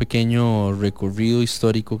recorrido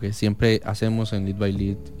histórico que siempre hacemos en Lyt By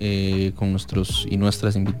Lit con nuestros y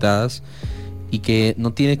nuestras invitadas, y que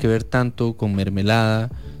no tiene que ver tanto con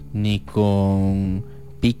mermelada, ni con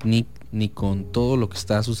picnic, ni con todo lo que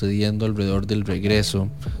está sucediendo alrededor del regreso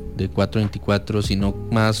de 424, sino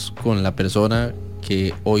más con la persona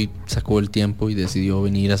que hoy sacó el tiempo y decidió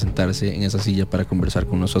venir a sentarse en esa silla para conversar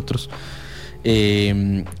con nosotros,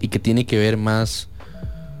 y que tiene que ver más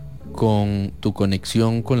con tu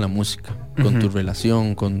conexión con la música, con tu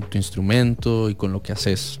relación, con tu instrumento y con lo que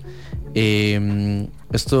haces.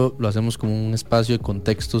 Esto lo hacemos como un espacio de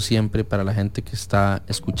contexto siempre para la gente que está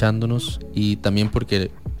escuchándonos, y también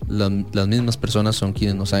porque las mismas personas son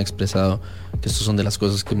quienes nos han expresado que estas son de las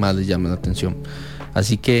cosas que más les llaman la atención.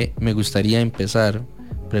 Así que me gustaría empezar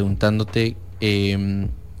preguntándote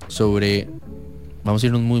sobre, vamos a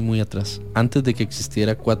irnos muy muy atrás, antes de que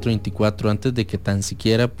existiera 424, antes de que tan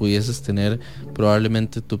siquiera pudieses tener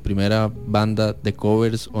probablemente tu primera banda de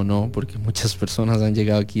covers o no, porque muchas personas han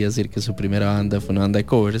llegado aquí a decir que su primera banda fue una banda de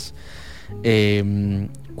covers.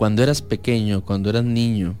 Cuando eras pequeño, cuando eras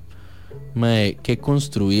niño, ¿qué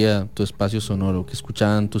construía tu espacio sonoro? ¿Qué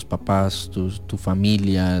escuchaban tus papás, tu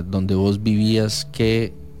familia, donde vos vivías?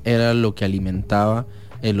 ¿Qué era lo que alimentaba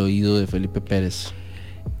el oído de Felipe Pérez?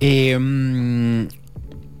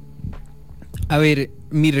 A ver,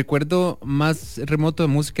 mi recuerdo más remoto de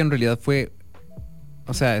música en realidad fue,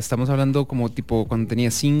 o sea, estamos hablando como tipo cuando tenía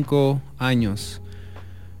 5 años.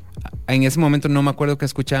 En ese momento no me acuerdo que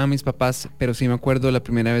escuchaban mis papás, pero sí me acuerdo la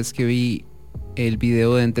primera vez que vi el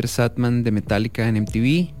video de Enter Sandman de Metallica en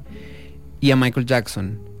MTV y a Michael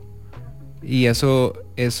Jackson. Y eso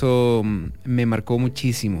me marcó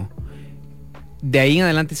muchísimo. De ahí en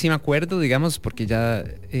adelante sí me acuerdo, digamos, porque ya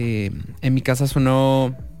en mi casa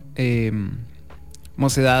sonó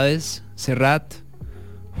Mocedades, Serrat,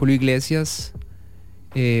 Julio Iglesias,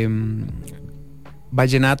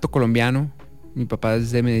 vallenato colombiano, mi papá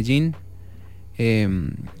es de Medellín,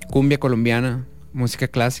 cumbia colombiana, música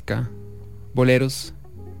clásica, boleros,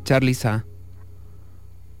 Charly Sa.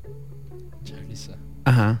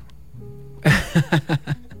 Ajá.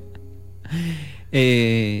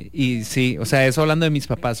 Y sí, o sea, eso hablando de mis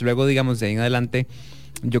papás. Luego, digamos, de ahí en adelante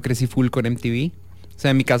yo crecí full con MTV. O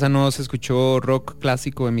sea, en mi casa no se escuchó rock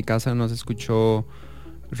clásico, en mi casa no se escuchó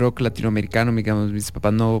rock latinoamericano, digamos, mis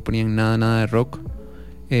papás no ponían nada de rock.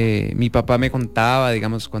 Mi papá me contaba,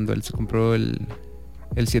 digamos, cuando él se compró el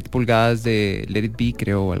 7 pulgadas de Let It Be,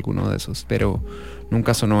 creo, o alguno de esos, pero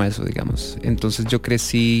nunca sonó eso, digamos. Entonces yo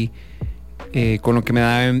crecí con lo que me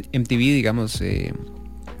daba MTV, digamos.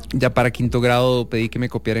 Ya para 5º grado pedí que me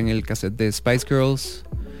copiaran el cassette de Spice Girls.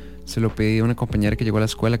 Se lo pedí a una compañera que llegó a la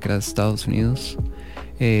escuela, que era de Estados Unidos.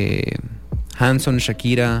 Hanson,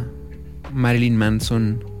 Shakira, Marilyn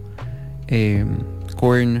Manson,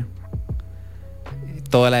 Korn,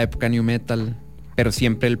 toda la época new metal, pero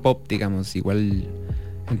siempre el pop, digamos, igual.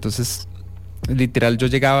 Entonces, literal, yo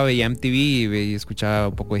llegaba, veía MTV y escuchaba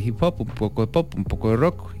un poco de hip hop, un poco de pop, un poco de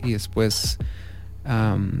rock, y después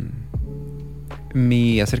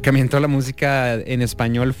mi acercamiento a la música en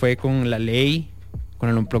español fue con La Ley, con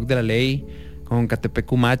el Unplugged de La Ley, con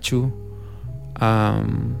Catepecu Machu,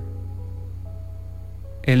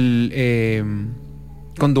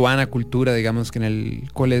 con Duana Cultura, digamos, que en el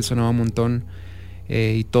cole sonaba un montón,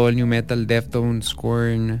 y todo el new metal, Deftones,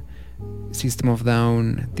 Korn, System of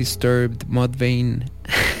Down, Disturbed, Mudvayne.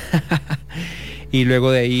 Y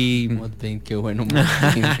luego de ahí Mudvayne, qué bueno.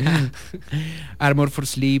 Mudvayne. Armor for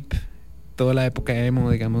Sleep, toda la época emo,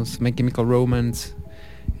 digamos, My Chemical Romance,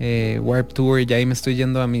 Warped Tour. Ya ahí me estoy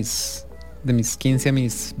yendo de mis 15 a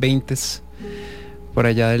mis 20, por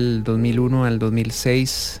allá del 2001 al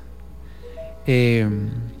 2006.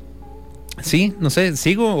 Sí, no sé,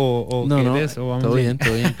 ¿sigo o no, quieres? O vamos todo bien.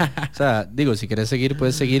 O sea, digo, si quieres seguir,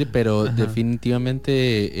 puedes seguir, pero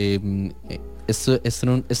definitivamente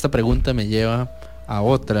esta pregunta me lleva a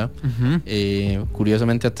otra.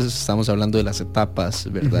 Curiosamente, antes estábamos hablando de las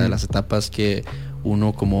etapas, ¿verdad? De las etapas que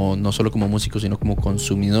uno, como no solo como músico, sino como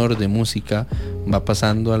consumidor de música, va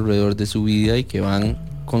pasando alrededor de su vida y que van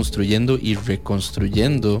construyendo y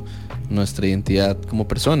reconstruyendo nuestra identidad como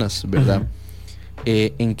personas, ¿verdad?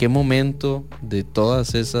 ¿En qué momento de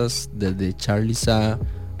todas esas, desde Charly Sa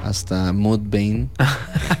hasta Mudvayne,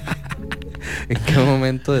 en qué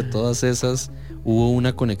momento de todas esas hubo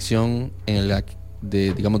una conexión en la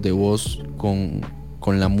digamos, de vos con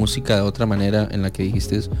la música de otra manera, en la que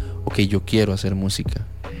dijiste, ok, yo quiero hacer música?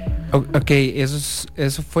 Ok,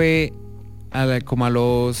 eso fue como a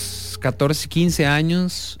los 14, 15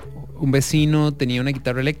 años. Un vecino tenía una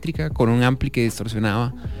guitarra eléctrica con un ampli que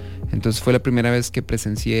distorsionaba. Entonces fue la primera vez que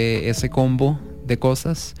presencié ese combo de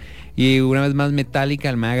cosas. Y una vez más Metallica,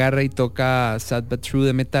 él me agarra y toca Sad But True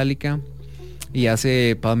de Metallica. Y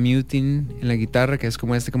hace palm muting en la guitarra, que es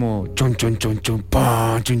como como chun chun chun chun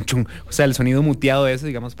pum, chun chun. O sea, el sonido muteado ese,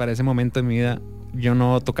 digamos, para ese momento de mi vida. Yo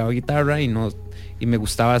no tocaba guitarra y me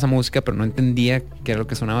gustaba esa música, pero no entendía qué era lo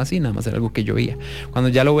que sonaba así, nada más era algo que yo oía. Cuando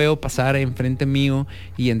ya lo veo pasar enfrente mío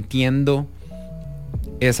y entiendo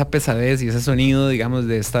esa pesadez y ese sonido, digamos,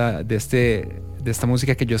 de esta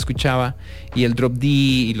música que yo escuchaba, y el drop D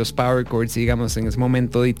y los power chords, digamos, en ese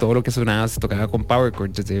momento, y todo lo que sonaba se tocaba con power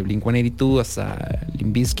chords, desde Blink-182 hasta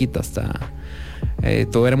Limp Bizkit, hasta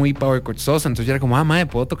todo era muy power chordsoso. Entonces yo era como, madre,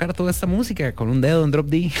 puedo tocar toda esta música con un dedo en drop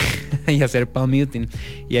D y hacer palm muting.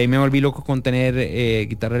 Y ahí me volví loco con tener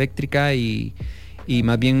guitarra eléctrica y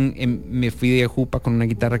más bien me fui de jupa con una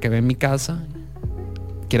guitarra que había en mi casa,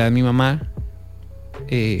 que era de mi mamá,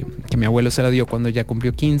 que mi abuelo se la dio cuando ya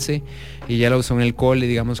cumplió 15, y ella la usó en el cole,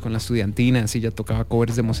 digamos, con la estudiantina, así ya tocaba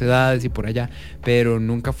covers de Mocedades y por allá, pero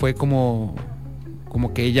nunca fue como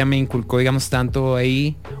que ella me inculcó, digamos, tanto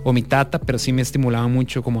ahí, o mi tata, pero sí me estimulaba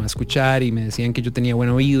mucho como a escuchar, y me decían que yo tenía buen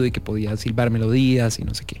oído y que podía silbar melodías y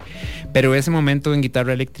no sé qué. Pero ese momento en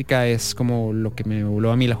guitarra eléctrica es como lo que me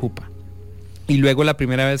voló a mí la jupa. Y luego la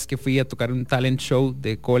primera vez que fui a tocar un talent show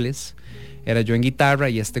de coles, era yo en guitarra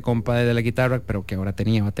y este compa de la guitarra, pero que ahora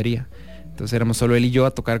tenía batería. Entonces éramos solo él y yo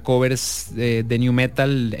a tocar covers de new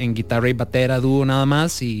metal en guitarra y batera, dúo nada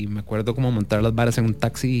más. Y me acuerdo como montar las varas en un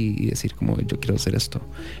taxi y decir como, yo quiero hacer esto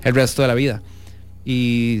el resto de la vida.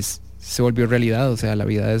 Y se volvió realidad, o sea, la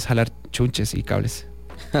vida es jalar chunches y cables.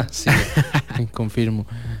 Sí, confirmo.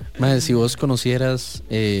 Madre, si vos conocieras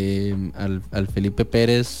al Felipe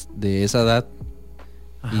Pérez de esa edad,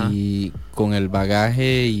 ajá, y con el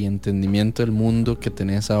bagaje y entendimiento del mundo que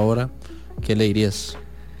tenés ahora, ¿qué le dirías?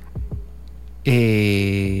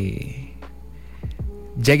 Lléguele,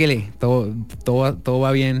 todo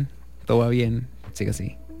va bien, sigue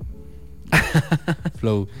así.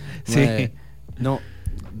 Flow. Sí. No,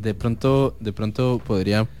 de pronto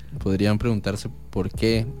podrían preguntarse por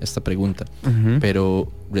qué esta pregunta,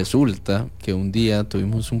 pero resulta que un día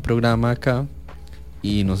tuvimos un programa acá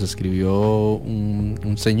y nos escribió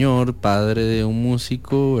un señor, padre de un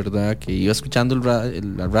músico, ¿verdad? Que iba escuchando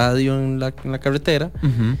la radio en la carretera.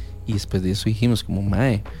 Y después de eso dijimos como,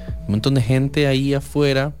 mae, un montón de gente ahí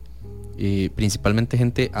afuera, principalmente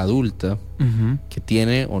gente adulta, que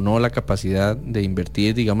tiene o no la capacidad de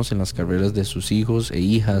invertir, digamos, en las carreras de sus hijos e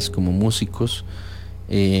hijas como músicos,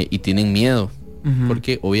 y tienen miedo,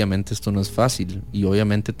 porque obviamente esto no es fácil, y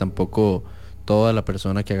obviamente tampoco toda la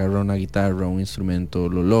persona que agarra una guitarra o un instrumento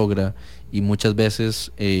lo logra, y muchas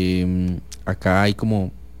veces acá hay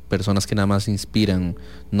como personas que nada más inspiran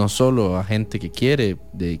no solo a gente que quiere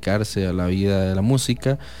dedicarse a la vida de la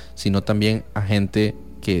música, sino también a gente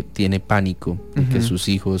que tiene pánico de que sus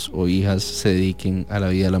hijos o hijas se dediquen a la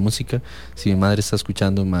vida de la música. Si mi madre está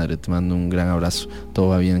escuchando, madre, te mando un gran abrazo, todo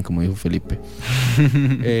va bien, como dijo Felipe.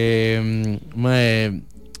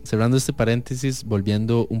 Cerrando este paréntesis,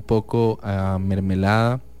 volviendo un poco a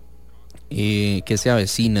Mermelada, que se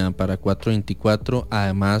avecina para 424,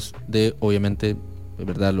 además de, obviamente,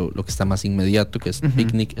 ¿verdad? Lo que está más inmediato, que es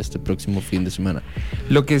Picnic este próximo fin de semana.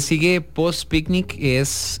 Lo que sigue post Picnic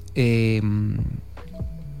es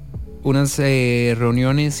unas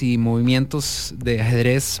reuniones y movimientos de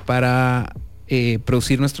ajedrez para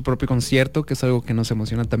producir nuestro propio concierto, que es algo que nos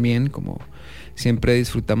emociona también. Como siempre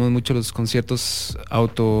disfrutamos mucho los conciertos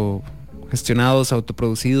autogestionados,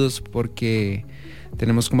 autoproducidos, porque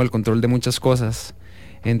tenemos como el control de muchas cosas.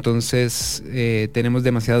 Entonces tenemos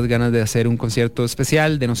demasiadas ganas de hacer un concierto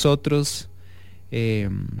especial de nosotros,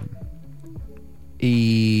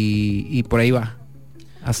 y por ahí va.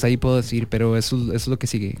 Hasta ahí puedo decir, pero eso es lo que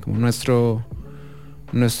sigue, como nuestro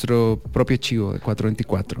propio chivo de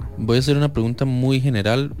 424. Voy a hacer una pregunta muy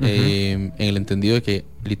general, en el entendido de que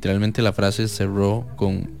literalmente la frase cerró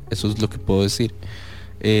con eso es lo que puedo decir.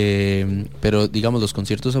 Pero digamos, los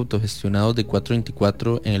conciertos autogestionados de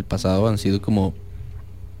 424 en el pasado han sido como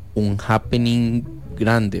un happening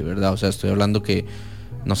grande, ¿verdad? O sea, estoy hablando que,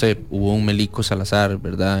 no sé, hubo un Melico Salazar,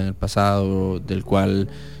 ¿verdad? En el pasado, del cual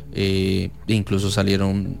incluso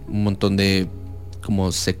salieron un montón de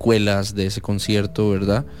como secuelas de ese concierto,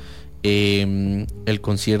 ¿verdad? El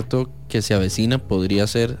concierto que se avecina podría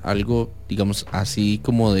ser algo, digamos, así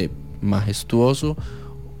como de majestuoso,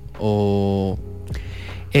 o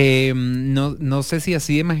no sé si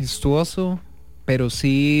así de majestuoso, pero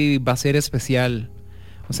sí va a ser especial.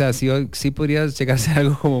 O sea, sí podría llegar a ser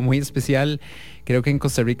algo como muy especial. Creo que en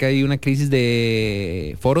Costa Rica hay una crisis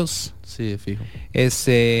de foros. Sí, fijo.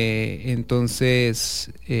 Entonces,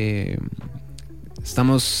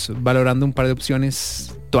 estamos valorando un par de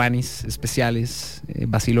opciones tuanis, especiales,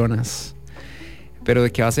 vacilonas. Pero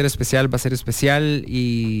de que va a ser especial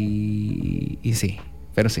y sí,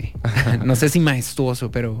 pero sí. No sé si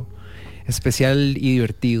majestuoso, pero especial y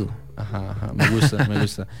divertido. Ajá, me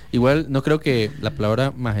gusta. Igual no creo que la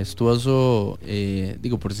palabra majestuoso,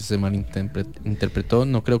 digo por si se malinterpretó,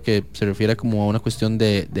 no creo que se refiera como a una cuestión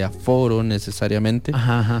de aforo necesariamente,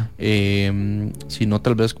 sino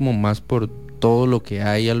tal vez como más por todo lo que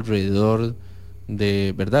hay alrededor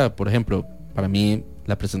de, ¿verdad? Por ejemplo, para mí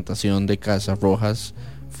la presentación de Casa Rojas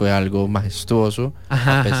fue algo majestuoso,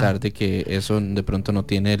 a pesar de que eso de pronto no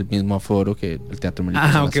tiene el mismo aforo que el Teatro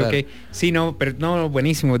Melico. Ok. Sí, no, pero no,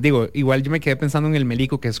 buenísimo. Digo, igual yo me quedé pensando en el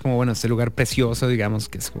Melico, que es como, bueno, este lugar precioso, digamos,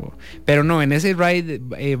 que es como... Pero no, en ese ride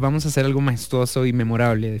vamos a hacer algo majestuoso y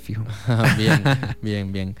memorable, de fijo.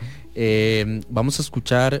 Bien. Vamos a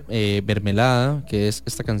escuchar Mermelada, que es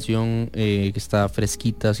esta canción que está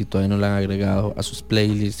fresquita, si todavía no la han agregado a sus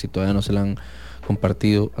playlists, si todavía no se la han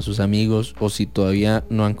compartido a sus amigos, o si todavía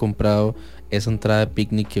no han comprado esa entrada de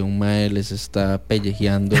picnic que un mae les está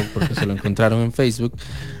pellejeando porque se lo encontraron en Facebook.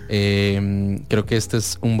 Creo que este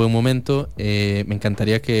es un buen momento. Me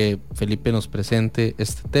encantaría que Felipe nos presente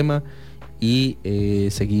este tema y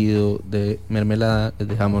seguido de Mermelada les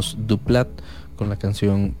dejamos Duplat con la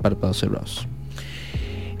canción Párpados Cerrados.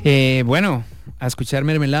 Bueno, a escuchar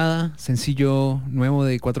Mermelada, sencillo nuevo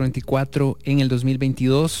de 424 en el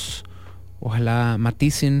 2022. Ojalá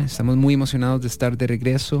maticen, estamos muy emocionados de estar de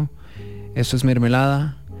regreso. Esto es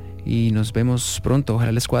Mermelada y nos vemos pronto,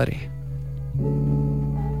 ojalá les cuadre.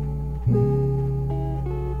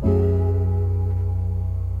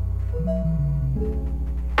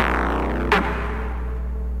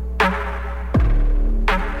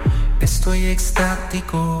 Estoy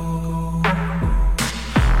extático,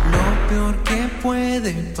 lo peor que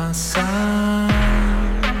puede pasar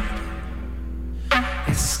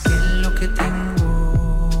es que lo que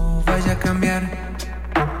tengo vaya a cambiar,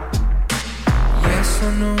 y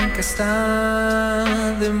eso nunca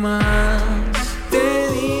está de más. Te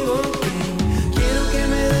digo que quiero que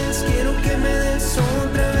me des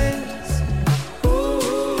otra vez.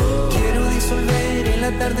 Quiero disolver el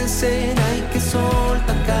atardecer, ay que sol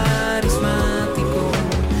tan carismático.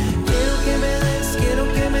 Quiero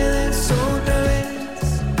que me des otra vez,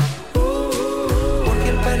 porque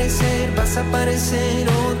al parecer vas a aparecer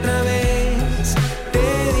otra vez. Te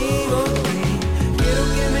digo que quiero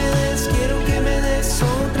que me des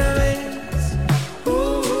otra vez.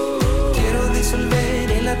 Quiero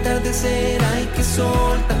disolver el atardecer, ay que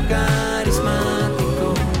sol tan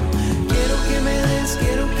carismático. Quiero que me des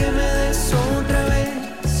otra vez,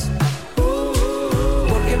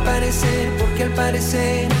 porque al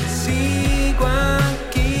parecer sigo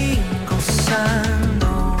aquí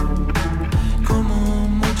gozando como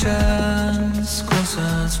muchas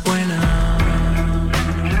cosas buenas.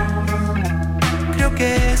 Creo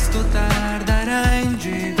que esto tardará en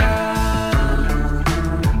llegar.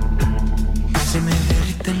 Se me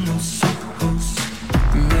derriten los ojos,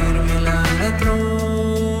 mermelada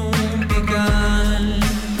tropical.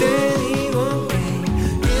 Te digo que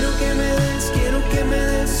quiero que me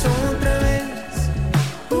des otra vez.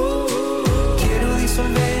 Quiero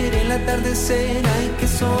disolver el atardecer, ay que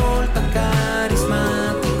sol tan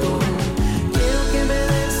carismático. Quiero que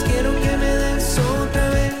me des otra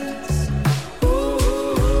vez,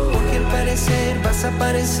 porque al parecer vas a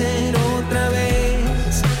aparecer otra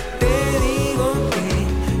vez. Te digo que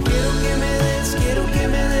quiero que me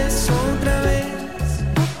des otra vez.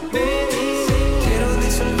 Quiero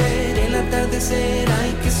disolver el atardecer,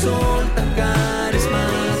 ay que sol tan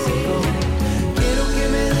carismático. Quiero que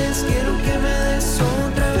me des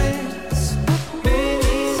otra vez,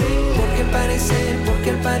 porque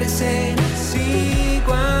al parecer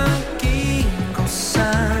sigo aquí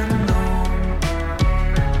gozando.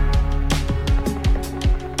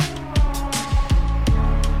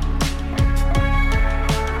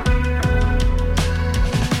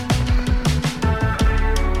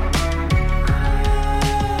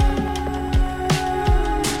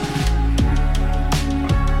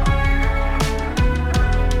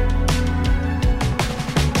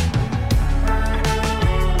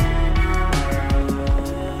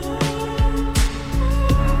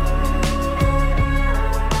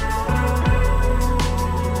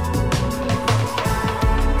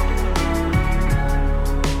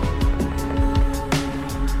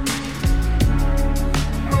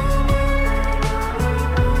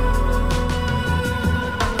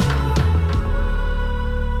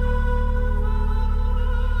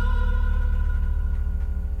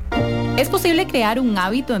 ¿Es posible crear un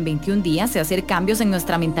hábito en 21 días y hacer cambios en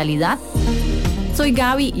nuestra mentalidad? Soy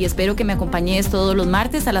Gaby y espero que me acompañes todos los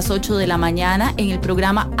martes a las 8 de la mañana en el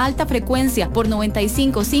programa Alta Frecuencia por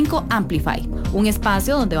 95.5 Amplify, un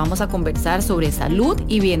espacio donde vamos a conversar sobre salud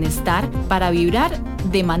y bienestar para vibrar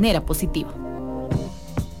de manera positiva.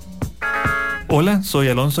 Hola, soy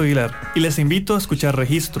Alonso Aguilar y les invito a escuchar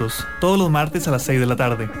Registros todos los martes a las 6 de la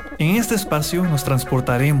tarde. En este espacio nos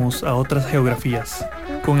transportaremos a otras geografías,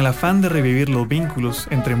 con el afán de revivir los vínculos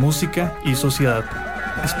entre música y sociedad.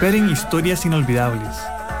 Esperen historias inolvidables,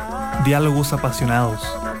 diálogos apasionados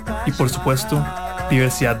y, por supuesto,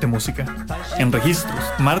 diversidad de música. En Registros,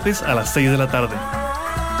 martes a las 6 de la tarde.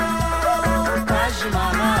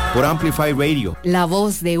 Por Amplify Radio. La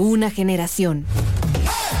voz de una generación.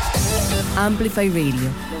 Amplify Radio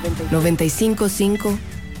 95.5.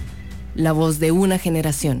 La voz de una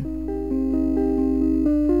generación.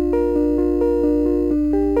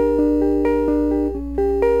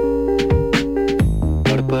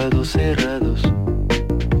 Párpados cerrados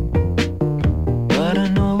para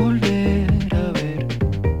no volver a ver,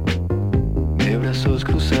 de brazos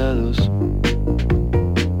cruzados,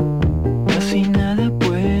 casi nada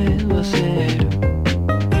puedo hacer.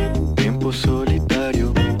 Tiempo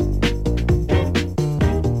solitario,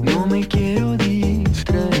 no me quiero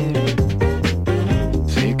distraer,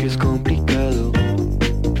 sé que es complicado,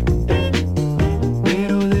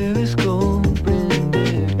 pero debes comprender.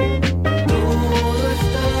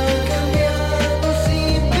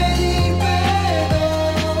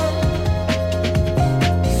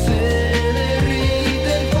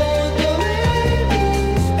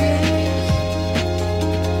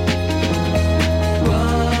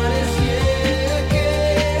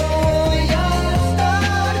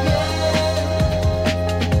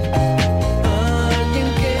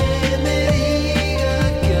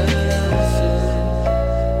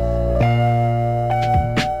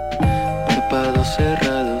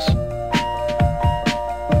 Cerrados,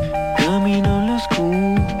 camino en la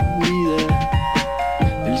oscuridad,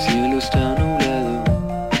 el cielo está nublado,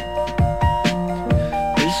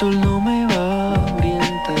 el sol no me va a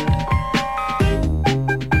orientar.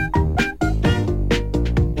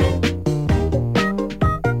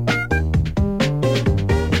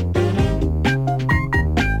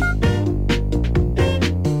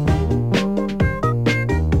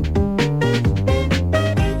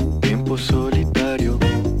 Tiempo solitario,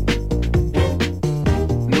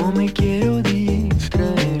 no me quiero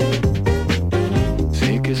distraer,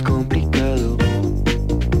 sé que es complicado,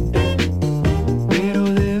 pero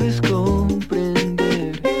debes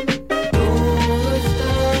comprender. Todo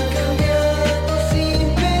está cambiando sin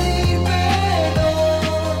pedir perdón,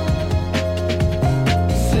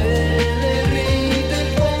 se derrite el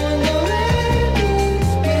fondo de mis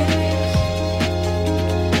pies.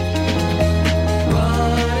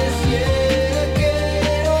 Pareciera que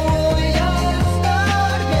no voy a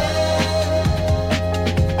estar bien.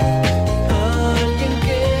 Alguien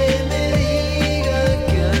que me diga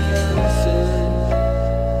qué hacer.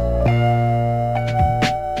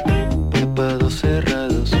 Párpados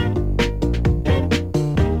cerrados,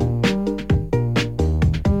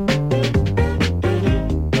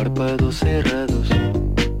 párpados cerrados.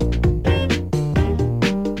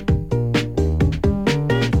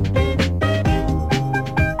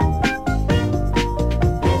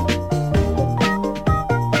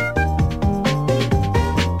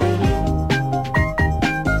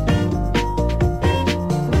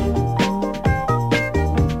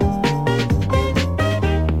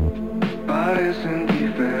 Parecen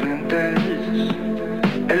diferentes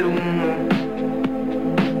el humo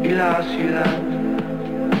y la ciudad,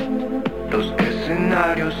 los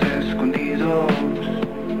escenarios escondidos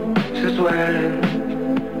se suelen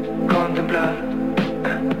contemplar.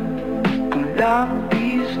 Con la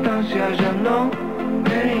distancia ya no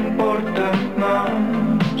me importa más.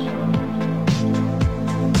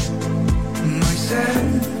 No hay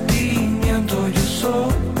sentimiento, yo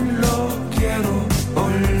solo quiero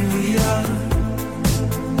olvidar.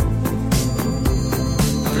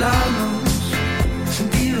 Hablarnos,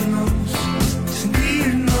 sentirnos,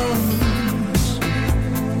 sentirnos.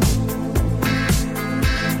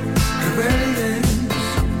 Rebeldes,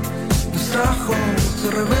 nos trajo de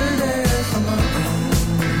rebeldes a mano.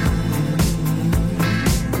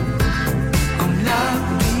 Con la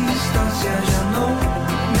distancia ya no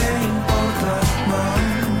me importa más.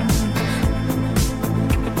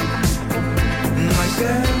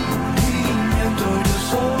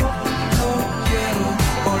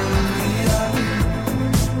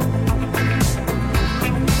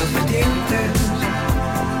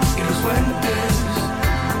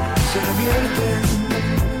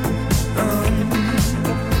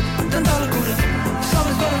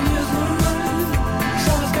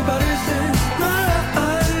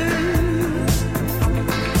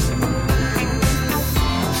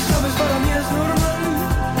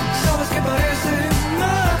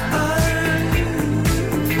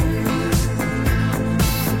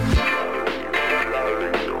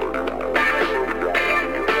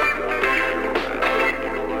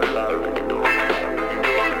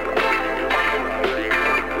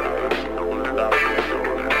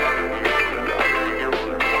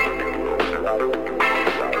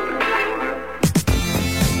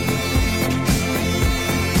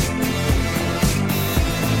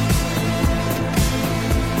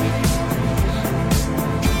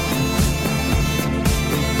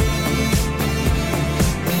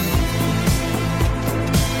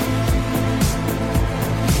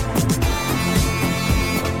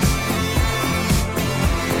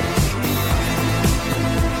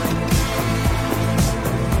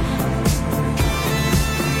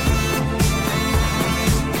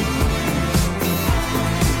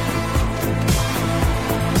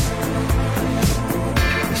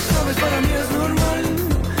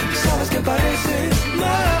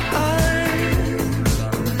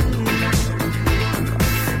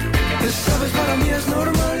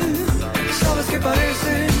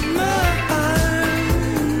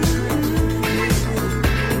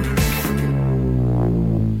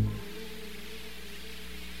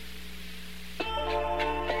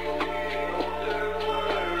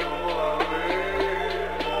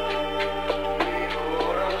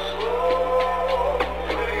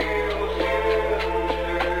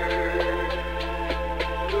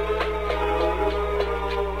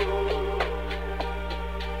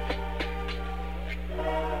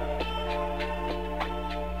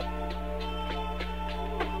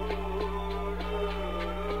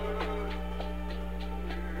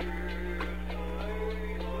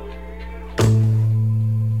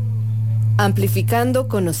 Amplificando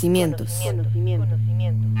conocimientos.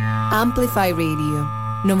 Amplify Radio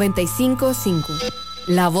 95.5.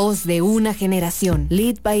 La voz de una generación.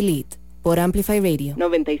 Lyt By Lit por Amplify Radio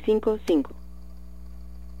 95.5.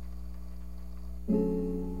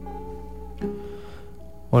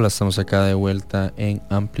 Hola, estamos acá de vuelta en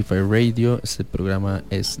Amplify Radio. Este programa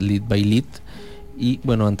es Lyt By Lit. Y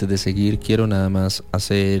bueno, antes de seguir quiero nada más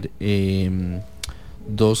hacer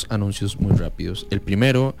dos anuncios muy rápidos. El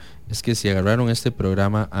primero es que si agarraron este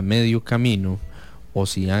programa a medio camino, o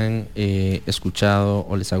si han escuchado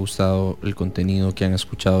o les ha gustado el contenido que han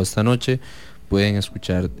escuchado esta noche, pueden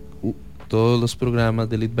escuchar todos los programas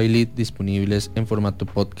de Lyt By Lit disponibles en formato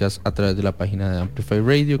podcast a través de la página de Amplify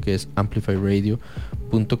Radio, que es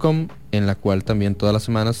amplifyradio.com, en la cual también todas las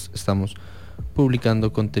semanas estamos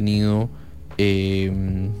publicando contenido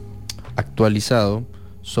actualizado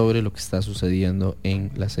sobre lo que está sucediendo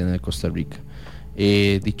en la escena de Costa Rica.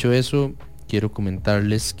 Dicho eso, quiero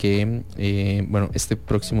comentarles que este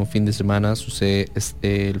próximo fin de semana sucede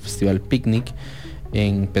el Festival Picnic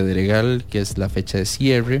en Pedregal, que es la fecha de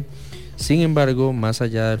cierre. Sin embargo, más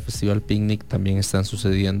allá del Festival Picnic también están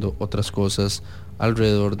sucediendo otras cosas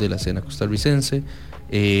alrededor de la escena costarricense.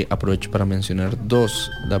 Aprovecho para mencionar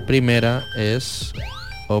dos. La primera es...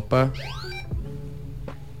 Opa.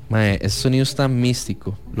 Mae, ese sonido está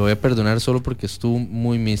místico. Lo voy a perdonar solo porque estuvo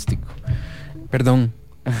muy místico. Perdón.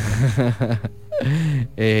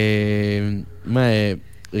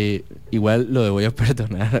 Igual lo voy a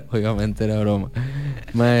perdonar. Obviamente era broma.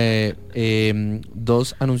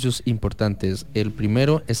 Dos anuncios importantes. El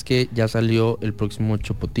primero es que ya salió el próximo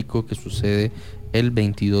Chopotico, que sucede el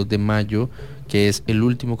 22 de mayo, que es el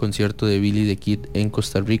último concierto de Billy the Kid en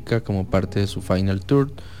Costa Rica como parte de su Final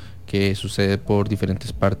Tour, que sucede por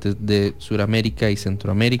diferentes partes de Sudamérica y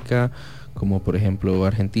Centroamérica, como por ejemplo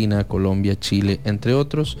Argentina, Colombia, Chile, entre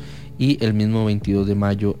otros. Y el mismo 22 de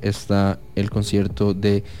mayo está el concierto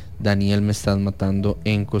de Daniel Me Estás Matando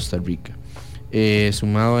en Costa Rica.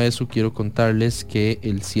 Sumado a eso, quiero contarles que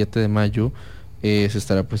el 7 de mayo se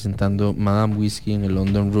estará presentando Madame Whiskey en el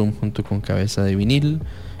London Room junto con Cabeza de Vinil.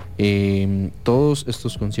 Todos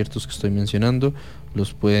estos conciertos que estoy mencionando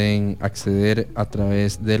los pueden acceder a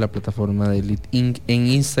través de la plataforma de Lit Inc. en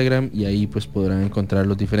Instagram, y ahí pues podrán encontrar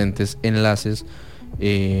los diferentes enlaces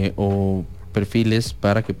o perfiles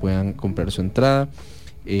para que puedan comprar su entrada,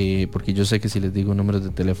 porque yo sé que si les digo números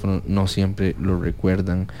de teléfono no siempre lo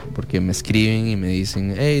recuerdan, porque me escriben y me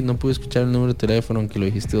dicen: hey, no pude escuchar el número de teléfono aunque lo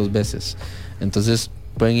dijiste 2 veces. Entonces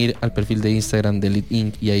pueden ir al perfil de Instagram de Lit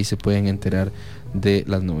Inc. y ahí se pueden enterar de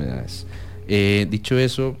las novedades. Dicho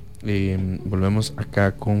eso, volvemos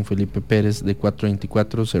acá con Felipe Pérez de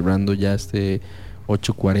 424, cerrando ya este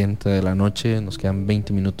 8:40 de la noche. Nos quedan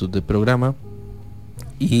 20 minutos de programa.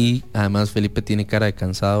 Y además Felipe tiene cara de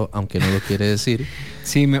cansado, aunque no lo quiere decir.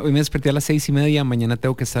 Sí, hoy me desperté a las 6:30. Mañana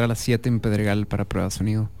tengo que estar a las 7 en Pedregal para prueba de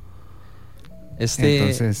sonido.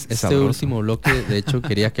 Este último bloque, de hecho,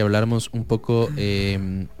 quería que habláramos un poco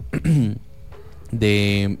de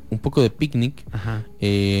Picnic. Ajá.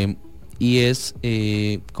 Y es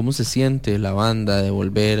cómo se siente la banda de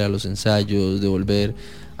volver a los ensayos, de volver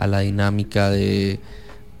a la dinámica de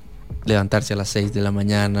levantarse a las 6 de la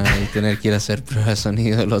mañana y tener que ir a hacer prueba de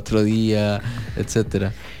sonido el otro día,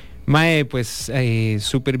 etcétera. Mae, pues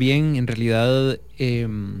súper bien. En realidad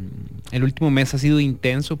el último mes ha sido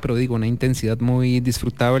intenso, pero digo, una intensidad muy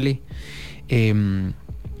disfrutable.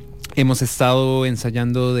 Hemos estado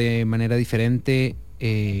ensayando de manera diferente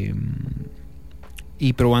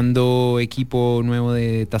y probando equipo nuevo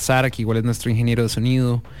de Tazara, que igual es nuestro ingeniero de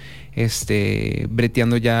sonido,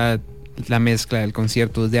 breteando ya la mezcla del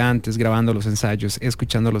concierto desde antes, grabando los ensayos,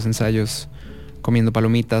 escuchando los ensayos, comiendo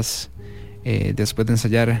palomitas después de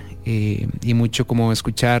ensayar, y mucho como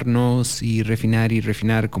escucharnos y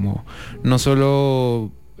refinar, como no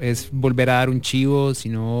solo es volver a dar un chivo,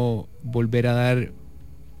 sino volver a dar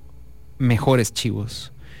mejores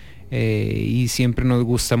chivos, y siempre nos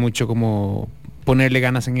gusta mucho como ponerle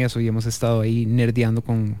ganas en eso, y hemos estado ahí nerdeando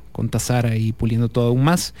con Tazara y puliendo todo aún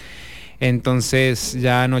más. Entonces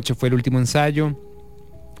ya anoche fue el último ensayo.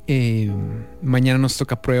 Mañana nos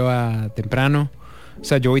toca prueba temprano. O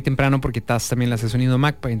sea, yo voy temprano porque Taz también le hace sonido a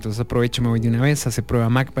Magpie, entonces aprovecho, me voy de una vez, hace prueba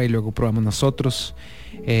Magpie y luego probamos nosotros.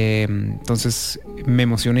 Entonces me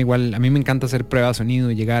emociona igual. A mí me encanta hacer prueba de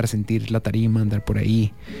sonido, llegar, sentir la tarima, andar por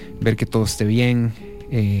ahí, ver que todo esté bien,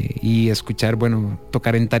 y escuchar, bueno,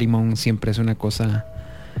 tocar en tarimón siempre es una cosa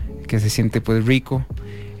que se siente pues rico.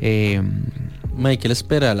 Mike, ¿qué le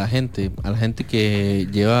espera a la gente? A la gente que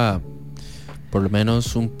lleva por lo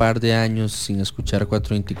menos un par de años sin escuchar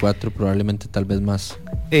 424, probablemente tal vez más.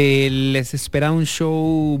 Les espera un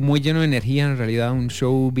show muy lleno de energía, en realidad un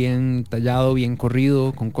show bien tallado, bien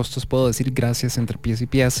corrido, con costos, puedo decir, gracias entre pieza y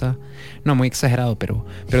pieza. No, muy exagerado, pero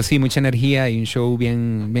sí, mucha energía y un show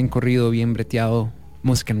bien corrido, bien breteado,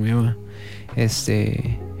 música nueva.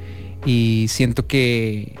 Y siento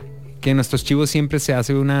que en nuestros chivos siempre se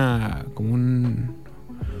hace una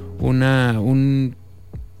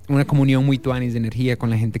comunión muy tuanis de energía con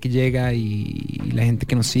la gente que llega y la gente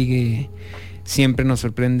que nos sigue siempre nos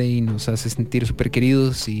sorprende y nos hace sentir súper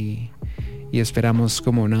queridos y esperamos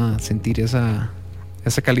como nada sentir esa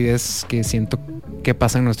calidez que siento que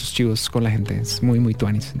pasa en nuestros chivos con la gente. Es muy muy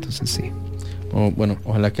tuanis, entonces sí. Bueno,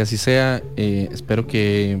 ojalá que así sea. Espero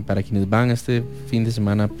que para quienes van este fin de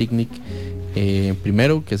semana picnic,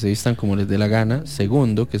 primero que se vistan como les dé la gana,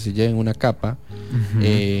 segundo que se lleven una capa,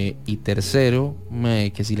 y tercero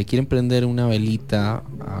que si le quieren prender una velita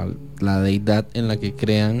a la deidad en la que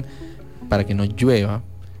crean para que no llueva,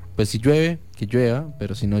 pues si llueve que llueva,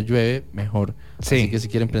 pero si no llueve mejor. Sí, así que si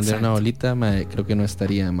quieren prender una bolita, creo que no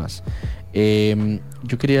estaría de más.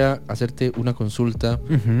 Yo quería hacerte una consulta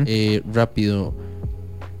rápido.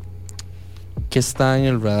 ¿Qué está en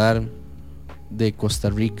el radar de Costa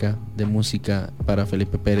Rica de música para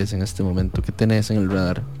Felipe Pérez en este momento? ¿Qué tenés en el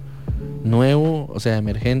radar? Nuevo, o sea,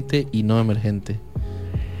 emergente y no emergente.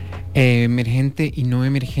 Emergente y no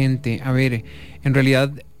emergente. A ver, en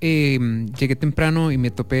realidad llegué temprano y me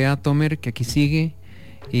topé a Tomer, que aquí sigue,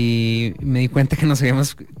 y me di cuenta que nos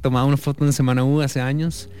habíamos tomado una foto en Semana U hace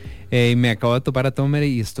años. Me acabo de topar a Tomer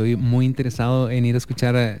y estoy muy interesado en ir a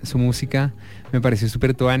escuchar su música. Me pareció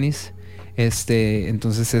súper tuanis.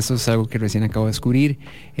 Entonces eso es algo que recién acabo de descubrir.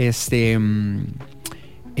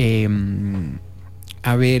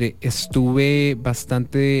 A ver, estuve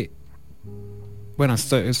bastante... Bueno,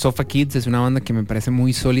 Sofa Kids es una banda que me parece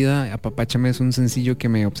muy sólida. Apapáchame es un sencillo que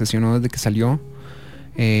me obsesionó desde que salió.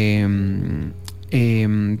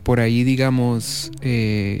 Por ahí, digamos,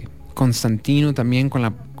 Constantino también,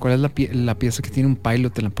 ¿cuál es la pieza que tiene un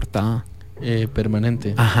pilot en la portada?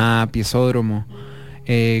 Permanente. Ajá, Piezódromo.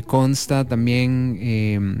 Consta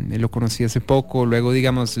también, lo conocí hace poco. Luego,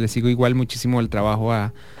 digamos, le sigo igual muchísimo el trabajo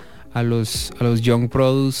a los Young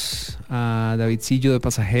Produce, a Davidcillo de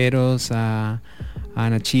Pasajeros, a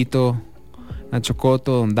Nachito, Nacho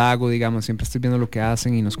Coto, Don Dago, digamos, siempre estoy viendo lo que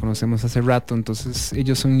hacen y nos conocemos hace rato, entonces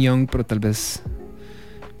ellos son young,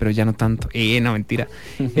 pero ya no tanto. No, mentira.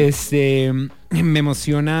 Me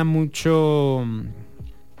emociona mucho,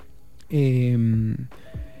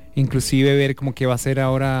 inclusive ver como que va a ser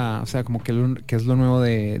ahora, o sea, como que es lo nuevo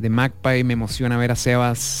de Magpie. Me emociona ver a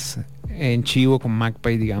Sebas en chivo con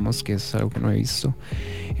Magpie, digamos, que es algo que no he visto.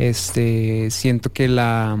 Siento que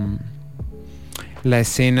la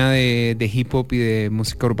escena de hip hop y de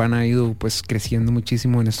música urbana ha ido pues creciendo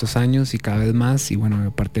muchísimo en estos años y cada vez más, y bueno,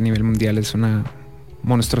 aparte a nivel mundial es una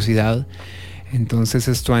monstruosidad. Entonces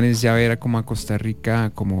esto es ya ver como a Costa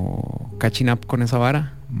Rica como catching up con esa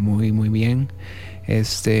vara, muy muy bien.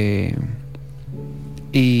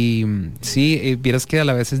 Y sí, vieras que a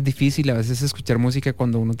la vez es difícil, a veces escuchar música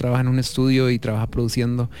cuando uno trabaja en un estudio y trabaja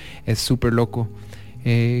produciendo es súper loco.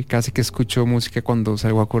 Casi que escucho música cuando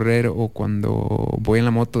salgo a correr o cuando voy en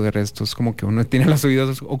la moto. De resto es como que uno tiene los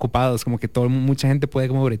oídos ocupados, como que mucha gente puede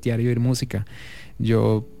como bretear y oír música.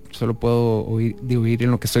 Yo solo puedo oír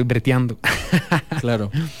en lo que estoy breteando.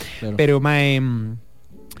 Claro.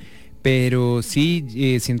 Pero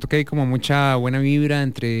sí, siento que hay como mucha buena vibra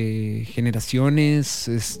entre generaciones.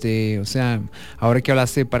 O sea, ahora que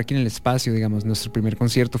hablaste de Parque en el Espacio, digamos, nuestro primer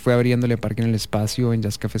concierto fue abriéndole Parque en el Espacio en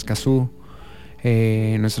Jazz Café Escazú.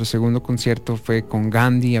 Nuestro segundo concierto fue con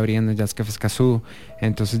Gandhi abriendo Jazz Café Escazú.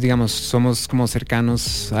 Entonces, digamos, somos como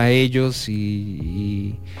cercanos a ellos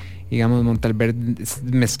y digamos, Montalbert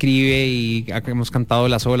me escribe y hemos cantado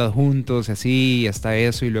Las Olas juntos y así, y hasta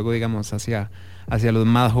eso, y luego, digamos, hacia los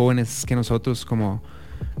más jóvenes que nosotros, como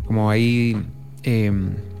ahí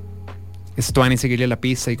estuan y seguirle la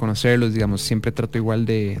pista y conocerlos, digamos, siempre trato igual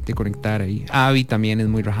de conectar ahí. Avi también es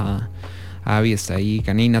muy rajada. Avi está ahí,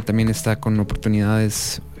 Canina también está con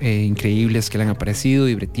oportunidades increíbles que le han aparecido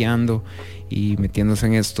y breteando y metiéndose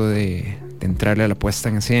en esto de entrarle a la puesta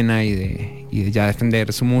en escena y de ya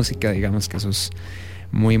defender su música, digamos que eso es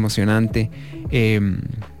muy emocionante.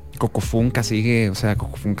 Cocofunca sigue, o sea,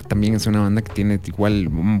 Cocofunca también es una banda que tiene igual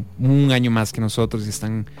un año más que nosotros y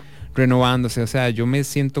están renovándose. O sea, yo me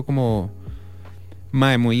siento como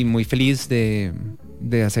muy, muy feliz de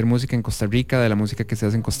hacer música en Costa Rica, de la música que se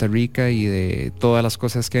hace en Costa Rica y de todas las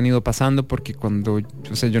cosas que han ido pasando, porque cuando,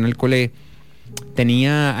 o sea, yo en el cole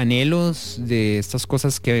tenía anhelos de estas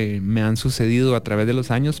cosas que me han sucedido a través de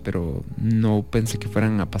los años, pero no pensé que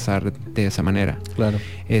fueran a pasar de esa manera. Claro.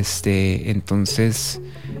 Entonces,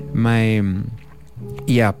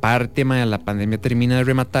 y aparte, la pandemia termina de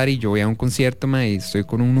rematar y yo voy a un concierto, y estoy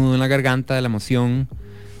con un nudo en la garganta de la emoción,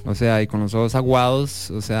 o sea, y con los ojos aguados,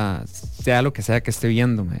 o sea lo que sea que esté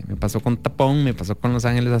viendo. Me pasó con Tapón, me pasó con Los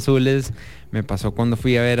Ángeles Azules, me pasó cuando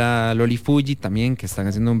fui a ver a Loli Fuji también, que están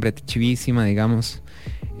haciendo un brete chivísima, digamos.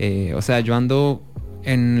 O sea, yo ando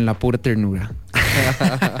en la pura ternura.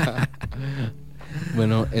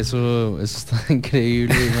 Bueno, eso está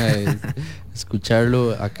increíble,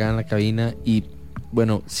 escucharlo acá en la cabina. Y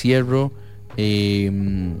bueno, cierro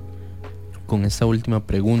con esta última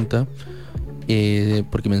pregunta,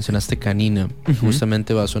 porque mencionaste Canina.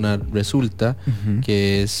 Justamente va a sonar Resulta,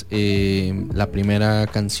 que es la primera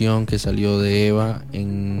canción que salió de Eva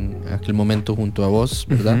en aquel momento junto a vos,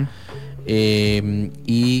 ¿verdad?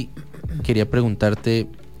 Y quería preguntarte,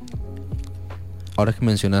 ahora que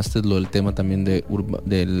mencionaste lo del tema también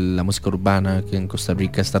de la música urbana, que en Costa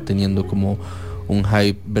Rica está teniendo como un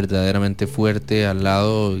hype verdaderamente fuerte al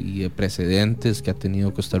lado y de precedentes que ha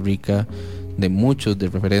tenido Costa Rica, de muchos de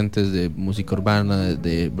referentes de música urbana,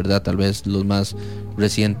 de verdad, tal vez los más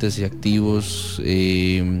recientes y activos,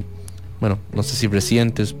 bueno, no sé si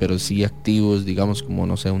recientes, pero sí activos, digamos, como,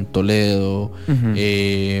 no sé, un Toledo,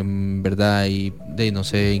 verdad, y no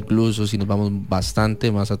sé, incluso si nos vamos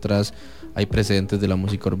bastante más atrás, hay precedentes de la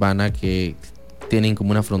música urbana que tienen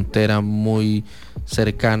como una frontera muy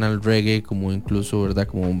cercana al reggae, como incluso, verdad,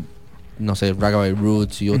 como, no sé, Ragabay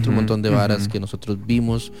Roots y otro montón de varas que nosotros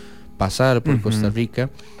vimos pasar por Costa Rica,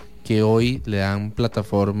 que hoy le dan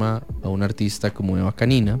plataforma a un artista como Eva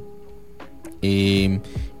Canina, y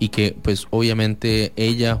que pues obviamente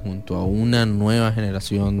ella junto a una nueva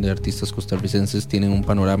generación de artistas costarricenses tienen un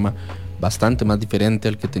panorama bastante más diferente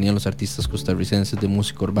al que tenían los artistas costarricenses de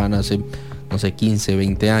música urbana hace, no sé, 15,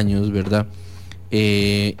 20 años, ¿verdad?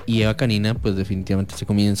 Y Eva Canina pues definitivamente se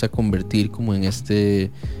comienza a convertir como en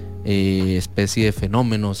especie de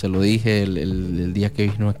fenómeno. Se lo dije el día que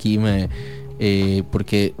vino aquí,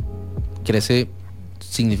 porque crece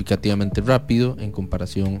significativamente rápido en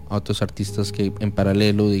comparación a otros artistas que en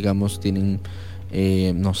paralelo, digamos, tienen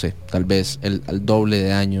no sé, tal vez el doble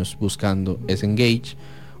de años buscando ese engage,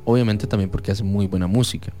 obviamente también porque hace muy buena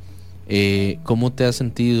música. ¿Cómo te has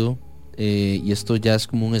sentido? Y esto ya es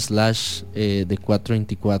como un slash de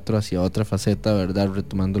 424 hacia otra faceta, ¿verdad?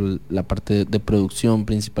 Retomando la parte de producción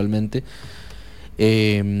principalmente.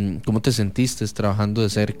 ¿Cómo te sentiste trabajando de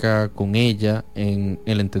cerca con ella, en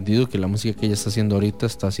el entendido que la música que ella está haciendo ahorita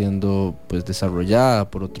está siendo pues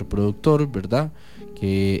desarrollada por otro productor, ¿verdad?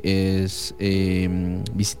 Que es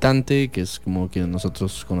Visitante, que es como que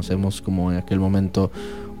nosotros conocemos como en aquel momento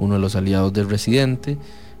uno de los aliados del Residente,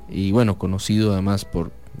 y bueno, conocido además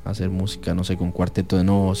por hacer música, no sé, con Cuarteto de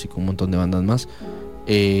Nos y con un montón de bandas más.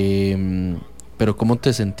 Pero ¿cómo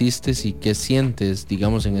te sentiste y qué sientes,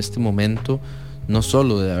 digamos, en este momento, no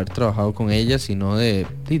solo de haber trabajado con ella, sino de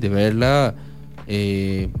verla,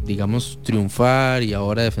 digamos, triunfar y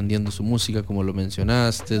ahora defendiendo su música, como lo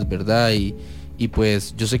mencionaste, ¿verdad? Y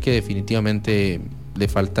pues yo sé que definitivamente le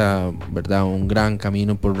falta, ¿verdad?, un gran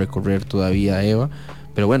camino por recorrer todavía a Eva,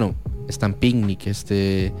 pero bueno, está en Picnic,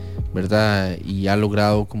 ¿verdad? Y ha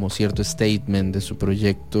logrado como cierto statement de su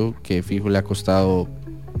proyecto que fijo le ha costado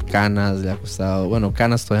canas, le ha costado, bueno,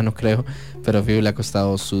 canas todavía no creo, pero fijo le ha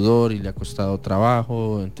costado sudor y le ha costado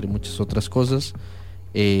trabajo, entre muchas otras cosas.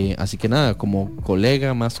 Así que nada, como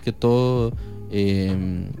colega más que todo,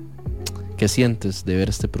 ¿qué sientes de ver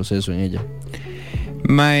este proceso en ella?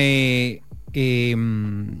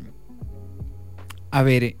 A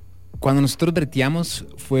ver, cuando nosotros breteamos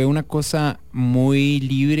fue una cosa muy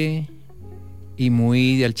libre y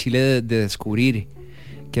muy al chile de descubrir,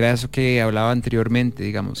 que era eso que hablaba anteriormente,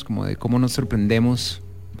 digamos, como de cómo nos sorprendemos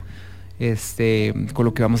con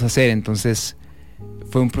lo que vamos a hacer. Entonces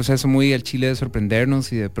fue un proceso muy al chile de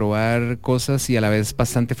sorprendernos y de probar cosas, y a la vez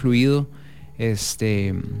bastante fluido.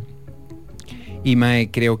 Y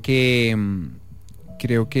creo que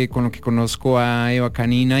con lo que conozco a Eva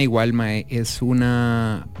Canina, igual es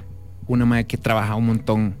una mae que trabaja un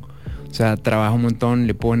montón, o sea, trabaja un montón,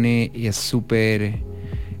 le pone, y es súper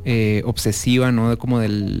obsesiva, ¿no? Como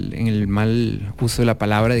en el mal uso de la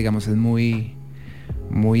palabra, digamos, es muy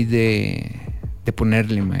de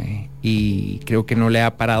ponerle, mae, y creo que no le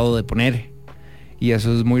ha parado de poner, y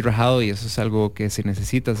eso es muy rajado, y eso es algo que se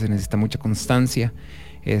necesita mucha constancia.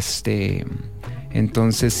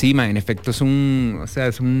 Entonces sí, en efecto es un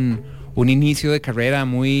inicio de carrera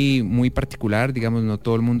muy, muy particular, digamos, no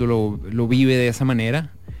todo el mundo lo vive de esa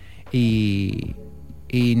manera, y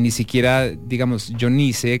ni siquiera, digamos, yo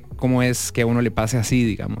ni sé cómo es que a uno le pase así,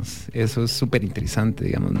 digamos. Eso es súper interesante,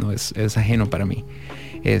 digamos, no es ajeno para mí.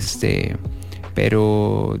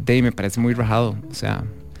 Pero me parece muy rajado, o sea,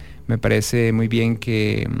 me parece muy bien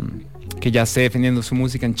que ya esté defendiendo su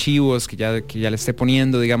música en chivos, que ya le esté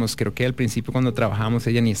poniendo, digamos. Creo que al principio cuando trabajamos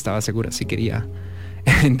ella ni estaba segura si quería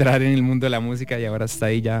entrar en el mundo de la música, y ahora está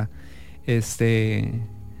ahí ya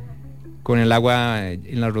con el agua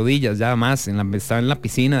en las rodillas, ya más, estaba en la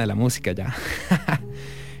piscina de la música ya.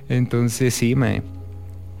 Entonces sí,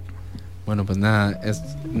 Bueno, pues nada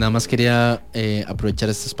más quería aprovechar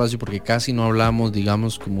este espacio porque casi no hablamos,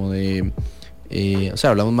 digamos, como de... o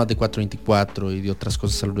sea, hablamos más de 424 y de otras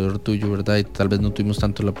cosas alrededor tuyo, ¿verdad? Y tal vez no tuvimos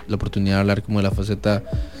tanto la oportunidad de hablar como de la faceta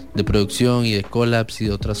de producción y de collabs y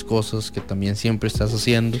de otras cosas que también siempre estás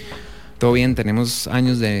haciendo. Todo bien, tenemos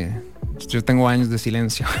yo tengo años de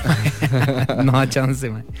silencio. No da chance,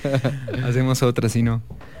 man. Hacemos otra, si no.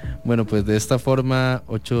 Bueno, pues de esta forma,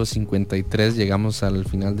 8:53, llegamos al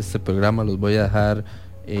final de este programa. Los voy a dejar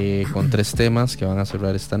con 3 temas que van a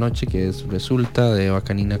cerrar esta noche, que es Resulta, de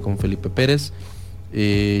Bacanina con Felipe Pérez,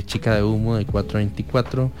 Chica de Humo, de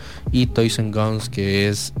 424, y Toys and Guns, que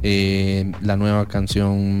es la nueva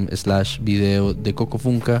canción / video de Coco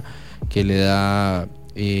Funka, que le da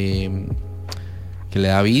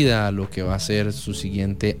vida a lo que va a ser su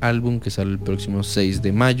siguiente álbum, que sale el próximo 6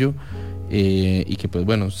 de mayo. Y que pues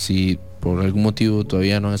bueno, si por algún motivo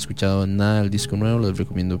todavía no han escuchado nada del disco nuevo, les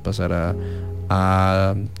recomiendo pasar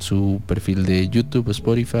a su perfil de YouTube,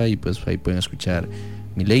 Spotify, y pues ahí pueden escuchar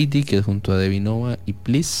Mi Lady, que es junto a Debbie Nova, y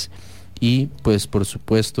Please. Y pues por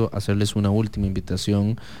supuesto hacerles una última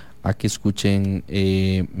invitación a que escuchen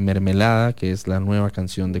Mermelada, que es la nueva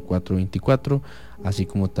canción de 424, así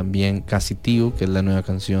como también Casi Tío, que es la nueva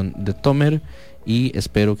canción de Tomer. Y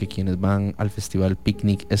espero que quienes van al Festival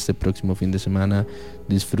Picnic este próximo fin de semana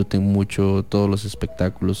disfruten mucho todos los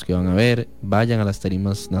espectáculos que van a ver. Vayan a las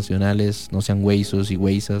tarimas nacionales, no sean huesos y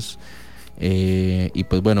huesas. Y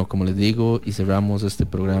pues bueno, como les digo, y cerramos este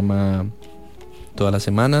programa todas las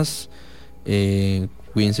semanas.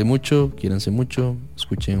 Cuídense mucho, quiéranse mucho,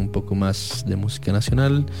 escuchen un poco más de música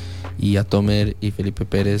nacional. Y a Tomer y Felipe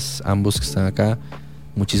Pérez, ambos que están acá,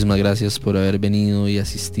 muchísimas gracias por haber venido y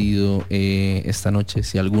asistido esta noche.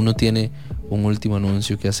 Si alguno tiene un último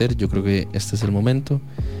anuncio que hacer, yo creo que este es el momento.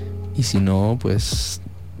 Y si no, pues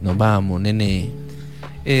nos vamos, nene.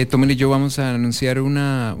 Tomer y yo vamos a anunciar un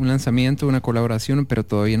lanzamiento, una colaboración, pero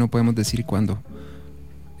todavía no podemos decir cuándo.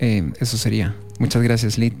 Eso sería. Muchas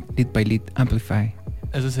gracias, Lyt By Lit, Amplify.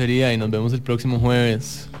 Eso sería, y nos vemos el próximo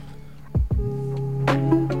jueves.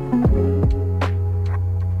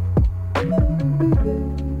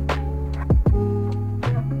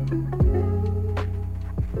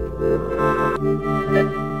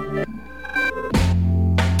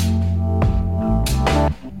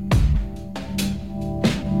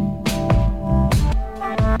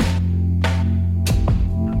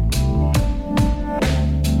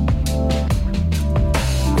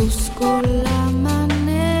 Busco la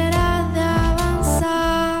manera de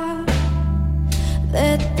avanzar.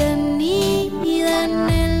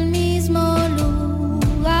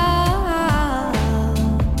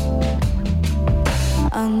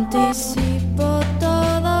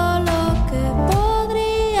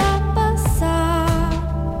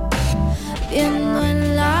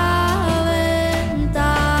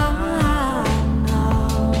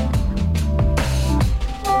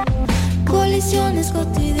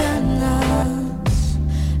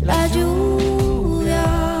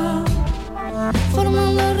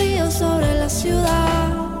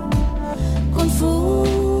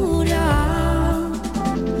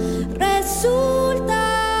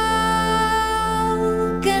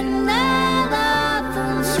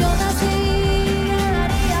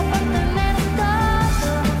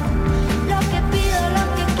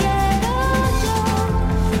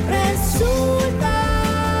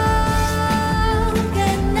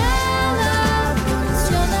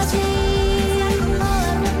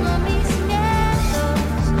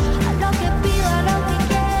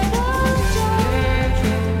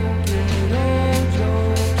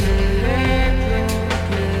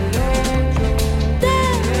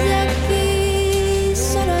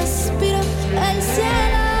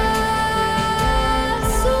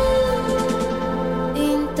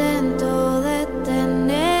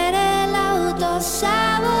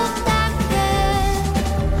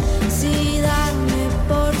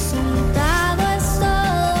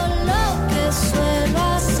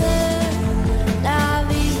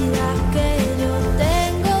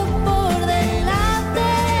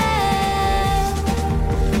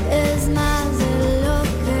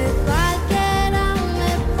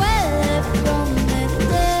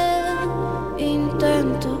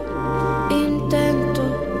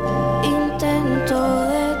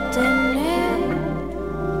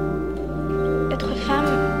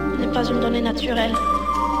 naturel.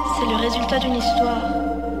 C'est le résultat d'une histoire.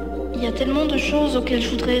 Il y a tellement de choses auxquelles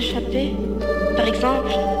je voudrais échapper. Par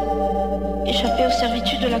exemple, échapper aux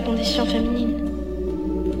servitudes de la condition féminine.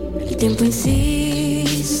 El tiempo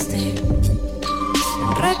insiste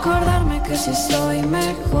en recordarme que si estoy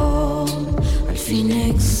mejor, al fin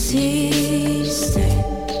existe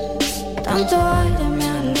tanto aire a mi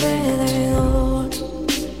alrededor.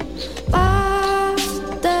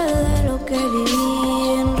 Parte de lo que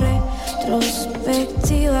viví en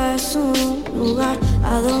retrospectiva es un lugar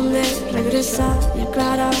a donde regresar y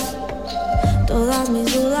aclarar todas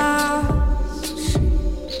mis dudas.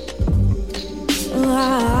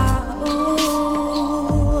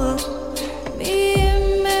 Mi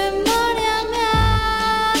memoria me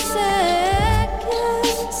hace quien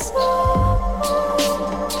soy.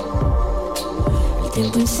 El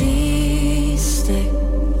tiempo insiste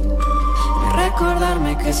en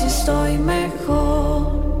recordarme que si estoy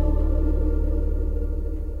mejor.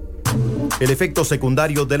 El efecto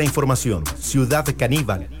secundario de la información. Ciudad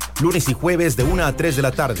Caníbal. Lunes y jueves de 1 a 3 de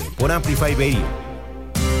la tarde por Amplify Radio.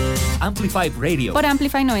 Amplify Radio. Por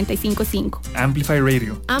Amplify 95.5. Amplify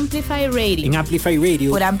Radio. Amplify Radio. En Amplify Radio.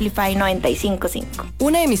 Por Amplify 95.5.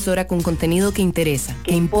 Una emisora con contenido que interesa,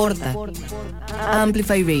 que importa.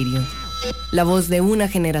 Amplify Radio. La voz de una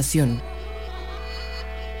generación.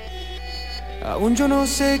 Aún yo no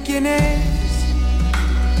sé quién es.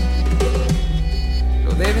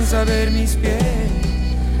 Lo deben saber mis pies.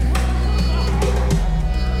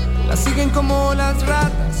 La siguen como las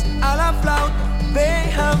ratas a la flauta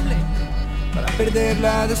de Hamlet para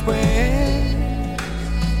perderla después.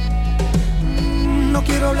 No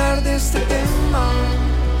quiero hablar de este tema,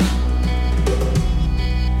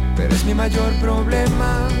 pero es mi mayor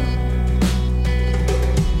problema,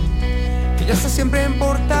 que ya está siempre en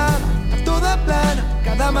portada, a toda plana,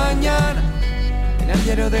 cada mañana, en el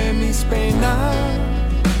diario de mis penas.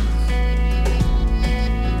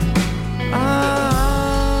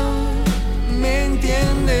 Me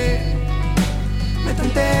entiende, me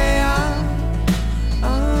tantea,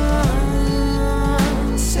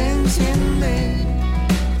 se enciende,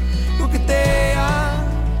 coquetea,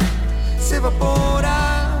 se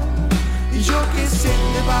evapora, y yo que sé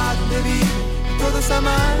de va, de vi, todo está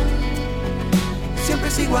mal, siempre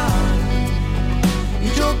es igual, y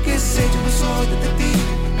yo que sé, yo no soy detective,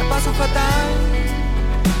 la paso fatal,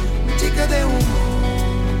 mi chica de humo,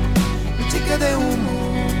 mi chica de humo,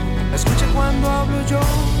 la escucha cuando hablo yo.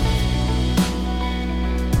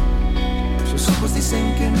 Sus ojos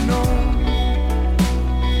dicen que no,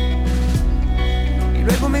 y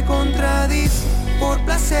luego me contradice por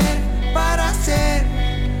placer, para hacer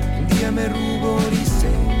un día me ruborice.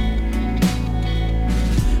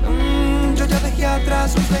 Yo ya dejé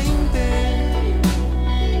atrás los 20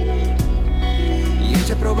 y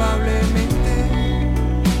ella probablemente.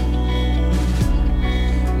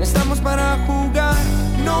 No estamos para jugar,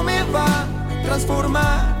 no me va a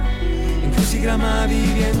transformar en crucigrama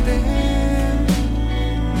viviente.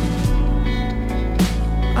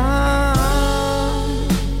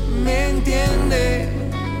 Me entiende,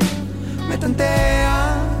 me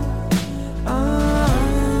tantea,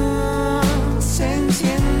 se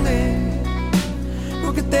enciende,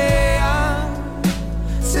 coquetea,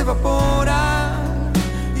 se evapora,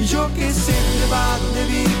 y yo que sé de va, de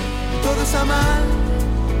vi, todo está mal,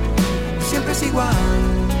 siempre es igual,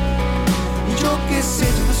 y yo que sé,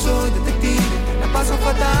 yo no soy detective, la paso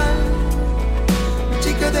fatal, mi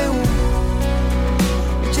chica de humo,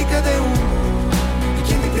 mi chica de humo. ¿Y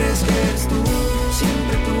quién te crees que eres tú?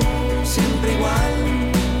 Siempre igual,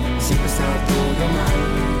 siempre está todo mal.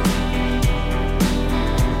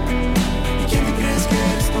 ¿Y quién te crees que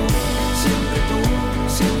eres tú?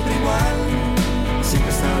 Siempre igual,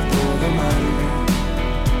 siempre está todo mal.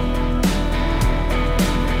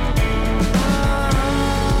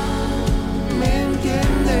 Me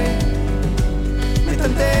entiende, me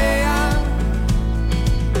tantea,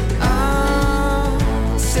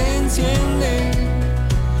 se enciende,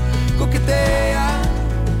 coquetea,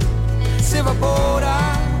 se evapora,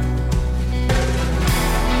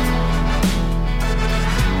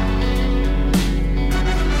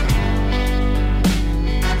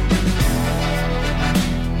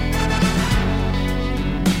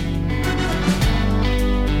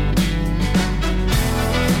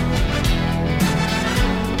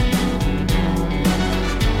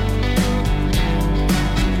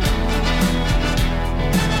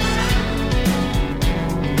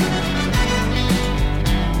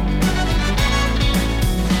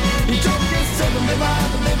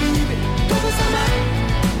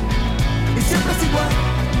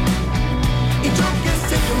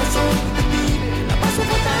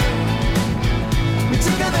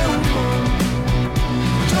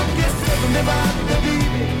 va, te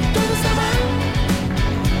vive, todo se va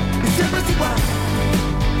y siempre es igual.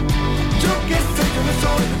 Yo que sé, yo no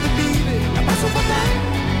soy lo que vive, la paso fatal.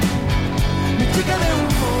 Mi chica de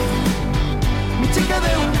humo, mi chica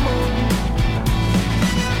de humo.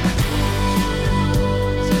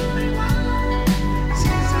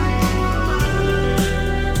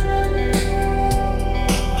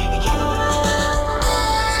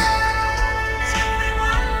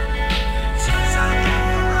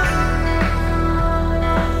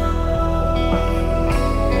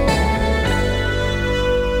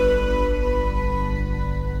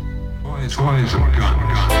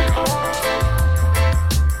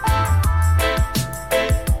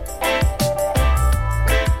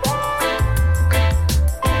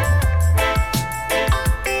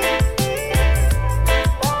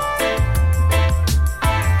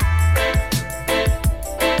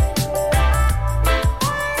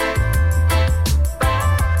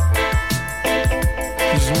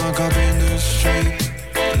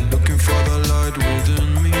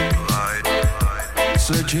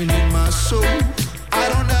 Searching in my soul, I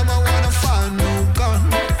don't ever wanna find no gun.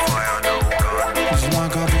 It's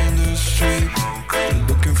like I've been the street,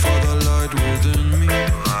 looking for the light within me.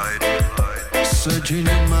 Searching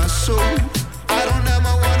in my soul, I don't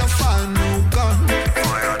ever wanna find no gun.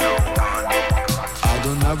 I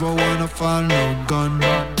don't ever wanna find no gun.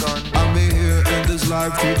 I'm here in this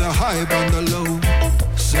life through the hype and the low,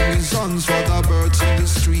 singing songs for the birds in the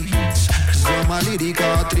streets. Some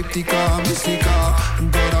lyrica, triptica, mystica,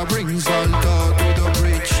 gotta bring Salta to the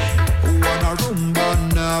bridge. Wanna rumba,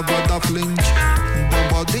 never the flinch.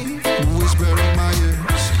 Bumblebee, whisper in my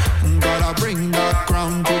ears. Gotta bring that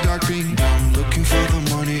crown to the king. I'm looking for the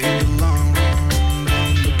money in the long run.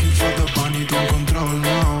 I'm looking for the bunny to control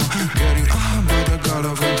now. Getting on by the god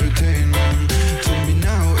of entertainment. Tell me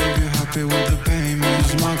now if you're happy with the payment.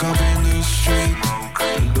 Smack up in the street,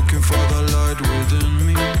 looking for the light within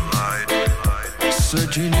me.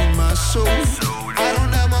 Searching in my soul, I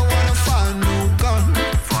don't ever wanna find no gun.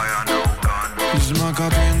 Smack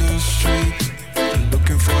up in the street,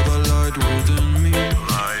 looking for the light within me.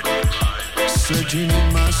 Searching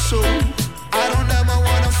in my soul, I don't ever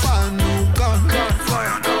wanna find no gun.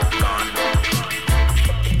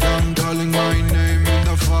 I'm calling my name in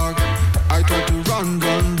the fog. I try to run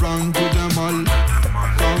to them all.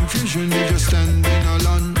 Confusion, you just standing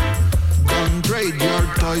alone. Gun, trade your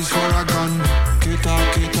toys for a gun. Quita,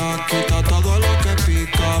 quita, quita todo lo que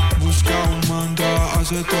pica. Busca un manda,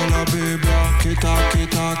 hace toda la Biblia. Quita,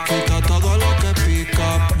 quita, quita todo lo que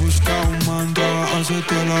pica. Busca un manda, hace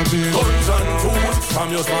toda la Biblia. Guns and tools,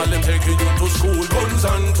 from your small them taking you to school. Guns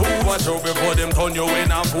and tools, watch out before them turn you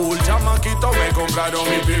in a fool. Chamaquito, me compraron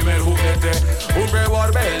mi primer juguete. Un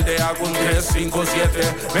revólver de algún 357.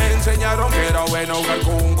 Me enseñaron que era bueno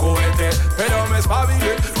con un cohete. Pero me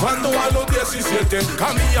espabilé cuando a los 17.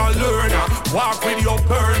 Camilla learner, walk with your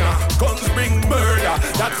burner. Guns bring murder,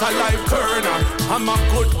 that's a life turner. I'm a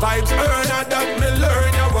good vibes earner, that me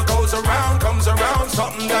learn ya. What goes around comes around,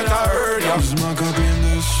 something that I heard ya. Smack up in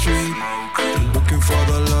the street, looking for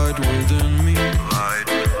the light within me.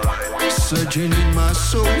 Searching in my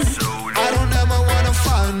soul, I don't ever wanna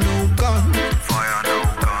find no gun.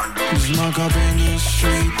 Smack up in the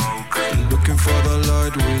street, looking for the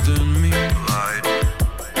light within me.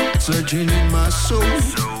 Searching in my soul,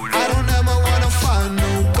 I don't ever wanna find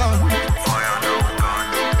no gun.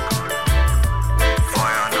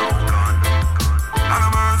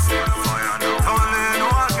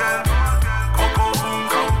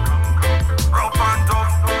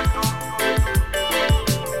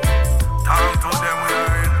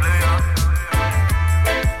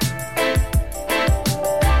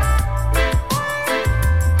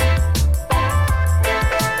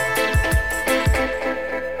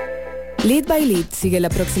 Lyt By Lit sigue la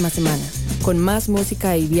próxima semana, con más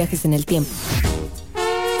música y viajes en el tiempo.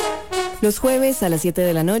 Los jueves a las 7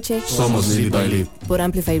 de la noche somos Lyt By Lit por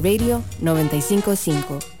Amplify Radio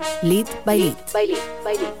 95.5. Lyt By Lit. By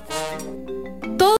Lit.